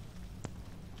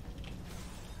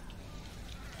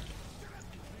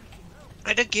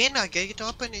 And again, I get it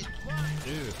up and it.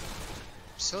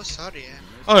 So sorry.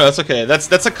 Oh no, that's okay.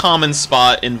 That's a common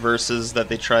spot in verses that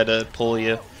they try to pull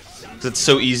you. 'Cause it's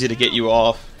so easy to get you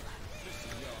off.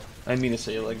 I didn't mean to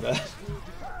say it like that.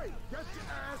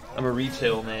 I'm a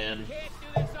retail man.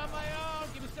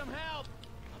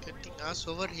 Getting us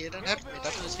over here and hurt me.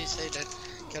 That was he said that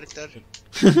character.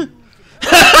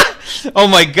 Oh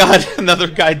my god, another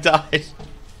guy died.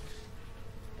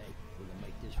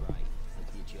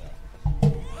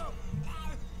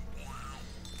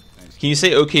 Can you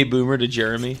say okay boomer to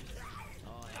Jeremy?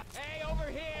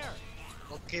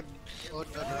 Okay, oh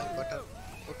no, wrong button.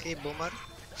 Okay, boomer.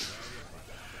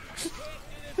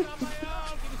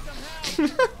 We're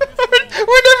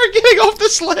never getting off the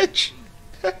sledge.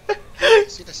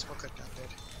 See the smoker down there.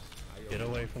 Get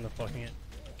away from the fucking it.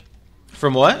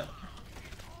 From what?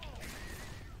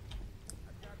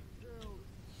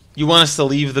 You want us to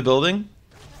leave the building?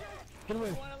 Get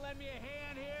away.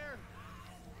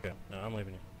 Okay, no, I'm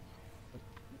leaving you.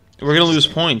 We're gonna lose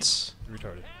points. You're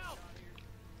retarded.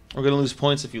 We're gonna lose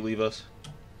points if you leave us.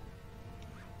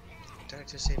 I'm trying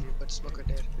to save you, but smoker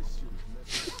there.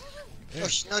 Oh,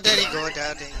 no, there you go,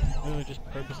 daddy. No, just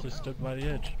purposely stuck by the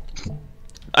edge.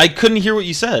 I couldn't hear what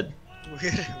you said.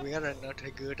 We are not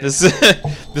a good. This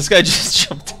this guy just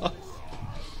jumped off.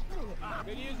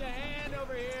 Could use a hand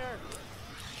over here.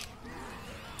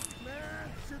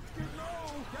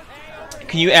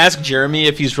 Can you ask Jeremy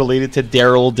if he's related to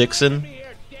Daryl Dixon?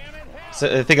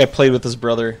 So I think I played with his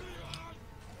brother.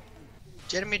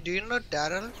 Jeremy, do you know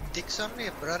Daryl Dixon,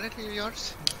 a brother of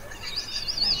yours?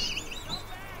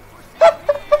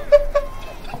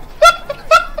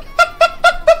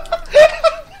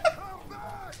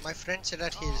 My friend said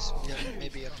that he's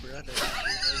maybe a brother.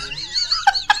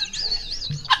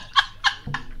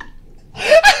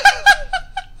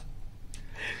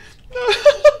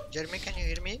 Jeremy, can you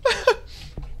hear me?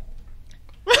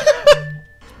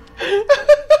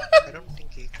 I don't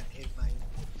think he can hear my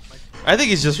I think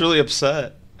he's just really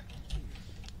upset.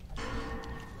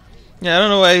 Yeah, I don't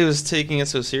know why he was taking it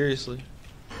so seriously.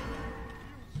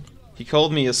 He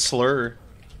called me a slur,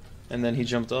 and then he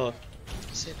jumped off.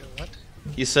 He said what?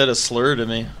 He said a slur to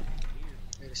me.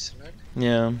 Very slurred?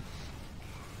 Yeah,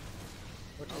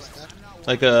 What is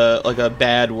that? like a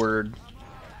bad word.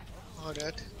 Oh,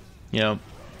 that? Yeah.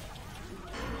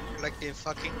 Like the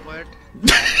fucking word?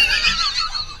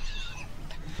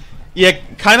 Yeah,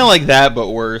 kind of like that, but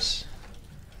worse.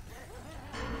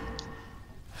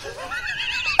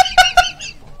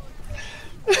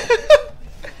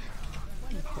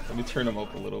 Let me turn him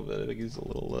up a little bit. I think he's a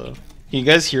little low. Can you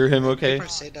guys hear him okay? People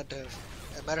say that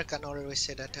American always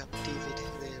say that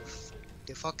TV,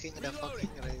 they fucking. I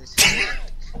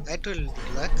don't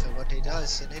like what he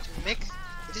does, and it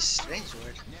is a strange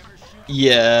word.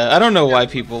 Yeah, I don't know why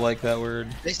people like that word.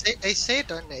 They say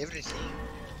it on everything.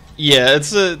 Yeah,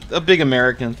 it's a big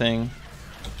American thing.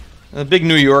 A big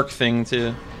New York thing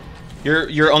too.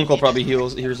 Your uncle probably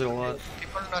hears it a lot.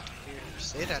 People not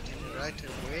say that in the right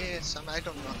way. I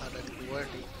don't know how that word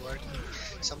work.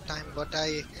 Sometimes, but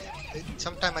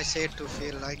sometimes I say it to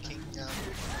feel like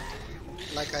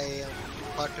I am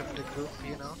part of the group,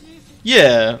 you know.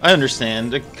 Yeah, I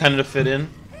understand. It kind of fit in.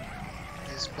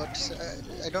 Yes, but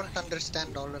I don't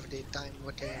understand all of the time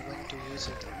when to use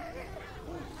it.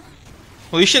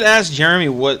 Well, you should ask Jeremy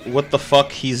what the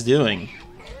fuck he's doing.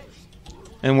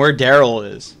 And where Daryl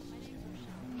is.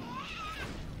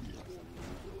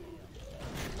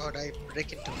 God, I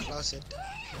break into closet.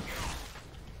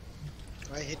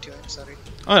 I hit you, I'm sorry.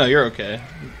 Oh no, you're okay.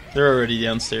 They're already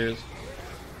downstairs.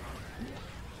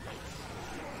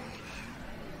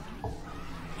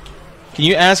 Can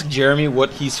you ask Jeremy what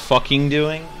he's fucking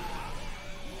doing?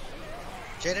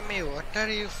 Jeremy, what are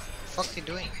you fucking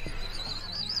doing?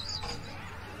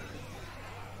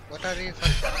 What are you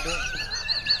fucking doing?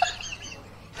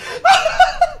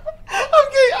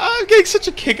 I'm getting such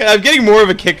a kick. I'm getting more of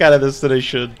a kick out of this than I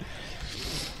should.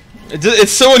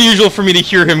 It's so unusual for me to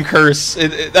hear him curse.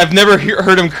 I've never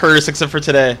heard him curse except for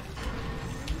today.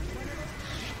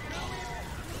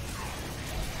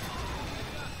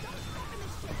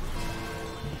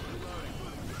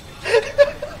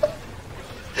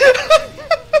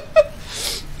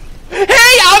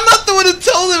 Hey, I'm not the one who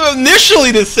told him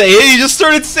initially to say it. He just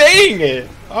started saying it.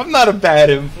 I'm not a bad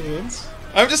influence.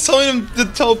 I'm just telling him to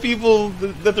tell people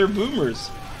that they're boomers.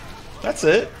 That's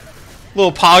it.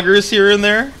 Little poggers here and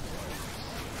there.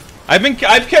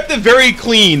 I've kept it very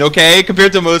clean, okay,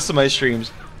 compared to most of my streams.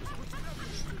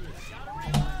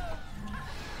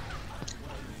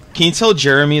 Can you tell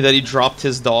Jeremy that he dropped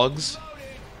his dogs?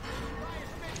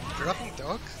 Dropping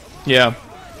dog? Yeah.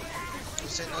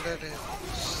 Is it another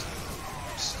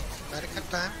American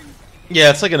time? Yeah,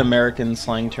 it's like an American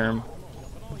slang term.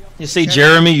 You say,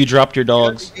 Jeremy, you dropped your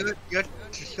dogs. You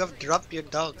have dropped your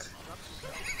dog.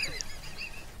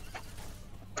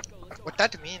 What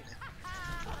that mean?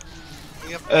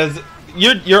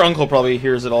 Your uncle probably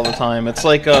hears it all the time. It's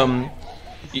like, have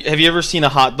you ever seen a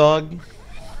hot dog?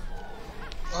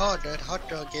 Oh, that hot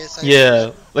dog, yes.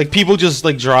 Yeah, like people just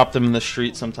like drop them in the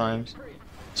street sometimes.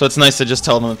 So it's nice to just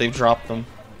tell them that they've dropped them.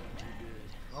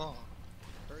 Oh,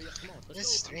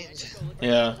 that's strange.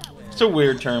 Yeah, it's a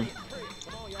weird term.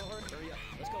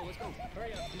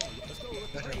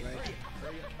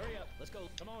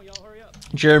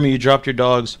 Jeremy, you dropped your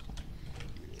dogs.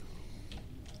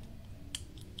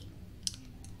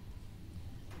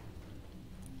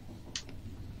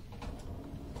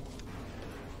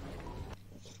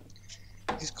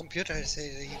 His computer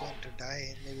says he's going to die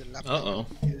and maybe laptop Uh-oh.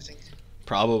 using.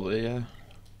 Probably, yeah.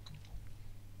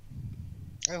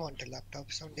 I want a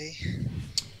laptop someday.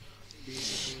 Be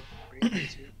easy to bring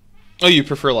with you. Oh, you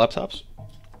prefer laptops?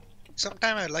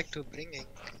 Sometime I like to bring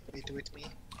it with me.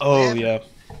 Oh, yeah.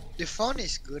 The phone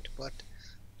is good, but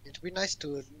it'd be nice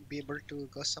to be able to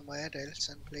go somewhere else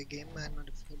and play game and on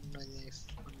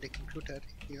the computer,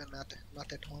 even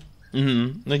not at home.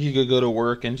 Mm-hmm. Like you could go to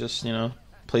work and just, you know,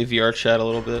 play VRChat a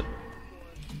little bit.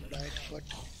 Right, but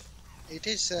it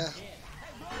is.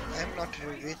 I'm not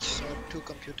rich, so 2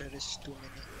 computers is too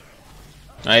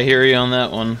many. I hear you on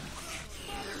that one.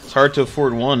 It's hard to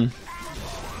afford one.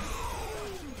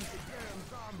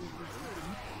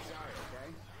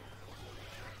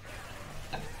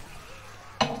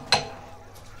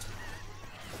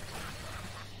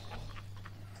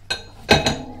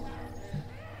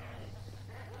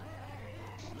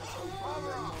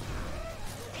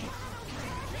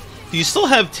 Do you still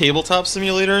have Tabletop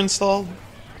Simulator installed?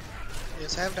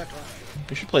 Yes, I have that one.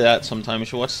 We should play that sometime. We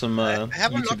should watch some I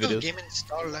have YouTube a lot videos. of game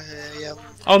installed.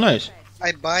 Oh, nice.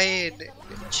 I buy the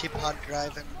cheap hard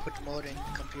drive and put more in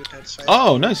computer. So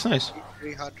Oh, nice, nice.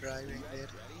 3 hard drive in there.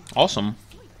 Awesome.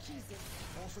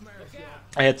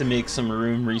 I had to make some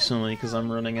room recently because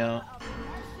I'm running out.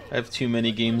 I have too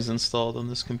many games installed on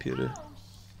this computer.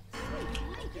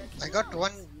 I got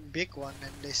one big one,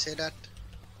 and they say that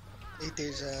it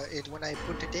is. When I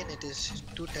put it in, it is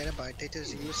 2 terabyte. It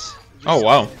is used. Oh,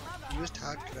 wow. Used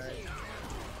hard drive.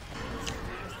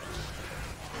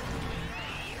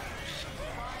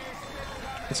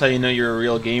 That's how you know you're a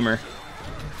real gamer.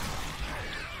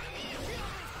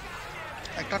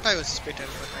 I thought I was spitter,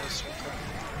 but I was smoker.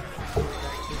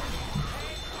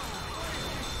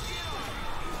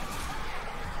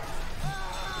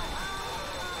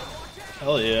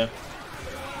 Hell yeah.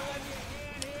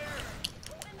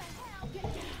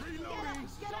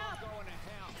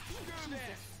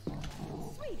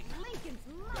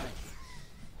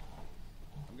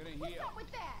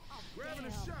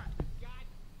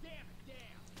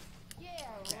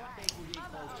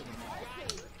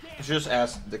 Just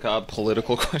ask Daakat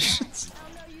political questions.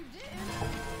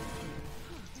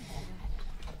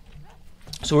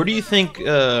 So where do you think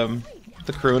the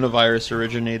coronavirus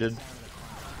originated?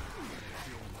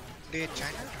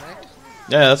 China, right?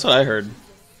 Yeah, that's what I heard.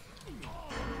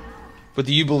 But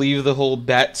do you believe the whole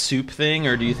bat soup thing,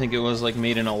 or do you think it was like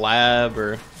made in a lab,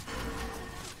 or?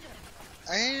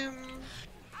 I'm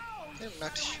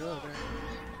not sure.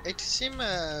 It seems,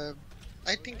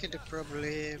 I think it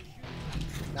probably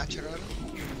natural.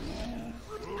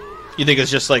 You think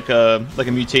it's just like a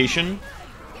mutation?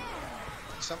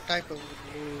 Some type of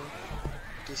new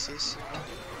disease.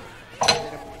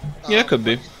 Yeah, it could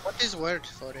be. What is word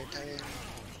for it?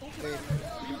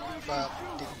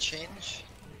 Did change?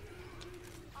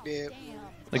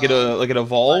 Like it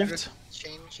evolved?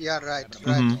 Change? Yeah, right.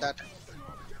 Mhm. That.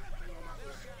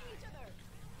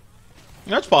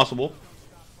 That's possible.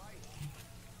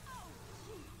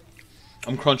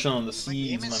 I'm crunching on the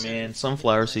seeds, my man.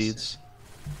 Sunflower seeds.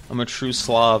 I'm a true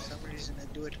Slav. For some reason I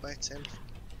do it by itself.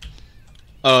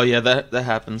 Oh yeah, that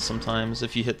happens sometimes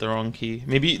if you hit the wrong key.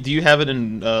 Maybe do you have it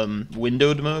in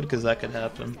windowed mode? Because that could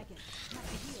happen.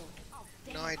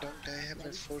 No, I don't. I have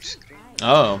a full screen.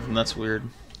 Oh, that's weird.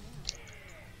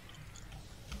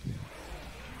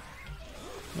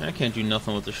 I can't do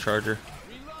nothing with this charger.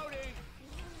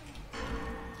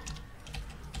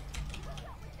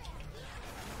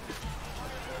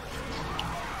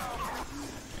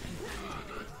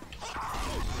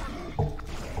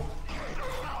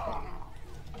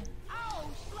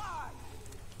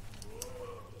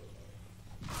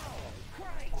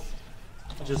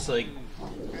 Just like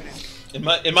in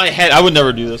my head, I would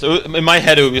never do this. In my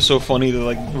head, it would be so funny to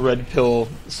like red pill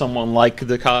someone like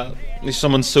Daakat,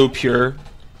 someone so pure,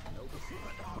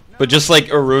 but just like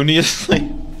erroneously.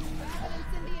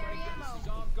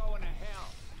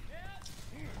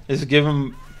 Just give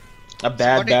him a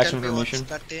bad Somebody batch tell me once information.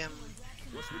 that,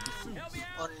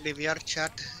 on the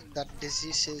VRChat, that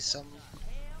disease is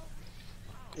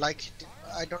like,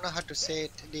 I don't know how to say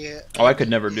it. Oh, I could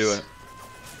never do it.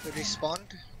 Respond.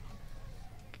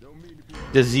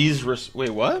 Disease wait,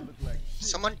 what?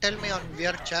 Someone tell me on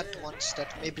VRChat once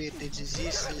that maybe the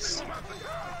disease is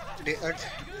the Earth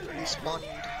respond.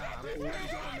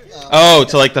 Oh,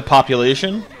 to like the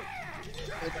population?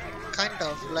 Kind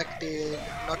of like the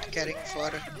not caring for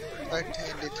Earth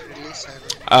and it release.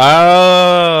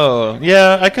 Oh,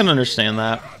 yeah, I can understand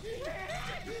that.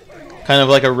 Kind of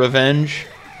like a revenge.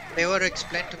 They were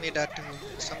explained to me that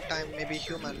sometime maybe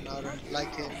human or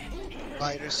like a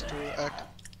virus to Earth.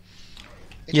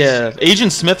 Yeah,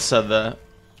 Agent Smith said that.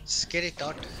 Scary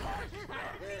thought.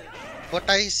 But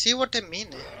I see what I mean.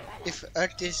 If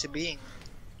Earth is a being.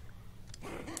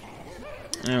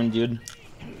 Damn, dude.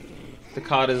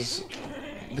 Daakat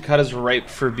is ripe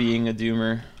for being a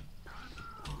doomer.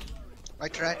 I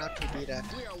try not to be that.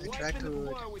 I try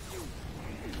to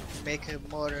make a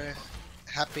more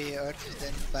happy Earth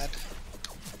than bad.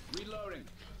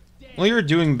 Well, you're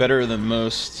doing better than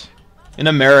most. In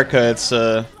America, it's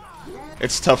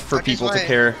tough for That is people to why-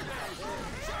 care.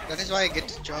 That is why I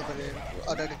get a job,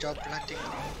 other job planting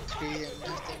tree and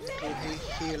thing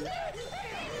to heal.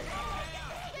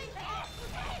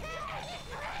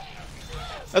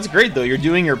 That's great though. You're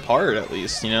doing your part at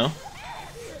least, you know.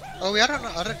 Oh, we are on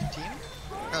another team?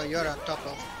 No, you are on top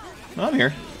of. No, I'm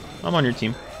here. I'm on your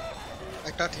team.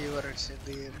 I thought you were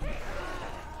the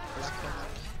black one.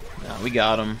 Yeah, we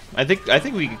got him. I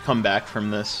think we could come back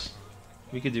from this.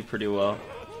 We could do pretty well.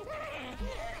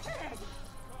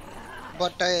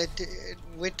 But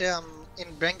with in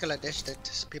Bangladesh,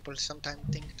 that people sometimes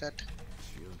think that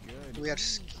we are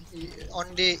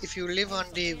on the. If you live on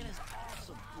the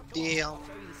what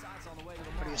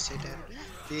do you say there?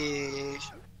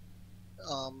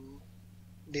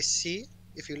 The sea.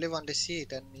 If you live on the sea,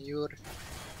 then your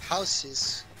house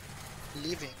is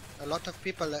leaving. A lot of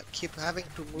people keep having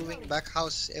to moving back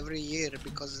house every year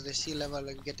because the sea level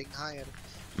is getting higher.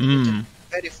 Mm.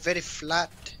 Very, very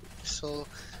flat. So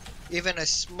even a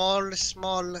small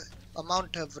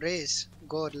amount of raise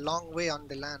go a long way on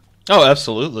the land. Oh,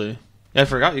 absolutely. Yeah, I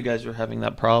forgot you guys were having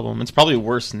that problem. It's probably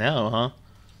worse now, huh?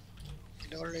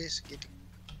 It always getting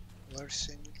worse,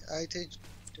 and I think it's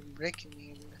breaking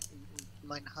me in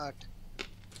my heart.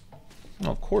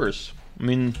 Oh, of course. I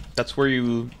mean, that's where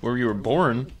you were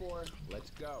born. Let's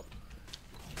go.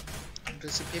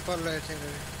 Because the people that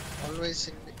are always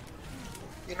in,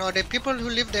 the people who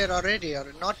live there already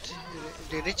are not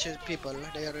the richest people.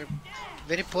 They are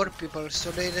very poor people.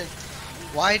 So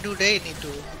why do they need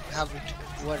to have it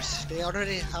worse? They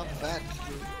already have bad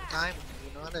time,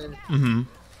 Mm-hmm.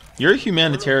 You're a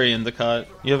humanitarian, Daakat.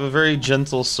 You have a very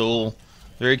gentle soul,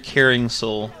 very caring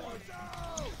soul.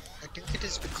 I think it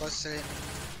is because I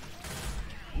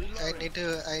need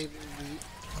to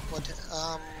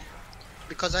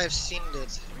because I've seen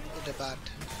it in the bad.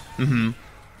 Mm-hmm.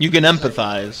 You can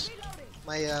empathize.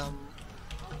 My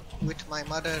with my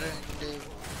mother and the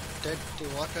dead to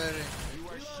water.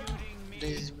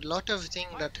 There's a lot of things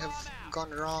that have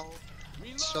gone wrong,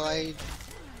 so I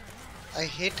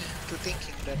hate to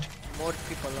thinking that more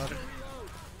people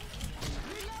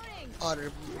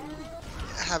are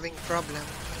having problem.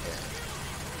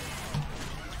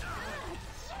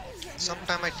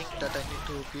 Sometimes I think that I need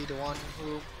to be the one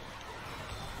who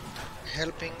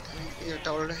helping it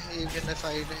all, even if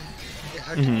it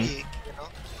hurt me, you know.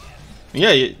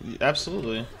 Yeah,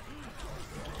 absolutely.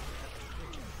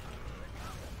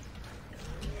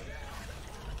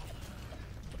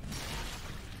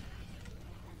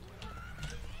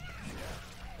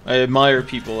 I admire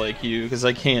people like you because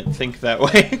I can't think that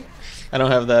way. I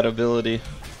don't have that ability.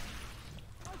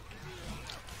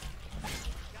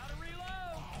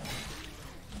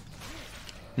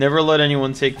 Never let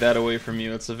anyone take that away from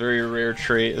you. It's a very rare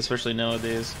trait, especially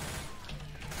nowadays.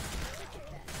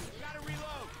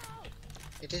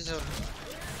 It is I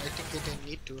think it didn't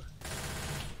need to.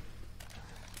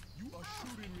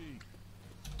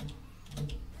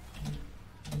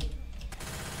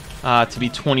 To be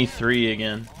 23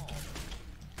 again.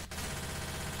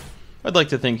 I'd like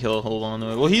to think he'll hold on to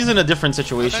it. Well, he's in a different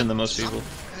situation than most people.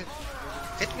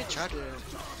 Get me charger.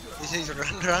 This is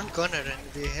run around corner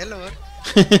and be hello.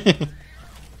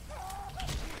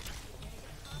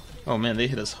 Oh man, they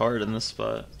hit us hard in this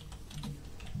spot.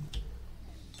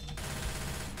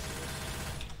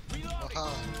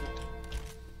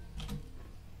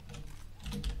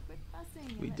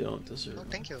 We don't deserve. Oh,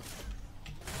 thank you.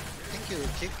 Thank you,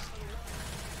 Chick.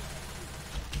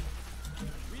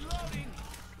 Reloading!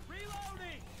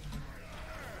 Reloading!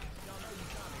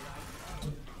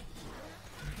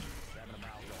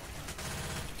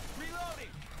 Reloading!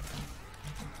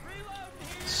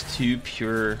 It's too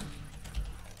pure.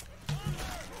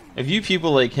 I view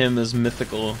people like him as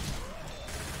mythical.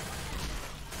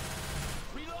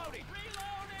 Reloading!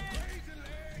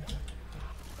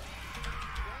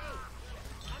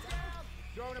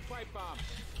 Throwing a pipe bomb.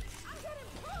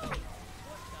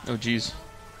 Oh jeez.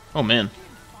 Oh man.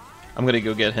 I'm gonna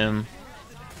go get him.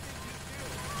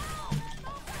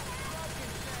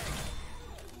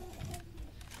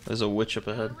 There's a witch up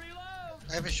ahead.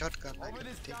 I have a shotgun. I can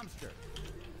take it.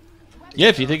 Yeah,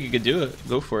 if you think you could do it,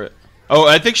 go for it. Oh,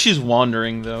 I think she's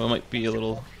wandering though. It might be a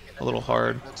little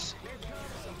hard.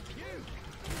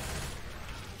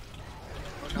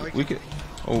 We could.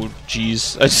 Oh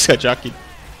jeez, I just got jockeyed.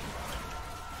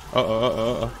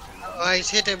 Oh, I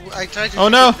hit him. I tried to. Oh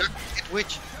no! Hit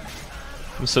witch.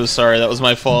 I'm so sorry. That was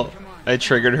my fault. I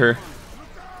triggered her.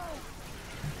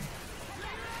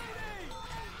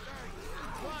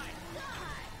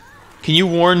 Can you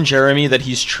warn Jeremy that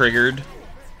he's triggered?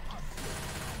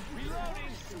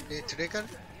 The trigger?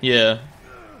 Yeah.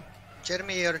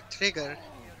 Jeremy, your trigger.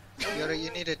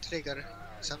 You need a trigger.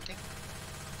 Something?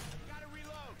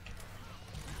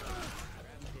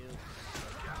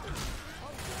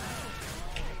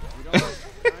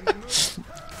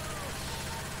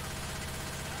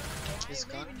 He's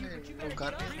gone. No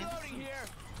gun in me.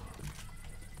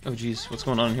 Oh jeez, what's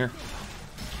going on here?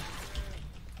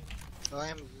 Oh, I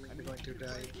am going to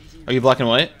die. Are you black and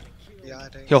white? Yeah, I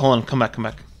think. Yo, hold on. Come back. Come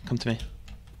back. Come to me.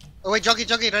 Oh wait, jockey,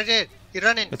 right there. He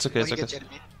running. It's okay. Oh, It's he okay. gets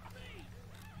Jeremy.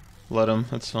 Let him.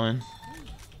 That's fine.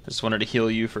 I just wanted to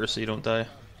heal you first so you don't die.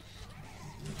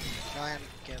 No, I am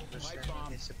campus.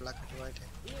 It's a black and white.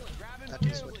 That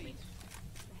is what it means.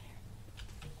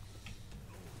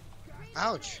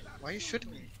 Ouch! Why you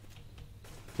shooting me?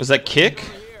 Was that kick?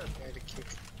 Yeah, the kick.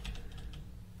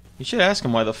 You should ask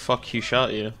him why the fuck he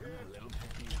shot you.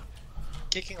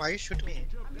 Kicking, why you shoot me?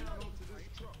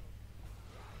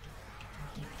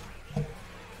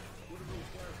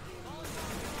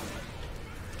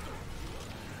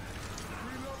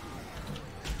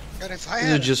 Got a fire!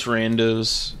 These are just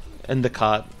randos. And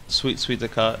Daakat. Sweet, sweet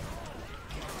Daakat.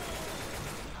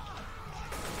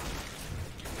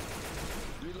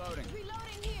 Reloading.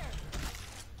 Reloading here.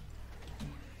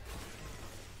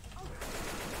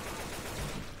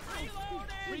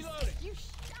 Reloading. You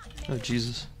shot me. Oh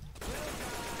Jesus.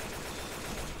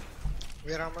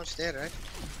 We're almost there, right?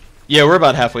 Yeah, we're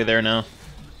about halfway there now.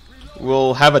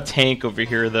 We'll have a tank over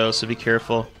here though, so be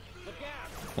careful.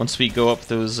 Once we go up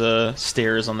those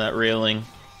stairs on that railing.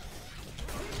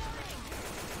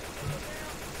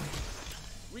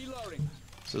 Reloading.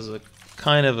 This is a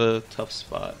kind of a tough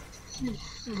spot.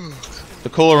 The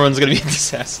cola run's gonna be a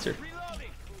disaster.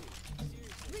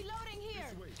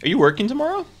 Are you working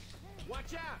tomorrow?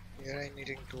 Yeah, I'm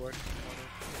needing to work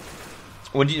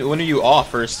tomorrow. When are you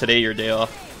off, or is today your day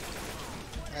off?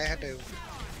 I had a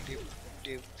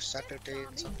Saturday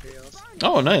and Sunday off.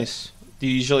 Oh, nice. Do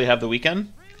you usually have the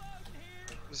weekend?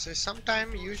 So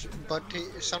sometime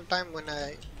sometime when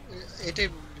it is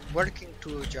working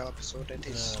 2 jobs, so that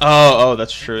is. Oh,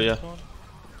 that's true. Yeah.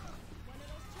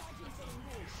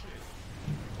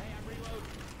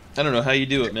 I don't know how you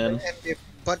do it, man.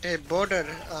 But a border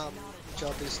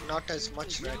job is not as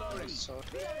much right now, so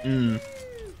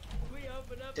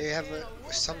they have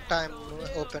sometime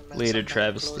open and Later sometime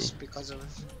travesty. closed because of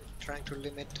trying to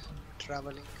limit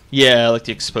traveling. Yeah, like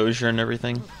the exposure and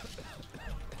everything.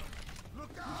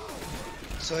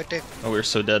 So Oh, we're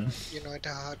so dead. you know, it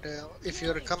hard. If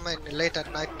you're coming late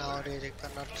at night nowadays, you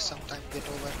cannot sometimes get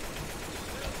over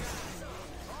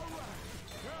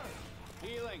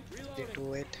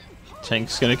into it.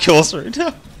 Tank's gonna kill us right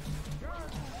now.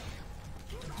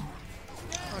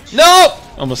 No!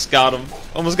 Almost got him.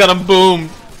 Almost got him boomed.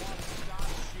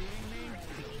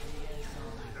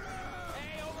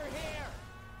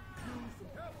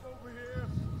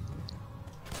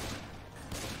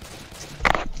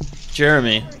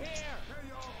 Jeremy.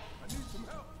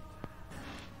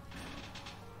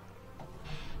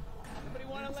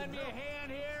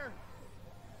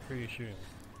 Who are you shooting?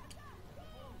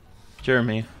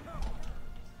 Jeremy.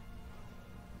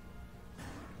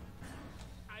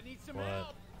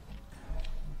 What?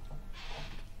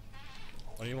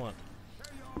 What do you want?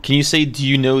 Can you say, do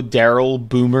you know Daryl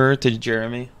Boomer to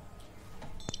Jeremy?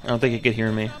 I don't think he could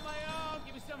hear me.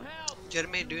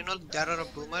 Jeremy, do you know Dara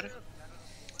Boomer?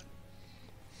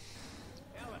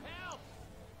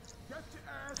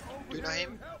 Do you know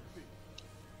him?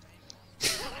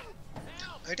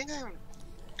 I think I'm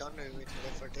done with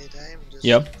Left 4 Dead. I'm just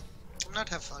not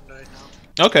have fun right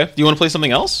now. Okay. Do you want to play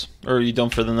something else? Or are you done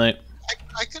for the night?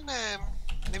 I can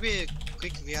maybe a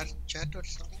quick VRChat or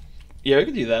something, Yeah, we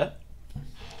could do that.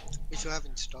 which you have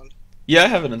installed. Yeah, I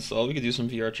have it installed. We could do some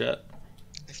VRChat.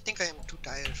 I think I am too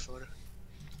tired for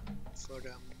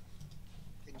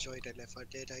enjoy the Left 4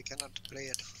 Dead. I cannot play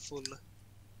at full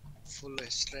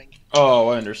strength. Oh,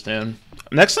 I understand.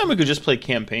 Next time we could just play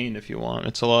campaign if you want.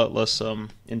 It's a lot less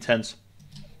intense.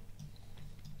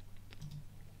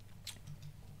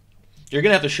 You're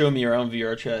gonna have to show me around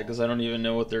VRChat because I don't even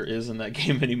know what there is in that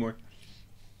game anymore.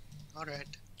 Alright.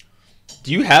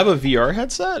 Do you have a VR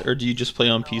headset or do you just play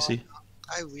on PC?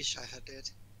 I wish I had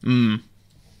it.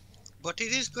 But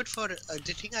it is good for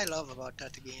the thing I love about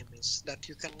that game is that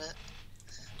you can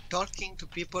talking to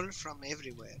people from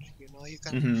everywhere. You know, you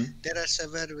can. There are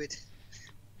server with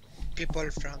people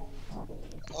from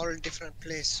all different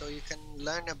places, so you can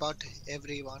learn about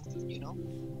everyone. You know.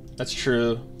 That's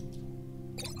true.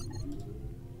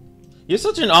 You have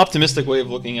such an optimistic way of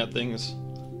looking at things.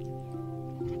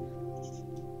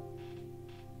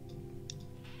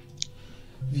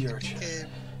 VRChat.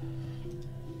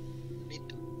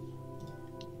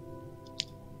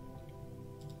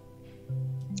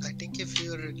 I think if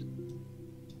you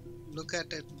look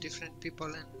at different people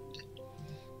and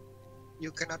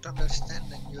you cannot understand,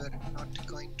 then you are not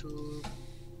going to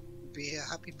be a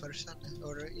happy person,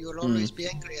 or you will always be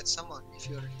angry at someone if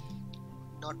you're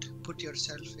not put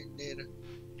yourself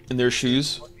in their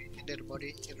shoes, in their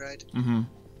body, right?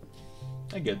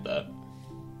 I get that.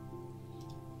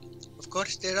 Of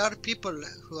course, there are people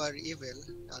who are evil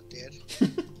out there,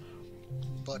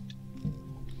 but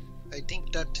I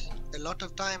think that a lot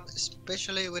of time,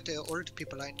 especially with the old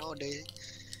people I know,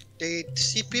 they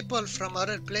see people from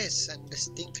other place and they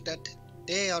think that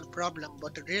they are problem,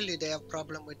 but really they have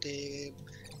problem with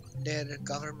their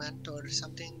government or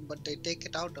something, but they take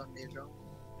it out on their own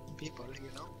people,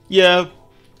 you know? Yeah,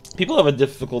 people have a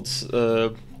difficult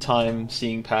time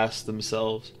seeing past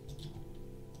themselves.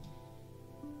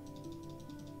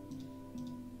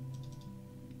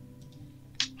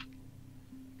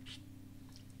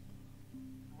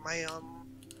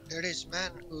 There is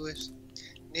man who is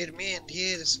near me, and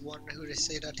he is one who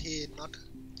say that he not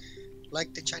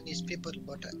like the Chinese people,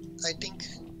 but I think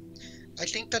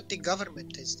that the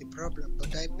government is the problem.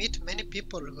 But I meet many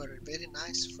people who are very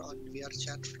nice from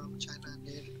VRChat from China, and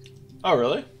oh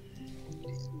really?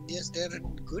 Yes, they're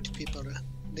good people.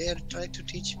 They are trying to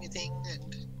teach me things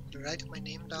and write my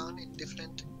name down in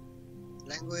different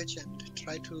language and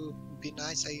try to be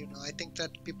nice. I think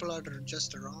that people are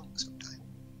just wrong sometimes.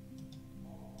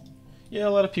 Yeah, a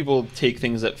lot of people take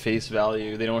things at face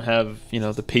value. They don't have,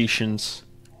 the patience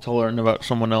to learn about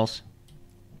someone else.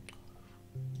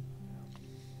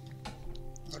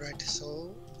 Alright,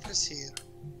 so to see.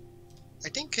 I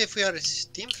think if we are a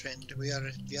Steam friend, we are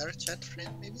a VRChat friend,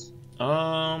 maybe?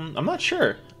 I'm not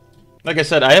sure. Like I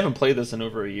said, I haven't played this in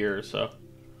over a year, so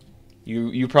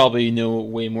you probably know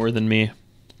way more than me.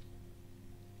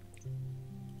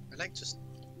 I like just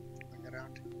going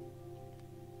around.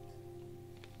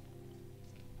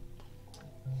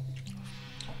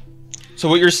 So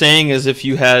what you're saying is if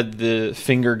you had the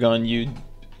finger gun,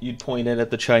 you'd point it at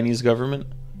the Chinese government?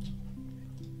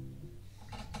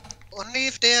 Only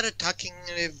if they are attacking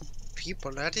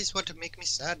people. That is what make me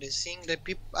sad. Is seeing the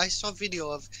people. I saw video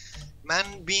of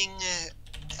man being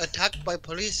attacked by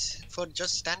police for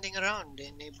just standing around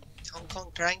in Hong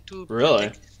Kong, trying to Really?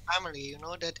 protect his family. You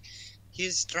know that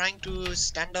he's trying to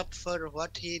stand up for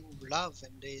what he love,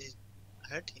 and they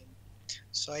hurt him.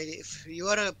 So if you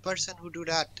are a person who do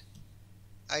that,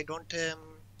 I don't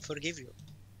forgive you.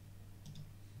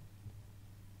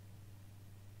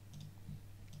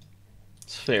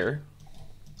 It's fair.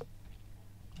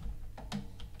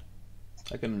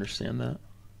 I can understand that.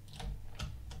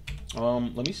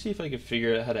 Let me see if I can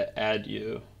figure out how to add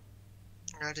you.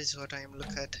 That is what I am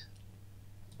look at.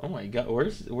 Oh my god,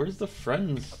 where's the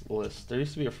friends list? There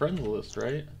used to be a friends list,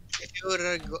 right? If you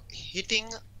are hitting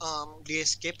the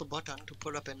escape button to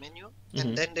pull up a menu, Mhm.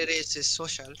 and then there is a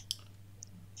social.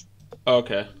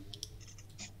 Okay.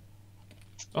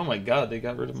 Oh my god, they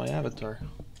got rid of my avatar.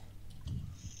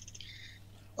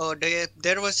 Oh,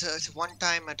 there was one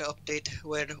time at the update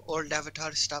where old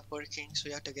avatar stopped working, so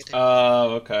you have to get it.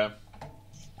 Oh, okay.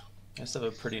 I just have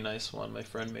a pretty nice one. My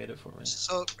friend made it for me.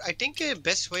 So I think the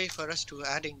best way for us to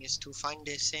adding is to find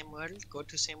the same world, go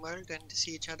to same world, and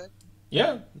see each other.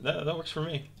 Yeah, that works for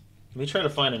me. Let me try to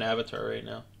find an avatar right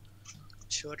now.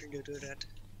 Sure, you do that.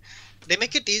 They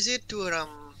make it easy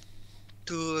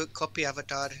to copy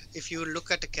avatar. If you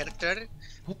look at a character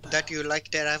that you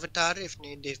like their avatar, if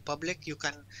need is public, you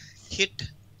can hit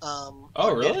Oh,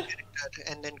 on their really? character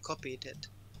and then copy it.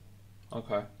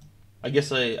 Okay. I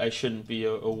guess I shouldn't be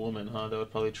a woman, huh? That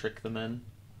would probably trick the men.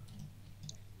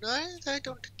 No, I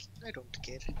don't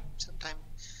care. Sometimes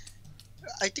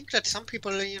I think that some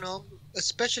people, you know,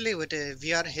 especially with a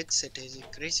VR headset, is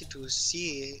crazy to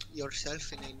see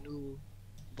yourself in a new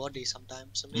body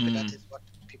sometimes. So maybe that is what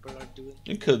people are doing.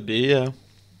 It could be, yeah.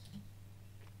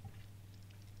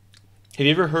 Have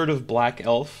you ever heard of Black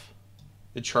Elf?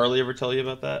 Did Charlie ever tell you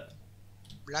about that?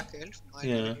 Black Elf? No, I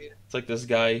Yeah. never hear. It's like this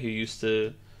guy who used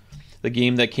to... The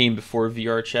game that came before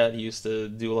VRChat, he used to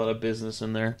do a lot of business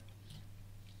in there.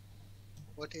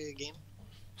 What a game?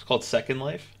 It's called Second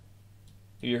Life.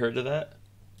 Have you heard of that?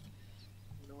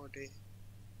 No, they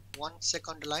 1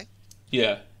 second life.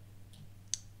 Yeah.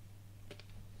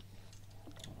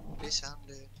 They sound.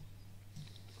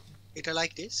 It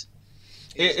like this.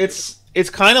 It's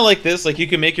kind of like this. Like you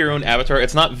can make your own avatar.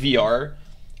 It's not VR,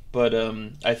 but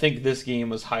I think this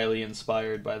game was highly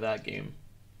inspired by that game.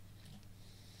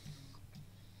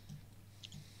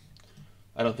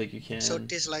 I don't think you can. So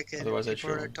it is like Otherwise I'd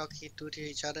people show are 'em. talking to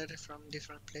each other from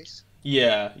different place.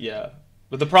 Yeah, yeah.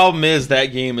 But the problem is that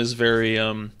game is very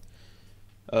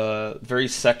very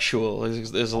sexual.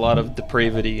 There's a lot of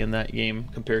depravity in that game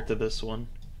compared to this one.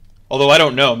 Although I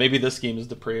don't know, maybe this game is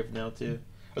depraved now too.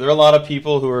 Are there a lot of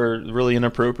people who are really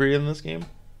inappropriate in this game?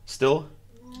 Still?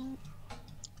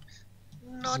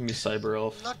 Not Maybe Cyber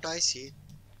Elf. not I see.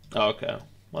 Oh, okay.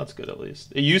 Well, that's good at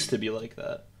least. It used to be like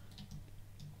that.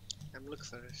 I'm looking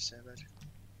for a server.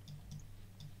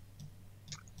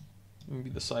 Maybe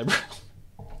the Cyber Elf.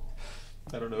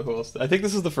 I don't know who else. I think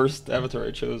this is the first avatar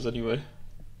I chose anyway.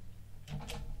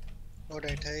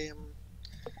 Alright,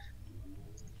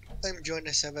 I'm joining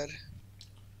a server.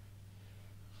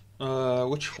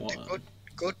 Which one?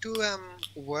 Go to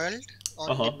world on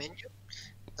the Uh-huh. menu,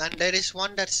 and there is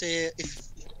one that's if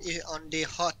on the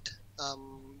hot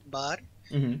bar.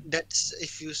 Mm-hmm. That's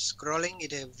if you scrolling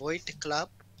it a void club,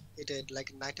 it a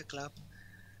like night club.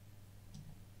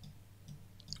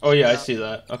 Oh yeah, I see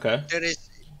that. Okay. There is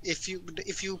if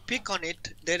you pick on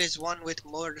it, there is one with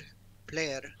more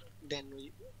player than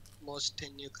most,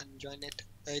 and you can join it.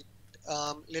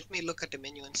 Let me look at the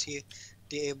menu and see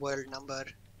the world number.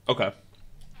 Okay.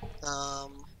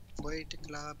 Void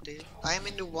club. I am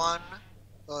in the one,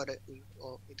 or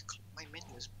my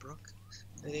menu is broke.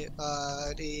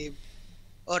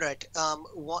 Alright.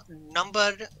 Number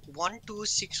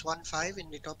 12615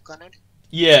 in the top corner.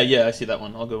 Yeah, yeah, I see that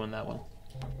one. I'll go in that one.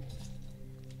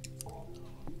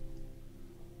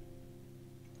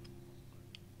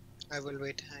 I will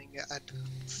wait at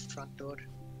front door.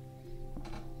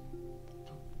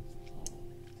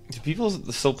 Do people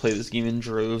still play this game in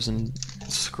droves and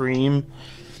scream?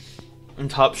 And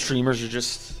top streamers are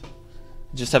just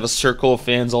Just have a circle of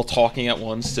fans all talking at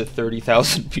once to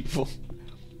 30,000 people.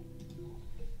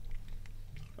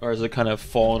 Or is it kind of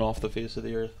fallen off the face of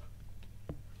the earth?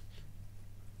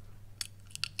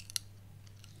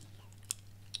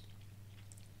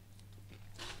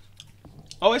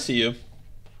 Oh, I see you.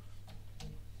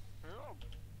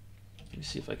 Let me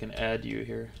see if I can add you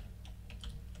here.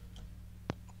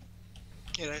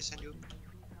 Here, I send you.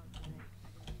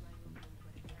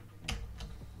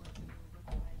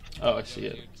 Oh, I see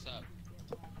it.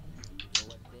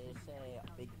 What they say,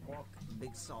 big pork,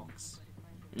 big socks.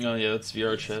 Oh yeah, that's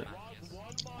VRChat.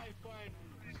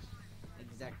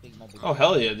 Exactly. Oh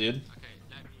hell yeah, dude.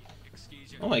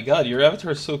 Oh my god, your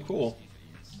avatar is so cool.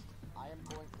 I am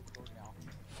going to go now.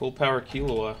 Full power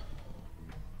Killua.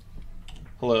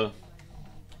 Hello.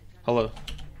 Hello.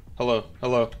 Hello.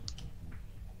 Hello.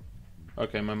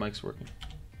 Okay, my mic's working.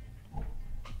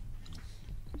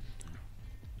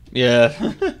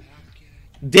 Yeah.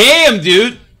 Damn,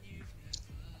 dude!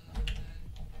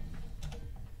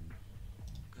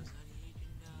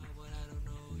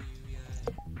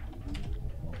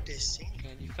 They sing.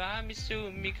 Can you find me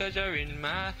soon because you're in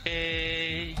my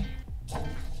head?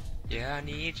 Yeah, I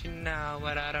need you now,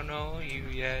 but I don't know you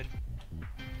yet.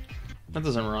 That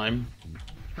doesn't rhyme.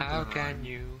 How can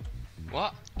you?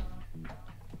 What?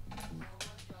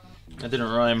 That didn't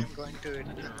rhyme. I'm going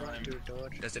to door.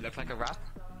 Does it look like a rap?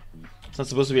 It's not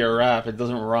supposed to be a rap. It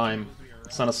doesn't rhyme.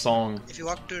 It's not a song. If you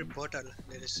walk to a portal,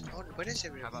 there is. Oh, where is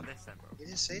everyone? How about this then, bro? You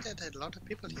just say that there are a lot of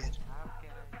people here.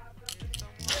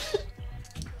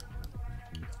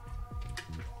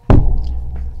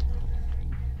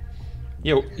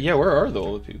 Yeah, where are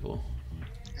all the people?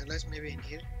 Unless maybe in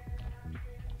here.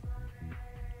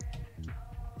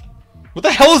 What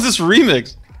the hell is this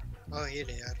remix? Oh, here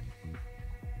they are.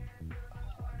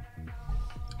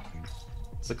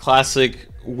 It's a classic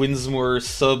Winsmore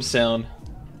sub sound.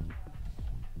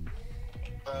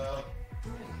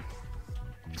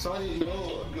 Sorry,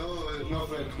 no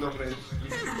friends.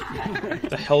 What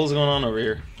the hell is going on over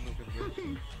here?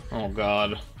 Oh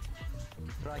god.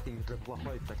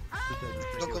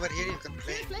 Look over here, you can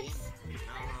play a game.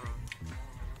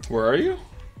 Where are you?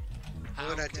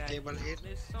 Over at the table here.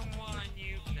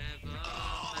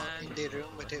 In the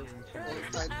room with a.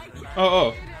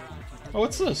 Oh. Oh,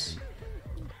 what's this?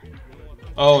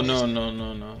 Oh, no.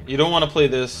 You don't want to play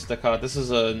this, Daakat. This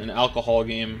is an alcohol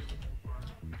game.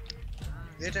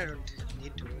 Wait, I don't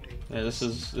need to. Yeah, this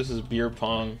is beer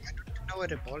pong. I don't know where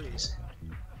the ball is.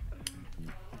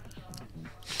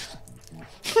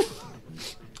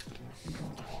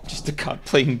 Just Daakat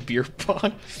playing beer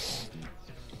pong.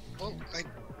 Oh,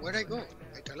 where'd I go?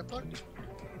 I teleport?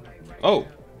 Oh,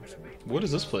 what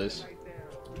is this place?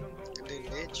 The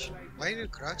ledge. Why are you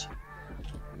crouching?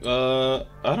 I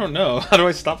don't know. How do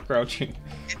I stop crouching?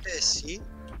 Hit the C.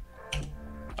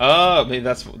 Maybe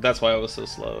that's why I was so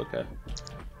slow. Okay.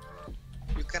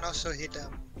 You can also hit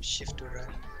shift to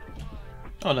run.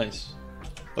 Oh, nice.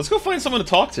 Let's go find someone to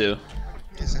talk to.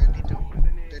 Yes, I need to.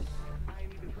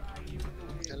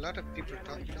 A lot of people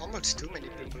talking. Almost too many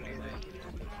people here.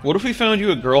 What if we found you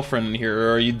a girlfriend in here,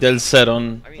 or are you dead set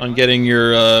on getting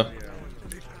your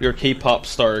K-pop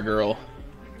star girl?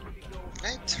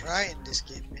 I try in this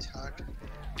game. It's hard.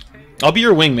 I'll be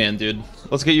your wingman, dude.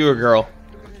 Let's get you a girl.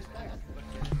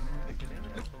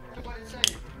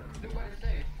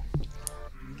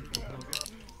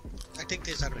 I think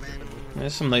these are men.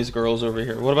 There's some nice girls over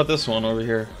here. What about this one over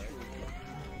here?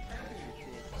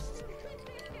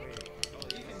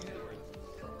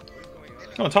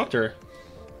 Come on, talk to her.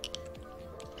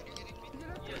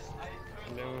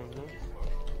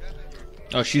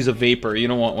 Oh, she's a vapor. You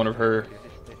don't want one of her.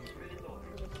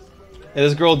 Yeah,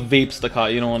 this girl vapes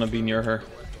Daakat. You don't want to be near her.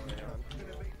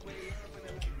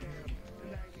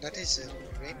 That is a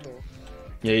rainbow.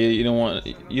 Yeah, you don't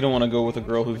want to go with a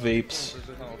girl who vapes.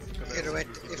 Here, wait.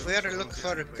 If we are to look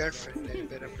for a girlfriend in a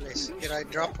better place, here I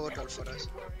drop portal for us.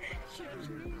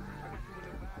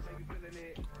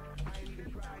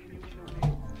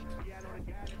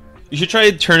 You should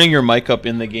try turning your mic up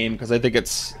in the game because I think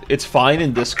it's fine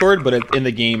in Discord, but in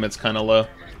the game it's kind of low.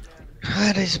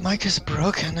 This mic is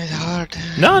broken. It's hard.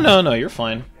 No, you're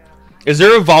fine. Is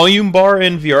there a volume bar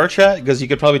in VRChat? Because you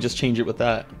could probably just change it with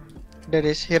that. There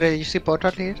is. Here, you see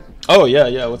portal here? Oh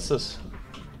yeah. What's this?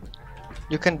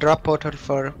 You can drop portal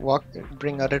for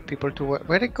bring other people to work.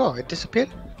 Where'd it go? It disappeared?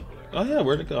 Oh yeah,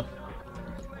 where'd it go?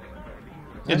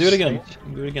 Yeah, That's do it again.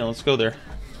 strange. Do it again. Let's go there.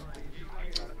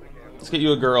 Let's get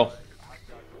you a girl.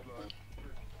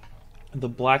 The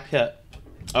black cat.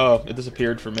 Oh, it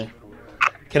disappeared for me.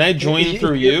 Can I join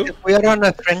through you? If we are on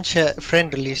a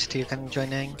friend list, you can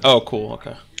join in. Oh, cool.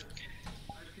 Okay.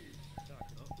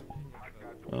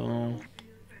 Oh.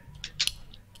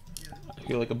 I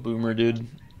feel like a boomer, dude.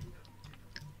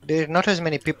 There are not as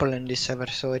many people in this server,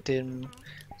 so it is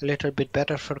a little bit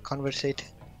better for conversating.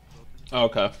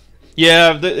 Okay.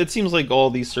 Yeah, it seems like all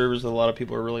these servers, a lot of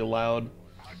people are really loud.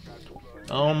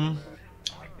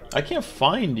 I can't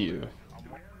find you.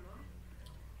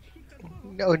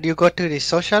 Oh, do you go to the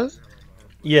social?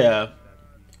 Yeah.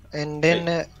 And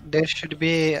then there should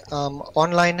be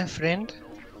online friend.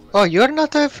 Oh, you're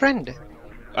not a friend.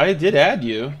 I did add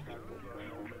you.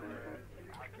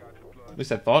 At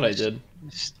least I thought I did.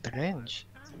 Strange.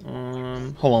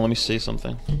 Hold on, let me say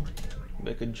something.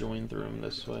 Maybe I could join through him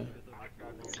this way.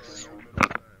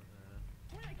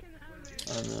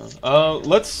 I don't know.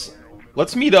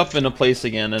 Let's meet up in a place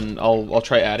again, and I'll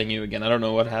try adding you again. I don't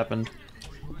know what happened.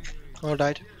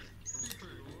 Alright.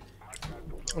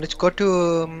 Let's go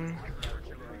to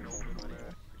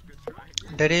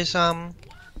there is I'm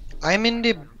in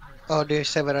the the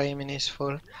server I'm in is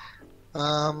full.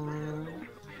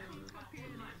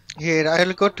 Here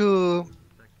I'll go to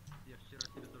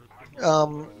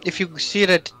if you see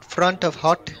at front of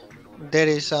hot there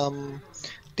is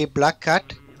the black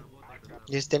cat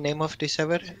is the name of the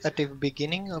server at the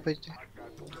beginning of it.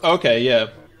 Okay, yeah.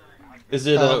 Is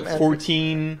it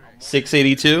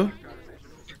 14682?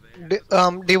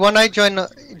 The one I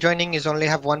joining is only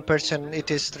have one person.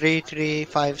 It is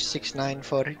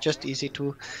 33569 just easy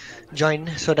to join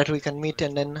so that we can meet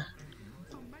and then.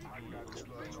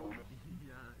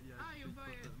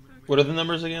 What are the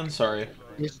numbers again? Sorry.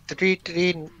 It's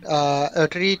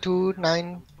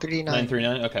 32939.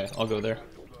 939. Okay, I'll go there.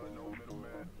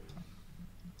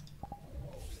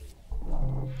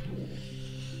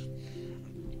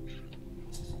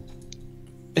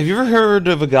 Have you ever heard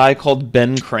of a guy called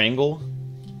Ben Krangle?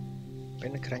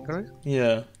 Ben Krangle?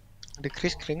 Yeah. The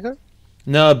Chris Kringle?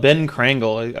 No, Ben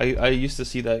Krangle. I used to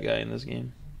see that guy in this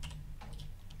game.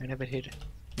 I never heard it.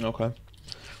 Okay.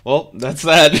 Well, that's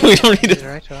that. We don't need to.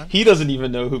 Right, Ron? He doesn't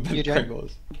even know who Ben You joined? Krangle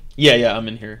is. Yeah, I'm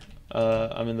in here.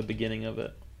 I'm in the beginning of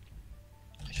it.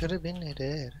 I should have been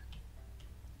there.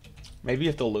 Maybe you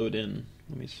have to load in.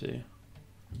 Let me see.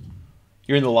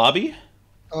 You're in the lobby?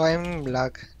 Oh, I'm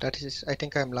lag. That is, I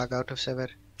think I'm lag out of server.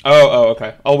 Oh,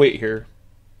 okay. I'll wait here.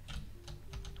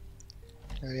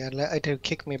 Oh, yeah, it will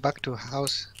kick me back to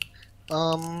house.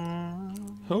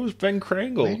 Who's Ben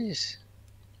Krangle? Where is?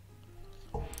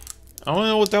 I don't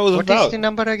know what that was What about. is the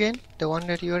number again? The one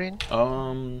that you're in?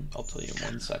 I'll tell you in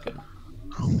 1 second.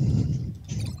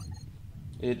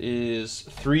 It is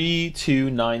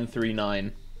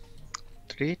 32939.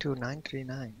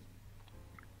 32939.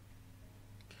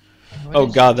 Oh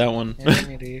god, that one. Yeah, let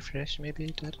me refresh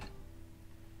maybe that.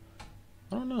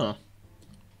 I don't know.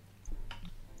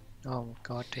 Oh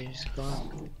god, it's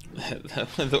gone.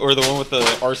 Or the one with the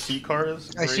RC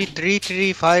cars? I see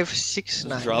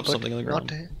 33569. Just drop but something on the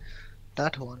ground. Not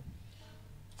that one.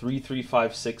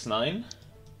 33569?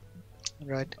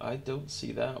 Right. I don't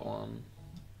see that one.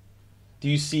 Do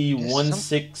you see There's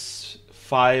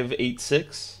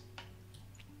 16586?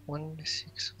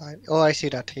 165. Oh, I see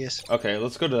that. Yes. Okay,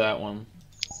 let's go to that one.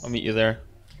 I'll meet you there.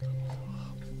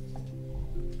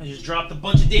 I just dropped a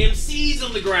bunch of damn seeds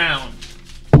on the ground.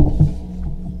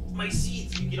 My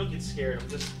seeds. You don't get scared.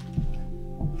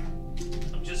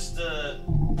 I'm just pissed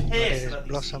about these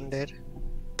Blossom seeds. there.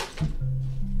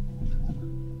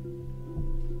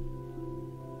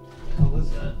 What the hell is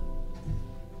that?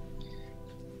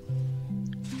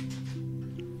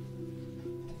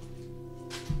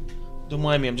 Don't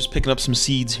mind me, I'm just picking up some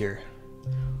seeds here.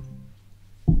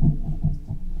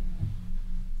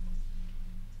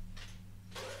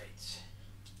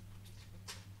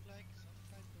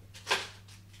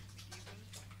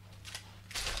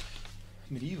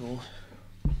 Medieval.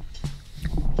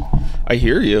 I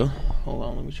hear you. Hold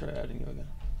on, let me try adding you again.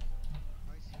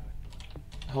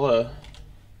 Hello.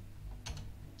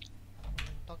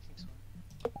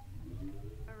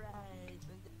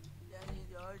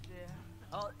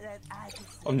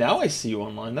 Oh, now I see you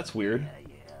online. That's weird.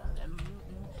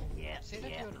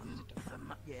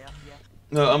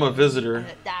 No, I'm a visitor.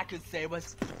 Daakat say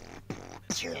was.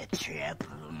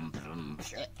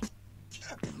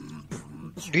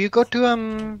 Do you go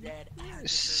to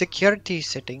security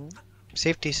setting,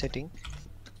 safety setting,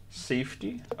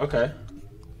 Safety? Okay.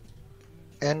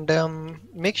 and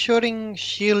make sure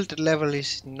shield level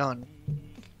is none.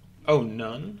 Oh,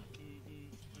 none?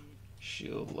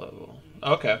 Shield level.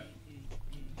 Okay.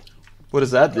 What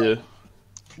does that do?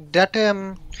 That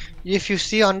if you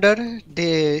see under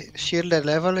the shield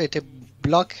level, it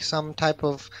block some type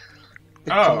of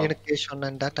communication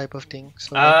and that type of thing.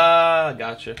 So Ah,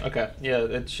 gotcha. Okay. Yeah,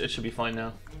 it should be fine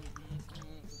now.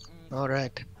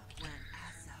 Alright.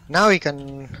 Now we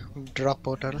can drop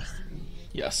portal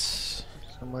Yes.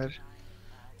 somewhere.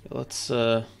 Let's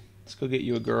go get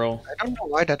you a girl. I don't know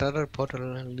why that other portal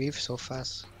leaves so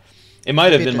fast. It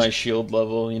might have Maybe been it my is- shield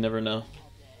level. You never know.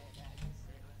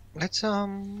 Let's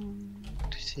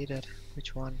see that.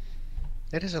 Which one?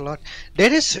 There is a lot.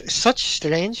 There is such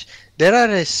strange. There are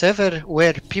a server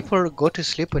where people go to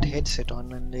sleep with headset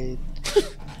on and they.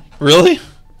 Really?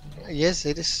 Yes,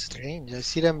 it is strange. I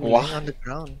see them Why? laying on the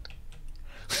ground.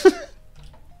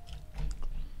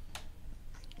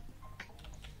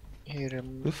 Here,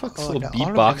 Who the fuck's oh, little all of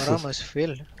them beatboxes? are almost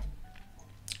filled.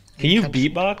 Can you Can't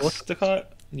beatbox, both- Daakat?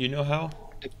 Do you know how?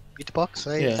 The beatbox.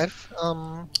 Yeah.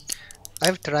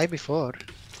 I've tried before.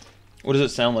 What does it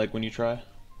sound like when you try?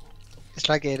 It's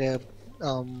like a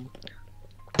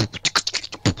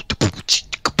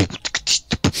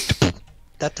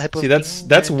that type of. See, that's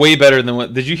thing. way better than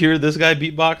what. Did you hear this guy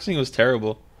beatboxing? It was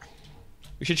terrible.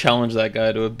 We should challenge that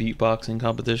guy to a beatboxing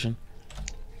competition.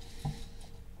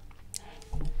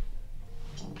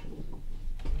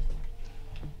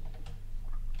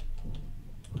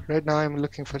 Right now, I'm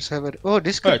looking for server. Oh,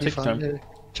 this could Alright, be take your fun. time.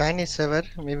 Chinese server.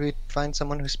 Maybe we find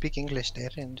someone who speaks English there,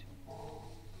 and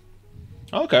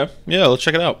Okay, yeah, let's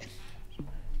check it out.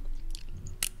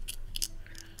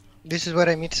 this is where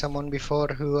I meet someone before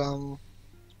who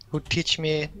teach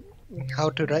me how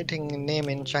to writing a name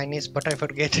in Chinese, but I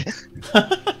forget.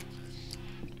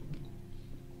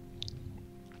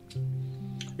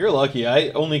 You're lucky. I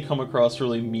only come across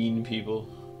really mean people.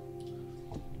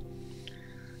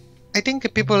 I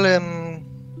think people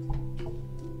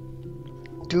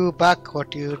do back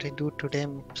what you do to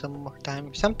them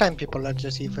sometimes. Sometimes people are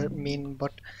just even mean,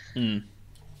 but. Hmm.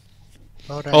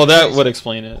 Alright, Oh, that guys. would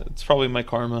explain it. It's probably my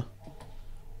karma.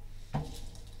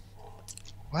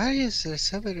 Why is the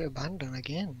server abandoned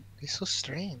again? It's so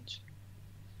strange.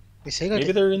 They say that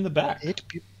Maybe they're in the back.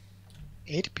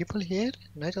 8 people here,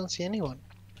 and I don't see anyone.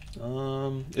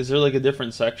 Is there like a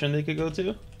different section they could go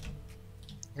to?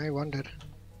 I wonder.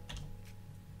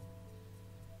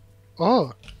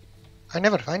 Oh, I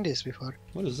never find this before.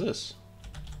 What is this?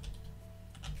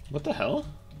 What the hell?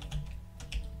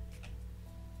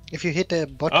 If you hit the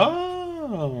button.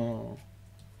 Oh.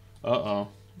 Uh-oh.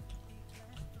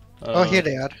 Oh, here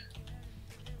they are.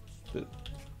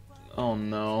 Oh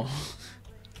no.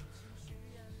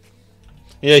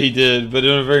 Yeah, he did, but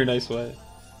in a very nice way.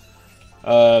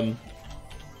 There's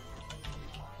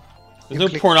You no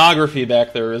click- pornography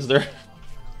back there, is there?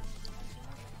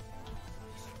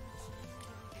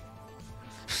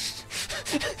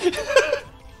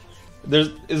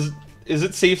 Is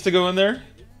it safe to go in there?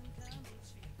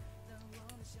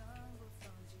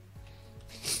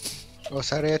 Oh,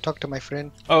 sorry, I talked to my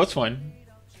friend. Oh, it's fine.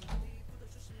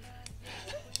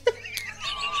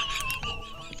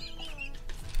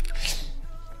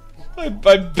 I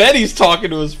bet he's talking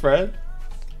to his friend.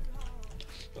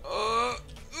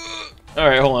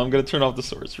 Alright, hold on. I'm gonna turn off the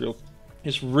source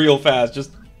just real fast,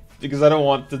 just because I don't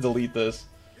want to delete this.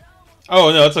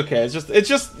 Oh no, it's okay. It's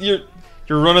just your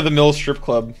run-of-the-mill strip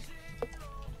club.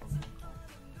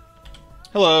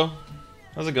 Hello.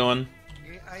 How's it going?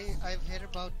 I've heard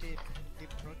about the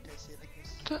protest.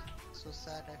 It's so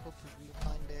sad. I hope we will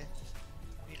find a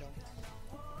freedom.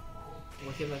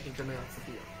 我现在是真的要自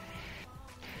闭了，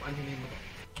完全听不懂。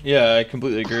 Yeah, I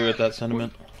completely agree with that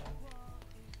sentiment.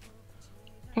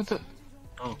 What's it?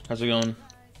 Oh. How's it going?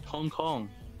 Hong Kong,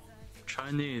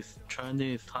 Chinese,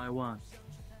 Taiwan.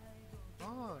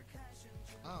 Oh,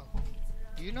 wow.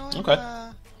 Do you know? Okay.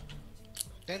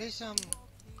 There is some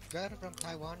girl from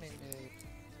Taiwan in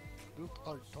a group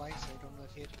called Twice. I don't know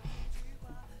if it.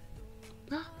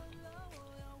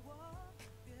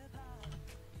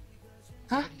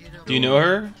 Huh? Do you know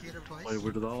her? I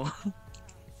would know.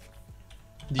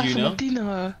 Do you know? 低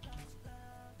能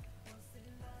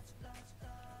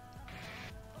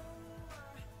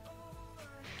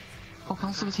我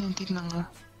刚是不是听低能了？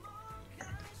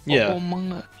 Yeah. 我懵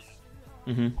了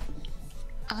Mhm.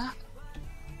 啊！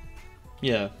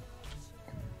 Yeah.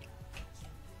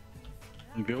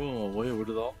 你别问我，我也不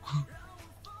知道。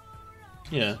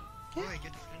 Yeah. Oh, I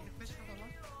get a friend request from that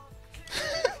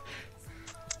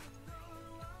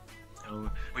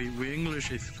one? We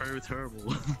English is very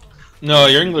terrible. No,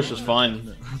 your English is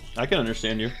fine. I can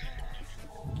understand you.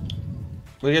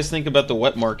 What do you guys think about the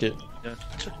wet market? Yeah,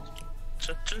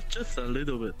 just a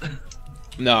little bit.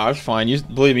 No, it's fine. You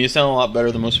believe me, you sound a lot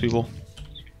better than most people.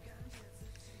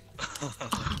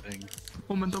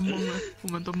 我们都懵了，我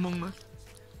们都懵了，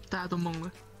大家都懵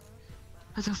了。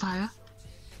他讲啥呀？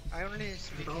 I only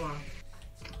speak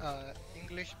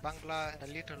English, Bangla, and a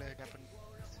little Japanese.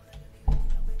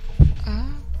 啊？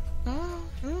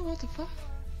 What the fuck?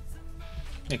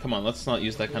 Hey, come on, let's not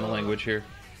use that kind of language here.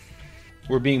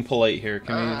 We're being polite here.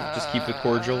 Can we just keep it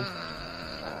cordial?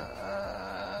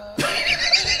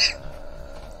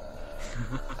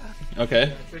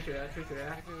 Okay.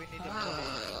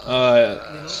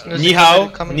 Ni hao?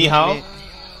 Ni hao?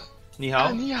 Ni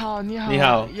hao? Ni hao, ni hao. Ni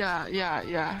hao. Yeah, yeah,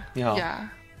 yeah. Ni hao. Yeah.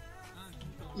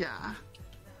 Yeah.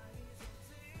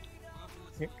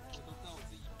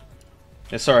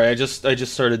 Yeah, sorry, I just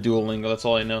started Duolingo, that's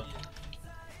all I know.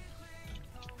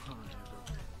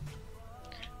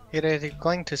 You're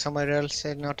going to somewhere else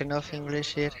and not enough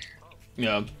English here.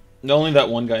 Yeah. Only that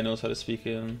one guy knows how to speak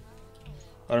it.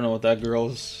 I don't know what that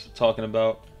girl's talking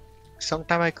about.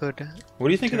 Sometime I could. What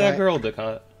do you think of that girl,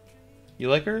 Daakat? You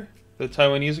like her? The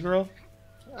Taiwanese girl?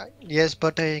 Yes,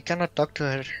 but I cannot talk to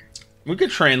her. We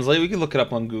could translate, we could look it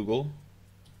up on Google.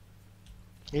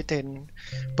 It didn't.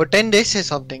 But then they say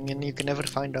something and you can never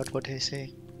find out what they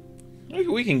say.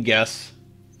 We can guess.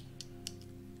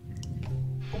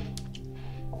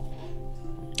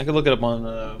 I could look it up on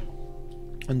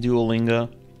Duolingo.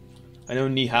 I know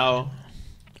ni hao.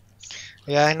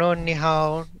 Yeah, I know ni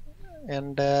hao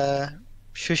and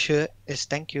shushu is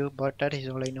thank you, but that is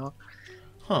all I know.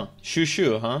 Huh.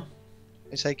 Shushu, huh?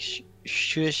 It's like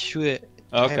shushu.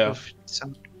 Okay.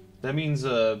 That means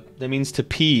to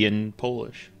pee in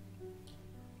Polish.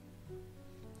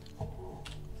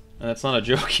 And that's not a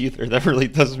joke either. That really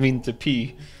does mean to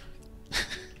pee.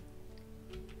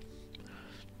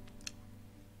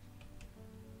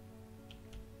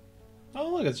 Oh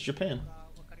look, it's Japan.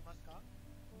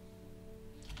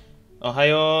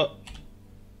 Ohayo.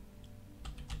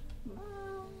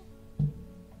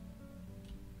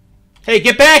 Hey,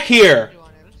 get back here!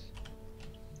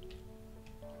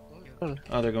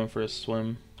 Oh, they're going for a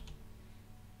swim.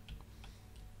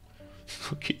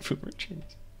 Okay,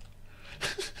 VRChat.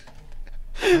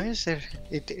 Why is there?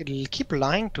 It'll keep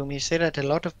lying to me. Say that a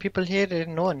lot of people here, there's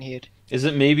no one here. Is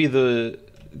it maybe the?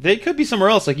 They could be somewhere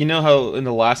else. Like you know how in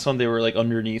the last one they were like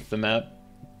underneath the map.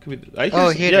 Could be.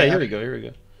 Here. Yeah, here we go. Here we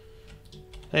go.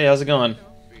 Hey, how's it going?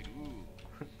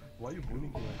 Why are you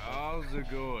bullying me? How's it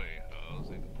going?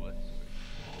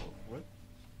 What?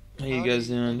 How you guys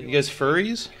doing? You guys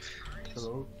furries?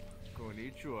 Hello.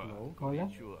 Konnichiwa. No.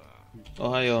 Konnichiwa.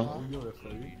 Ohio. You're a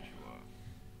furry.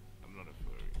 I'm not a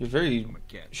furry. You're very I'm a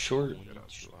cat. short.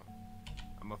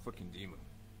 I'm a fucking demon.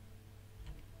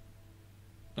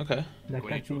 Okay.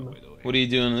 Konnichiwa, by the way. What are you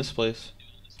doing in this place?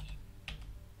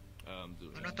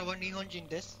 Dude,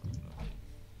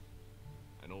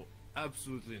 I know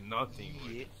absolutely nothing.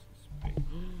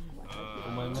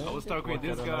 I was talking with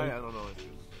this guy. I don't know.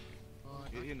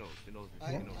 He knows.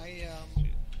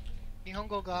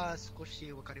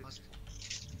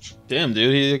 Damn,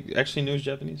 dude, he actually knows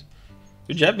Japanese.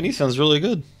 Your Japanese sounds really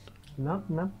good. No.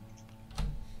 And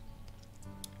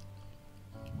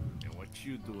what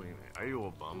you doing? Are you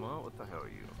Obama? What the hell are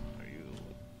you? Are you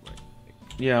like?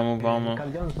 Yeah, I'm Obama.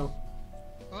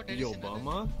 You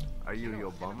Obama? Are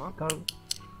you Obama?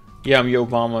 Yeah, I'm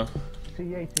Obama.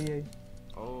 CA.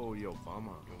 Oh,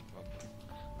 Obama.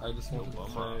 I just want to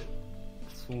say,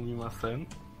 sumimasen,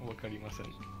 wakarimasen.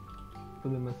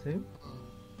 Sumimasen?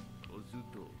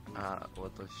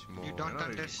 You don't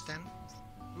understand?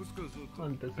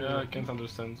 Yeah, I can't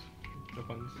understand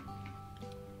Japanese.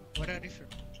 What are you from?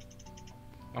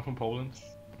 I'm from Poland.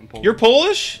 You're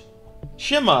Polish?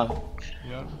 Shima.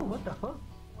 Yeah. What the fuck?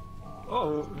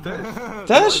 Oh,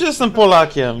 Też jestem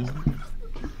Polakiem.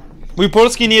 Mój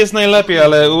polski nie jest najlepiej,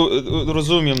 ale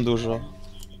rozumiem dużo.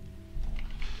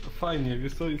 Fajnie,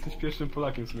 wiesz co, jesteś pierwszym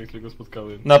Polakiem, którego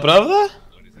spotkałem. Naprawdę?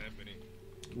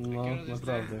 No,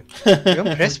 naprawdę.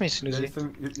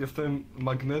 Jestem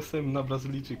magnesem na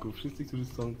Brazylijczyków. Wszyscy, którzy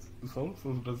są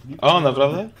z Brazylii. O,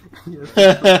 naprawdę?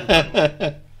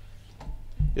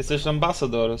 Jesteś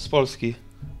ambasador z Polski.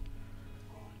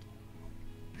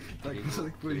 Tak, muszę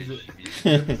tak powiedzieć,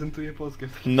 że reprezentuję Polskę.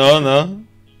 No.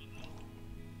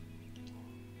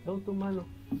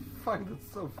 Fuck,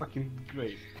 that's so fucking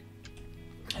great.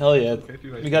 Hell yeah.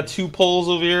 We got 2 Poles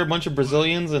over here, a bunch of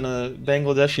Brazilians, and a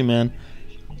Bangladeshi man.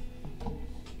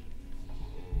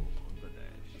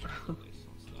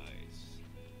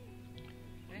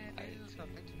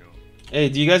 Hey,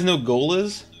 do you guys know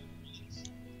golas?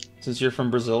 Since you're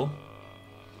from Brazil?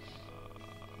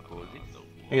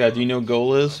 Yeah, do you know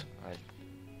golas?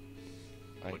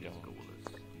 I don't.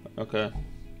 Okay.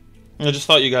 I just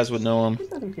thought you guys would know him.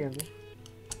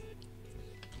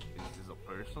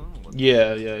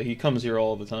 Yeah, he comes here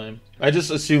all the time. I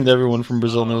just assumed everyone from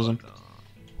Brazil knows him.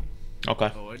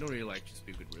 Okay. Oh, I don't really like to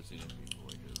speak with Brazilian people.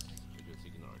 I just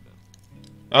ignore them.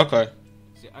 Okay.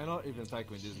 See, I don't even talk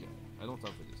with this guy. I don't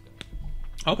talk with this guy.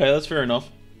 Okay, that's fair enough.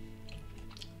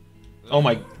 Oh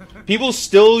my... People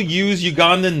still use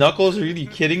Ugandan knuckles? Are you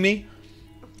kidding me?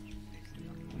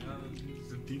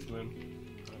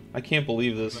 I can't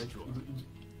believe this.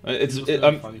 It's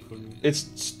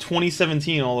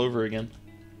 2017 all over again.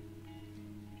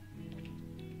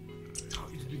 It's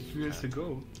been 3 years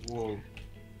ago. Whoa.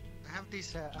 I have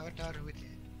this avatar with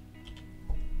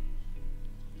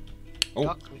Oh.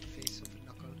 duck with face of a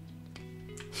knuckle.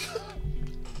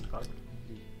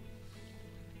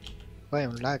 Why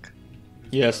I'm lag?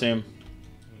 Yeah, same.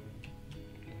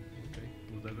 Okay,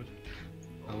 whatever.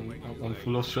 I'm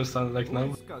full of stress like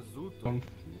now.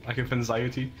 I have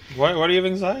anxiety. Why do you have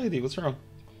anxiety? What's wrong?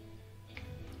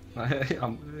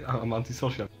 I'm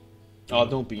antisocial. Oh,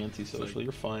 don't be antisocial.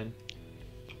 You're fine.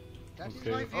 That is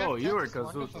Okay. why Oh, VRChat you were is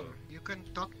wonderful. Kazuto. You can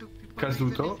talk to people Kazuto?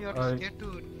 even if you're scared to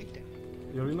meet them.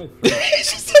 You're really my friend.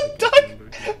 He's just a duck!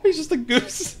 He's just a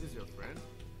goose! Is this your friend?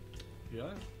 Yeah?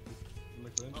 My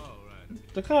friend. Oh,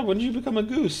 right. Daakat, when did you become a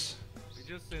goose? You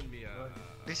just sent me a...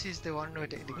 This is the one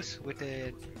with the goose with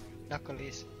the knuckle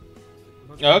is.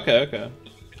 Oh, okay, okay.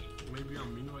 Maybe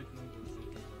I'm mean right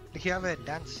now. You have a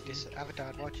dance, this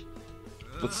avatar, watch.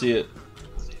 Let's see it.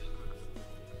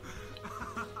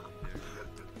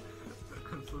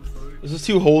 I'm so sorry. This is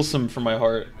too wholesome for my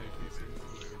heart.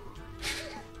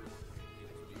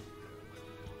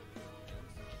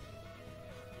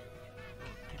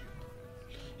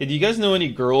 Hey, do you guys know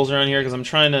any girls around here? Because I'm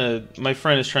trying to... My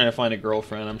friend is trying to find a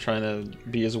girlfriend. I'm trying to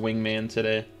be his wingman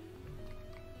today.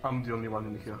 I'm the only one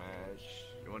in here.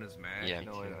 You want to smash? Yeah,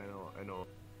 No, me too. I know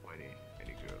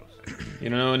any girls. You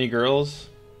don't know any girls?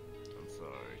 I'm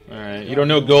sorry. Alright, you don't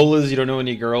know golas, you don't know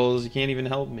any girls, you can't even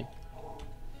help me.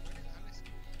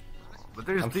 But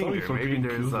there's I'm sorry Tinder. for Maybe being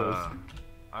there's clueless.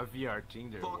 a VR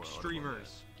Tinder. Fuck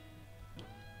streamers.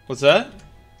 What's that?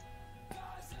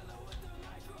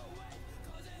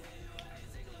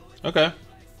 Okay.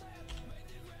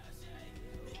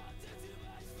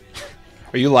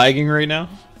 Are you lagging right now?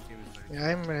 Yeah,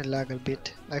 I'm lag a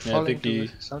bit. I Yeah, I fall think into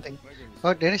he- something.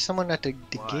 Oh, there is someone at the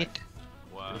gate.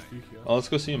 Why? Oh, let's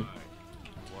go see him.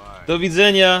 Why? Do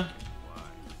widzenia!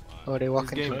 Oh, they walk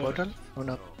This into game- the portal? Oh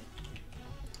no.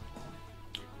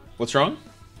 What's wrong?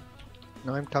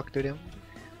 No, I'm talking to them.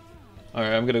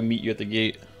 Alright, I'm gonna meet you at the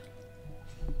gate.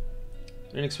 I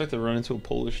didn't expect to run into a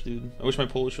Polish dude. I wish my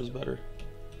Polish was better.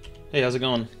 Hey, how's it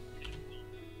going?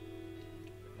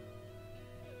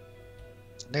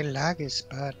 The lag is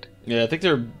bad. Yeah, I think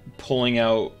they're pulling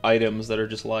out items that are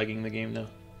just lagging the game now.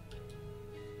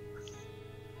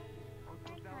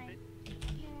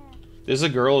 There's a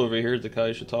girl over here, Daakat,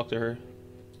 you should talk to her.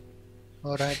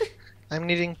 Alright. I'm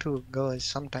needing to go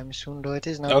sometime soon though. It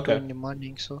is now Okay. 2 in the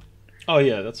morning, so. Oh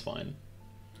yeah, that's fine.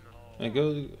 Yeah,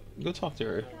 go talk to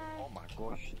her. Oh my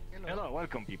gosh. Hello,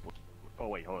 welcome people. Oh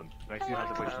wait, hold on. I still have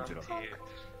the question to know.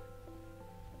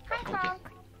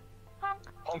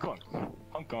 Hong Kong.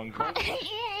 Hong Kong.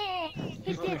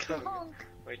 He's the honk.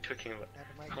 What are you talking about?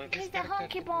 Honk. He's the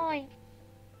honky boy.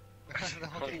 The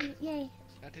honky. Yay.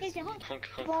 That He's is the honky Honk,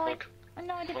 honk, boy. honk. Oh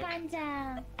no, the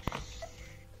panda.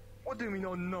 What do you mean,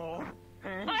 oh no?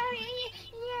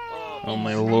 Oh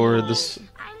my lord, this...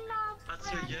 That's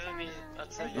so yummy.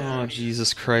 That's so Oh yummy.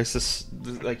 Jesus Christ, this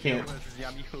I can't...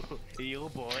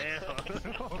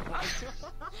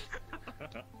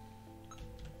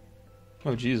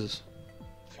 Oh Jesus.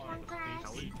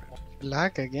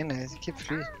 Lag again, I keep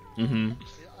freezing. Mm-hmm.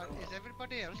 Is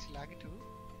everybody else lagging too?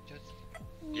 Just.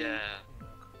 Yeah.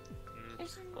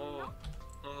 Mm. Oh.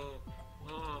 Oh.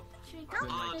 Oh.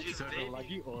 Oh, do you have a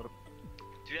baby?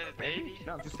 Do you have a baby?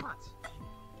 No, I'm just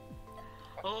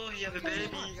Oh, you have a baby.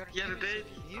 You have a baby.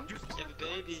 You have a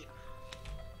baby.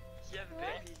 You have a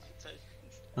baby.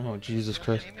 Oh Jesus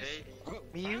Christ.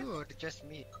 Me, you, or just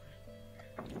me?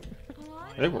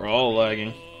 I think we're all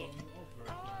lagging.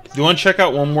 Do you want to check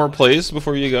out one more place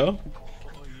before you go?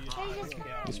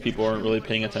 These people aren't really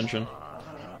paying attention.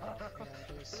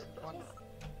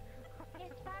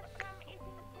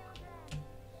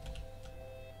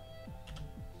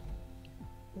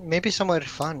 Maybe somewhere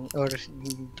fun or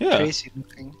Yeah. crazy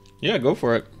looking. Yeah, go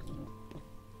for it.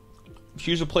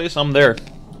 Choose a place, I'm there.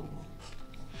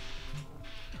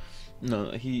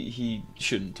 No, he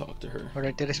shouldn't talk to her.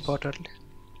 Alright, there is portal.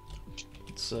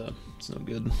 It's no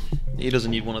good. He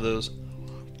doesn't need one of those.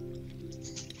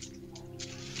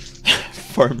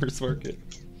 Farmer's market.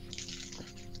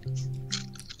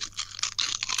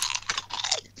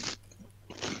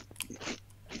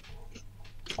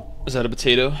 Is that a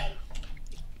potato?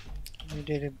 We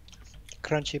did a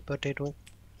crunchy potato.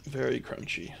 Very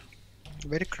crunchy.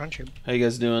 Very crunchy. How you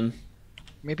guys doing?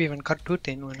 Maybe even cut too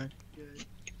thin when I.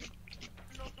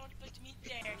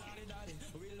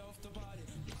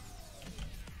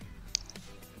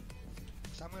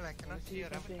 I cannot see your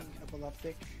avatar.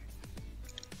 Epileptic.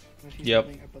 Yep.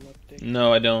 Epileptic.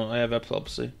 No, I don't. I have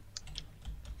epilepsy.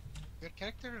 Your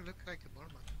character look like a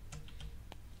Burma.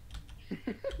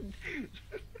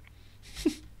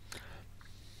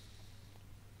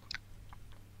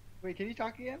 Wait, can you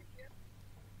talk again?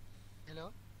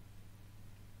 Hello?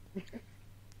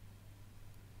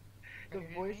 The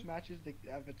voice matches the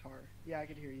avatar. Yeah, I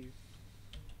can hear you.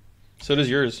 So does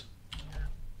yours.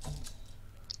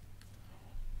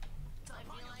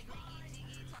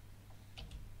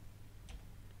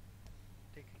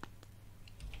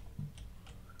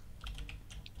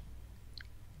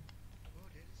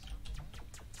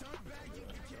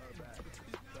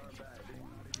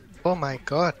 Oh my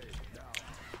god.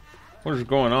 What is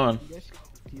going on? You guys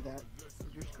see that? Is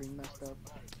your screen messed up?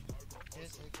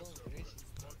 Yes, I go crazy.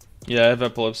 Yeah, I have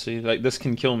epilepsy. Like, this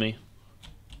can kill me.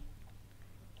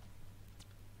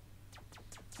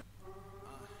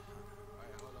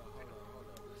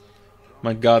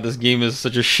 My god, this game is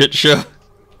such a shit show.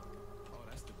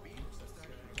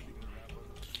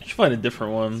 I should find a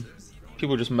different one.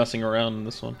 People are just messing around in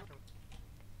this one.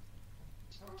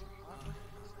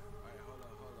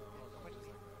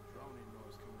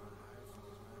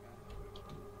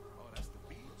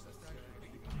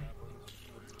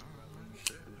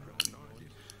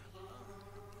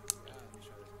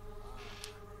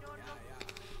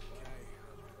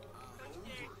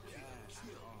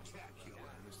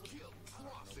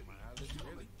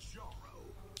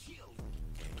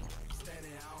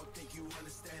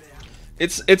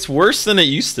 It's worse than it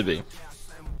used to be.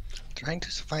 Trying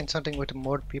to find something with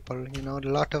more people, you know, a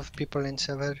lot of people in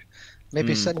server.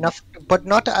 Maybe it's enough, but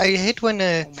not. I hate when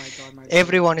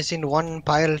everyone is in one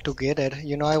pile together.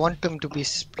 You know, I want them to be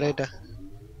spread.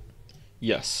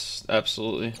 Yes,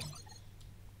 absolutely.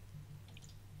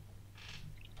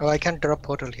 Oh, I can't drop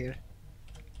portal here.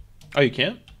 Oh, you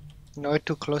can't? No, it's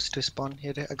too close to spawn.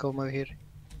 Here, I go over here.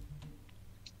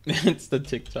 It's the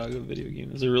TikTok of video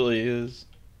games. It really is.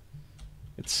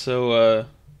 It's so,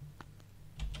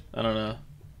 I don't know.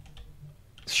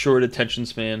 Short attention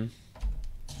span.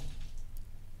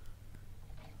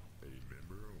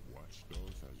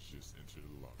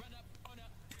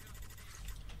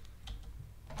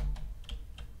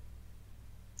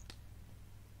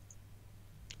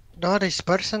 No, this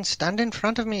person stand in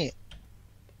front of me.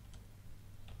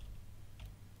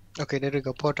 Okay, there we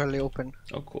go. Portal open.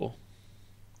 Oh, cool.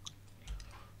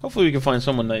 Hopefully we can find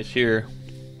someone nice here.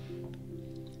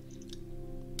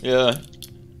 Yeah.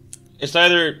 It's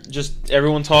either just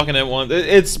everyone talking at once.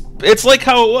 It's like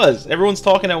how it was. Everyone's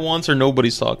talking at once or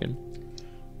nobody's talking.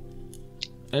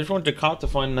 I just want Daakat to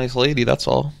find a nice lady, that's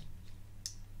all.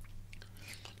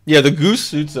 Yeah, the goose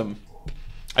suits him.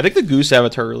 I think the goose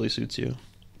avatar really suits you.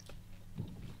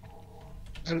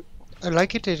 I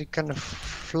like it. It can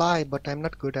fly, but I'm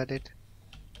not good at it.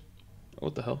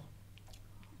 What the hell?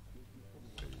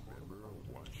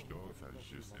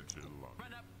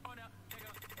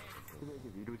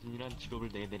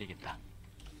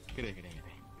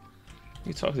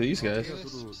 You talk to these guys.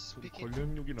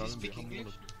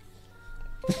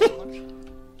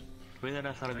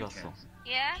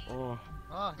 Yeah?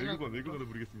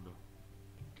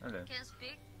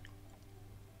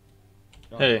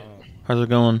 Hey, how's it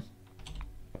going?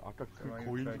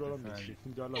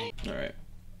 Alright.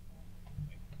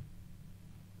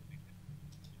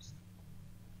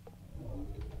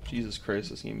 Jesus Christ,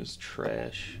 this game is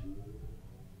trash.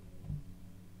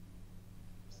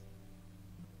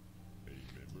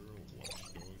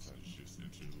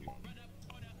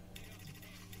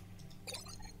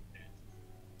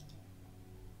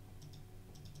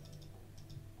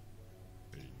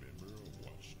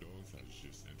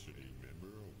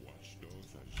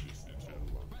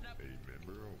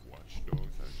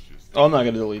 Oh, I'm not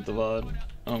gonna delete the VOD.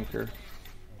 I don't care.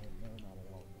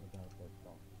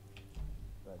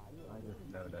 I just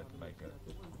know that like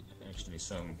actually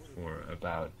song for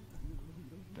about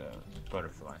the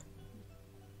butterfly.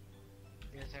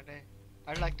 Yes,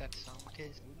 I like that song. It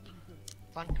is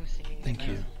fun to sing. Thank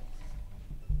you.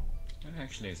 And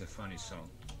actually, it's a funny song.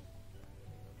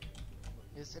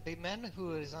 Yes, the man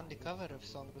who is on the cover of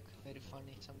song look very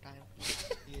funny sometimes.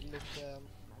 He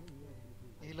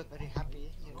look very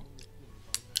happy, you know.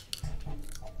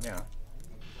 Yeah.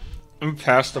 I'm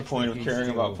past the point of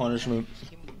caring about punishment.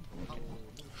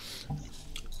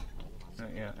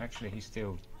 Yeah, actually, he's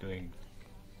still doing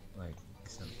like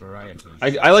some variety.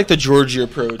 I like the Georgie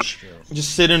approach.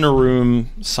 Just sit in a room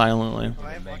silently.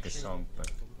 Make a song,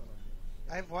 but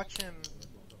I've watched him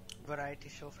variety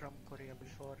show from Korea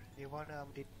before. The one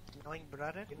the Knowing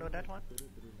Brother, you know that one?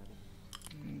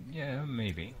 yeah,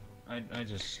 maybe. I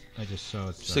just saw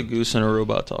it. Just a goose and a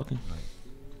robot talking.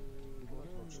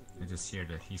 I just hear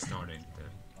that he started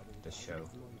the show.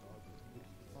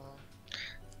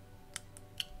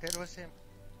 There was a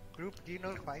group, do you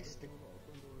know Twice? The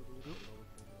group?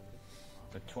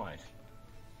 The Twice?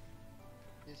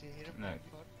 Did you hear No. about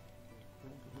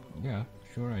it? Yeah,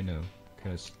 sure I know.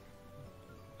 Because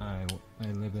I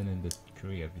live in the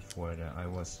Korea before that. I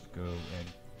was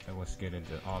get in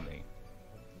the army.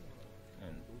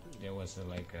 And there was the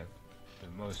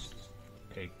most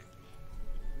big,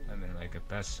 like a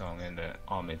best song in the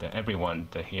army that everyone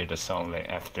to hear the song like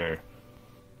after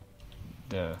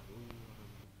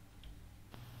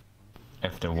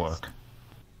work.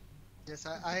 Yes,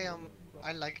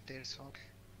 I like their song.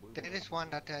 There is one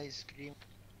that I scream.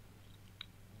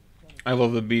 I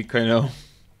love the beat, I know.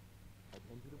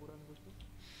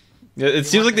 Yeah, it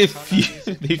seems like they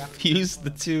fused the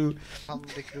two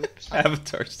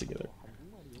avatars together.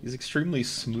 He's extremely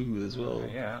smooth as well.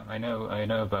 Yeah, I know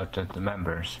about the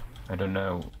members. I don't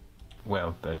know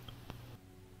well, but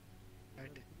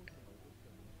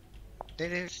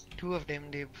There is two of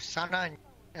them, the Sana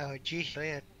and Ji.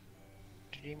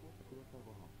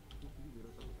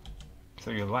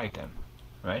 so you like them,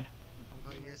 right?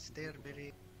 Oh yes, they are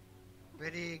very,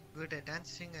 very good at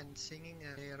dancing and singing,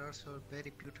 and they are also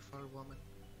very beautiful women.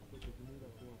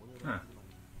 Huh.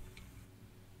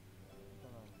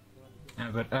 Yeah,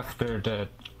 but after that,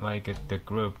 the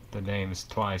group, the name is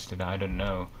Twice that I don't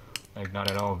know,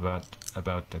 not at all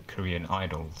about the Korean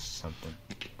idols something.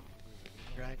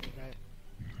 Right.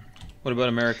 What about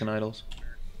American Idols?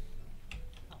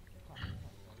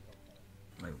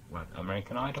 Like what?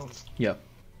 American Idols? Yeah.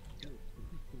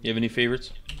 You have any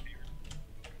favorites?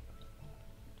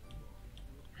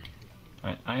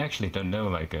 I actually don't know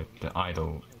the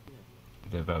idol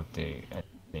about the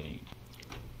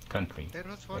country. There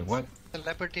was Like, one what?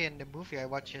 celebrity in the movie I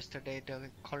watched yesterday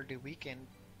called The Weeknd.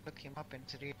 Look him up and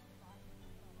see.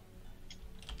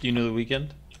 Do you know The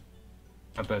Weeknd?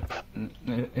 But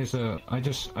I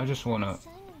just wanna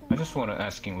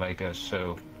asking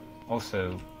so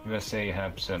also USA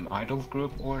have some idol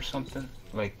group or something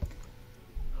like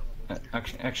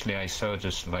actually I saw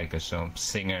just some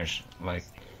singers like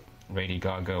Lady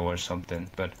Gaga or something,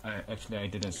 but I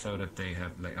didn't saw that they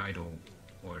have idol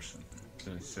or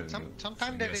something.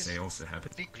 Sometimes there is USA also have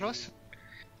it. pretty close.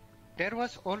 There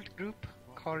was old group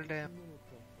called a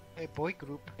boy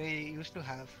group they used to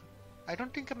have. I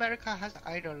don't think America has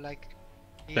idol like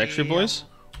the, Backstreet Boys?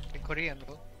 The Korean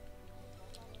though.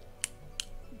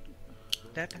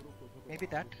 That maybe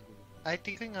that. I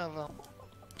thinking of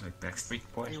like Backstreet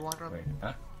Boys. You want Wait,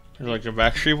 huh? Like the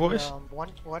Backstreet Boys?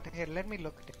 What here? Let me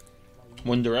look.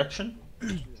 One Direction?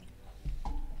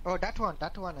 Oh, that one.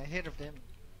 I heard of them.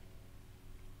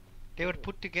 They were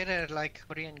put together like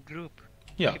Korean group.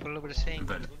 Yeah. People were saying.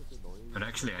 But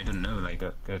actually, I don't know.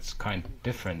 That's kind of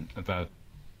different about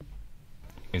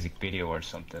music video or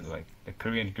something. Like the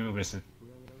Korean group is a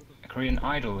Korean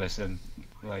idol is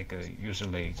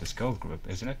usually just girl group,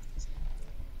 isn't it?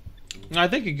 I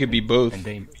think it could be both.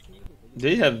 And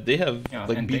they have yeah,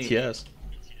 like and BTS.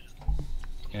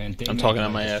 And they I'm talking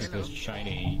on my ass.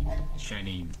 Shiny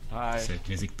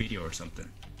music video or something.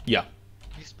 Yeah.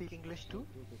 You speak English too?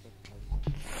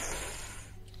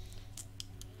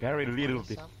 Very little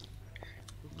bit.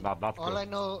 Not All good. I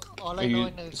know Are in you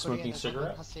Korean smoking is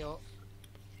cigarette? 안녕하세요.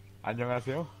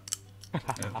 안녕하세요.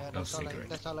 Yeah, No cigarette.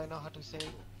 that's all I know how to say.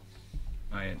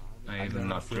 I am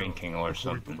not drinking or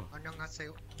something.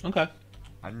 안녕하세요. Okay.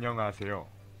 안녕하세요.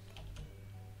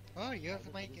 Oh, you're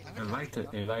making. You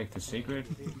like the cigarette?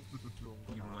 You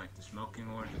don't like the smoking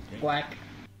or the drink? Quack.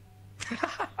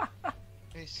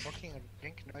 Hey, smoking and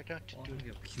drinking. I don't do.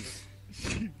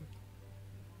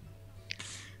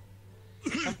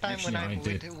 Sometimes when I'm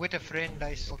with a friend,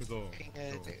 I smoking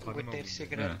with their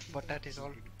cigarette, but that is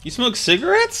all. You smoke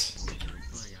cigarettes?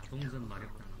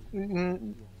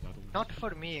 Not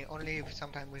for me, only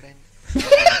sometimes with friends.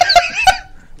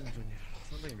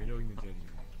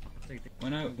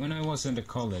 When I was in the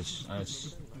college, I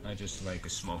just like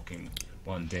smoking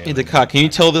one day. Hey, Daakat, can you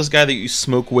tell this guy that you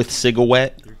smoke with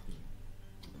cigarette?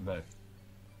 But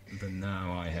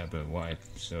now I have a wife,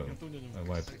 so my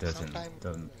wife doesn't.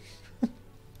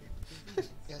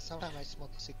 Yeah, sometimes I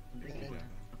smoke cigarette.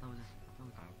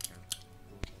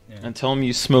 Yeah. And tell him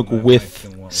you smoke with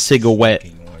cigarette.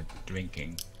 Or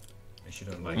drinking.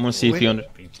 I want to see if you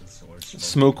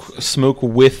smoke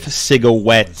with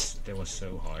cigarette. That was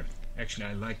so hard. Actually,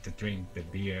 I like to drink the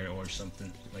beer or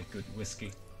something like good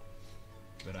whiskey,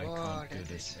 but I can't do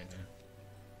this right now.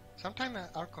 Sometimes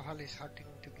alcohol is hard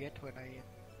to get when I,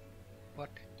 but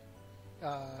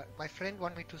My friend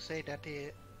want me to say that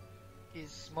he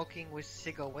is smoking with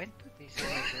cigarette. He said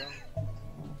it's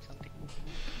wrong. Something.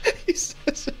 He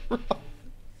says it wrong.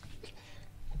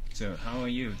 So how are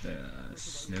you, the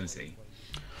snoozy?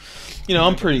 You know,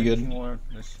 I'm pretty good. More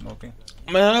smoking?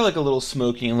 Man, I like a little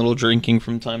smoking and a little drinking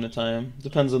from time to time.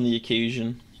 Depends on the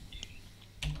occasion.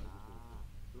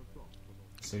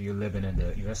 So you living in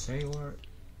the USA or?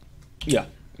 Yeah,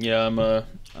 yeah, I'm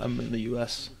in the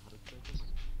US.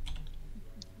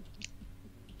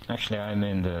 Actually,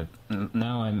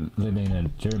 now I'm living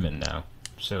in Germany now.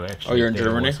 So actually, oh, you're in there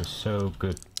Germany? Was a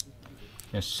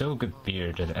so good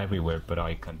beer that everywhere, but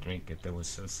I can't drink it. That was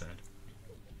so sad.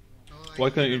 Why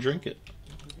couldn't you drink it?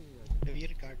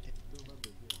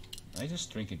 I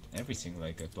just drink it everything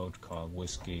like a vodka,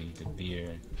 whiskey, the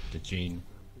beer, the gin,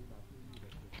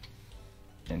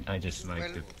 and I just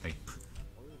like the like.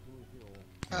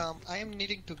 I am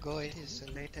needing to go. It is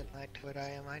late at night where I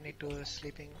am. I need to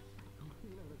sleeping.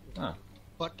 Ah.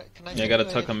 But can I? Yeah, I gotta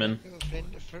tuck him in.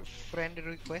 Friend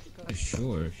request.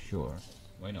 Sure.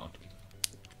 Why not?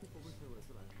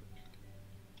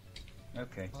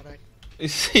 Okay. Alright.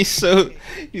 He's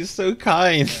so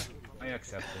kind. Yeah, I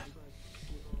accept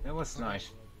it. That was nice.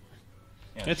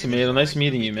 Yeah, It's amazing. Nice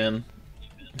meeting you, man.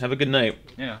 Have a good night.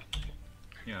 Yeah.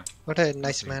 What a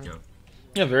nice man.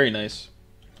 Yeah, very nice.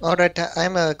 Alright,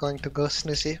 I'm going to go,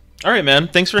 Snoozy. Alright, man.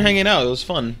 Thanks for hanging out. It was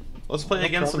fun. Let's play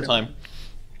again problem. sometime.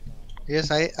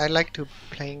 Yes, I like to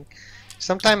playing.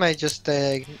 Sometimes I just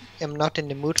am not in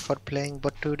the mood for playing,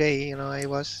 but today, you know, I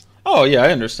was. Oh, yeah,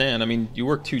 I understand. I mean, you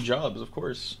work 2 jobs, of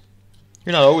course.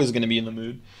 You're not always going to be in the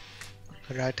mood.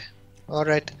 Right.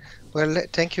 Alright. Well,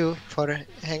 thank you for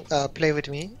play with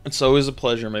me. It's always a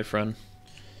pleasure, my friend.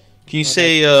 Can you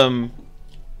say,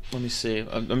 let me see.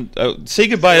 Say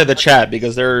goodbye to the chat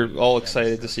because they're all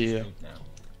excited to see you.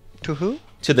 To who?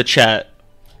 To the chat.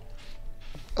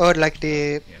 Oh, like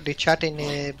the chat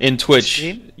in Twitch.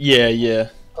 Stream? Yeah.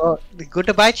 Oh,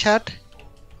 goodbye, chat.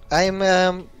 I'm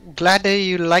glad that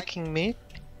you liking me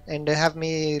and have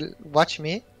me watch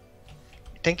me.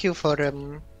 Thank you for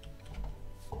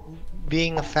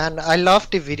being a fan. I love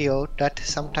the video that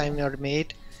sometime you're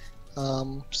made.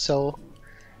 So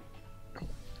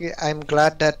yeah, I'm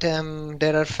glad that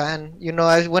there are fan. You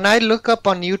know, when I look up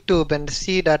on YouTube and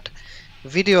see that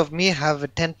video of me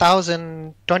have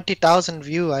 10,000, 20,000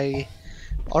 view, I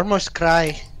almost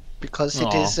cry because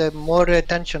it is more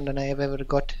attention than I have ever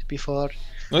got before.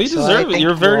 Well, you deserve it.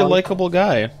 You're a very likable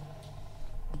guy.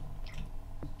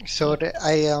 So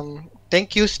I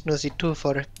thank you, Snoozy, too,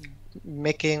 for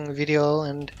making video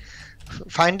and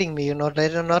finding me. You know,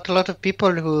 there are not a lot of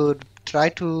people who try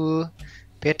to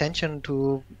pay attention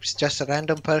to just a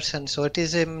random person. So it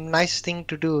is a nice thing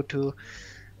to do, to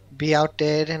be out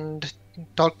there and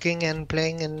talking and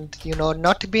playing, and you know,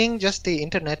 not being just the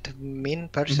internet mean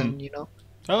person. You know.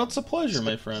 Oh, it's a pleasure,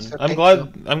 my friend. So I'm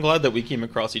glad that we came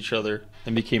across each other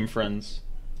and became friends.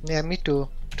 Yeah, me too.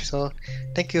 So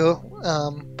thank you.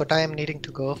 But I am needing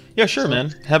to go. Yeah, sure, man.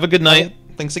 Have a good night.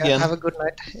 Thanks again. Have a good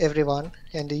night, everyone,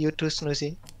 and you too,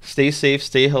 Snoozy. Stay safe.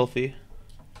 Stay healthy.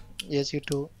 Yes, you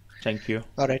too. Thank you.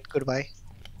 All right. Goodbye.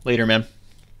 Later, man.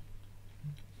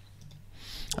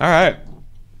 All right.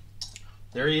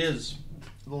 There he is,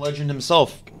 the legend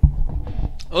himself.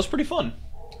 That was pretty fun.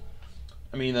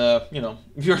 I mean, you know,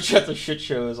 VRChat's a shit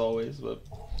show as always, but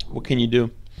what can you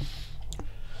do?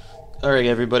 Alright,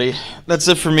 everybody. That's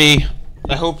it for me.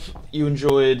 I hope you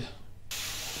enjoyed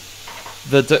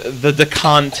the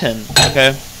content,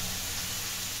 okay?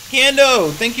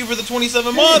 Kando, thank you for the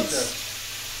 27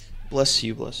 months! Bless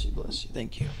you.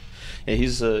 Thank you. Yeah,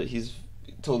 he's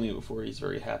told me before he's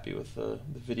very happy with the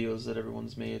videos that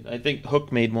everyone's made. I think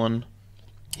Hook made one.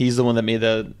 He's the one that made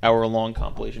the hour-long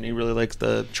compilation. He really likes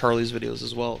the Charlie's videos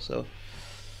as well, so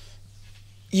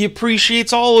he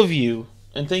appreciates all of you,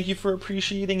 and thank you for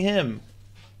appreciating him.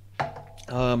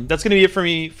 That's gonna be it for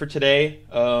me for today.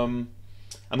 I'm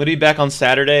gonna be back on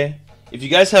Saturday. If you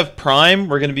guys have Prime,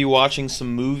 we're gonna be watching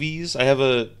some movies. I have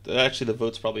actually the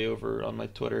vote's probably over on my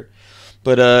Twitter,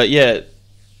 but yeah,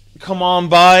 come on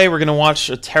by. We're gonna watch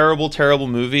a terrible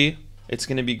movie. It's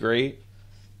gonna be great.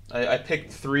 I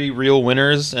picked 3 real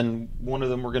winners, and one of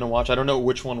them we're gonna watch. I don't know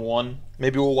which one won.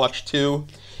 Maybe we'll watch 2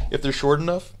 if they're short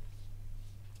enough.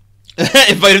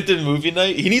 Invite him to movie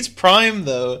night. He needs Prime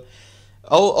though.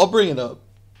 I'll bring it up,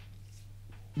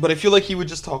 but I feel like he would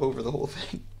just talk over the whole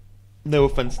thing. No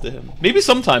offense to him. Maybe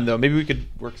sometime though. Maybe we could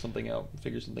work something out,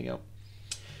 figure something out.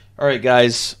 All right,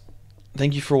 guys.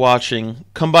 Thank you for watching.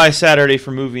 Come by Saturday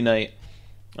for movie night.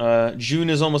 June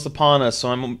is almost upon us, so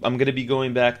I'm gonna be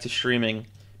going back to streaming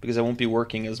because I won't be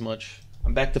working as much.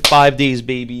 I'm back to 5 days,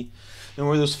 baby. No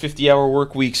more of those 50-hour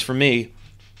work weeks for me.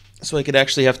 So I could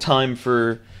actually have time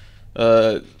for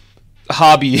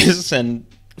hobbies and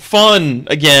fun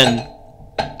again.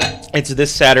 It's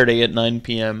this Saturday at 9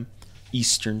 p.m.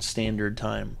 Eastern Standard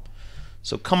Time.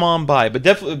 So come on by. But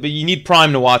you need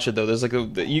Prime to watch it, though. There's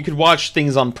you could watch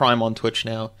things on Prime on Twitch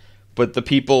now. But the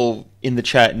people in the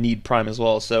chat need Prime as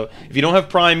well. So if you don't have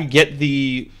Prime, get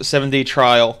the 7-day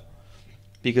trial.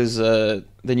 Because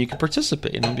then you can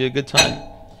participate and it'll be a good time.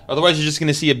 Otherwise, you're just going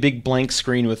to see a big blank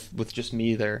screen with just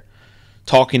me there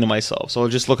talking to myself. So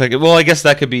it'll just look like it. Well, I guess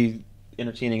that could be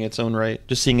entertaining in its own right.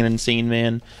 Just seeing an insane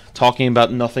man talking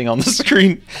about nothing on the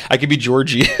screen. I could be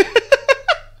Georgie.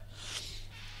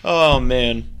 Oh,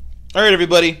 man. All right,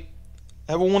 everybody.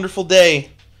 Have a wonderful day.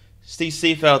 Stay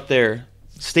safe out there.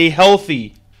 Stay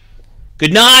healthy.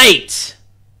 Good night.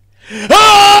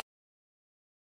 Ah!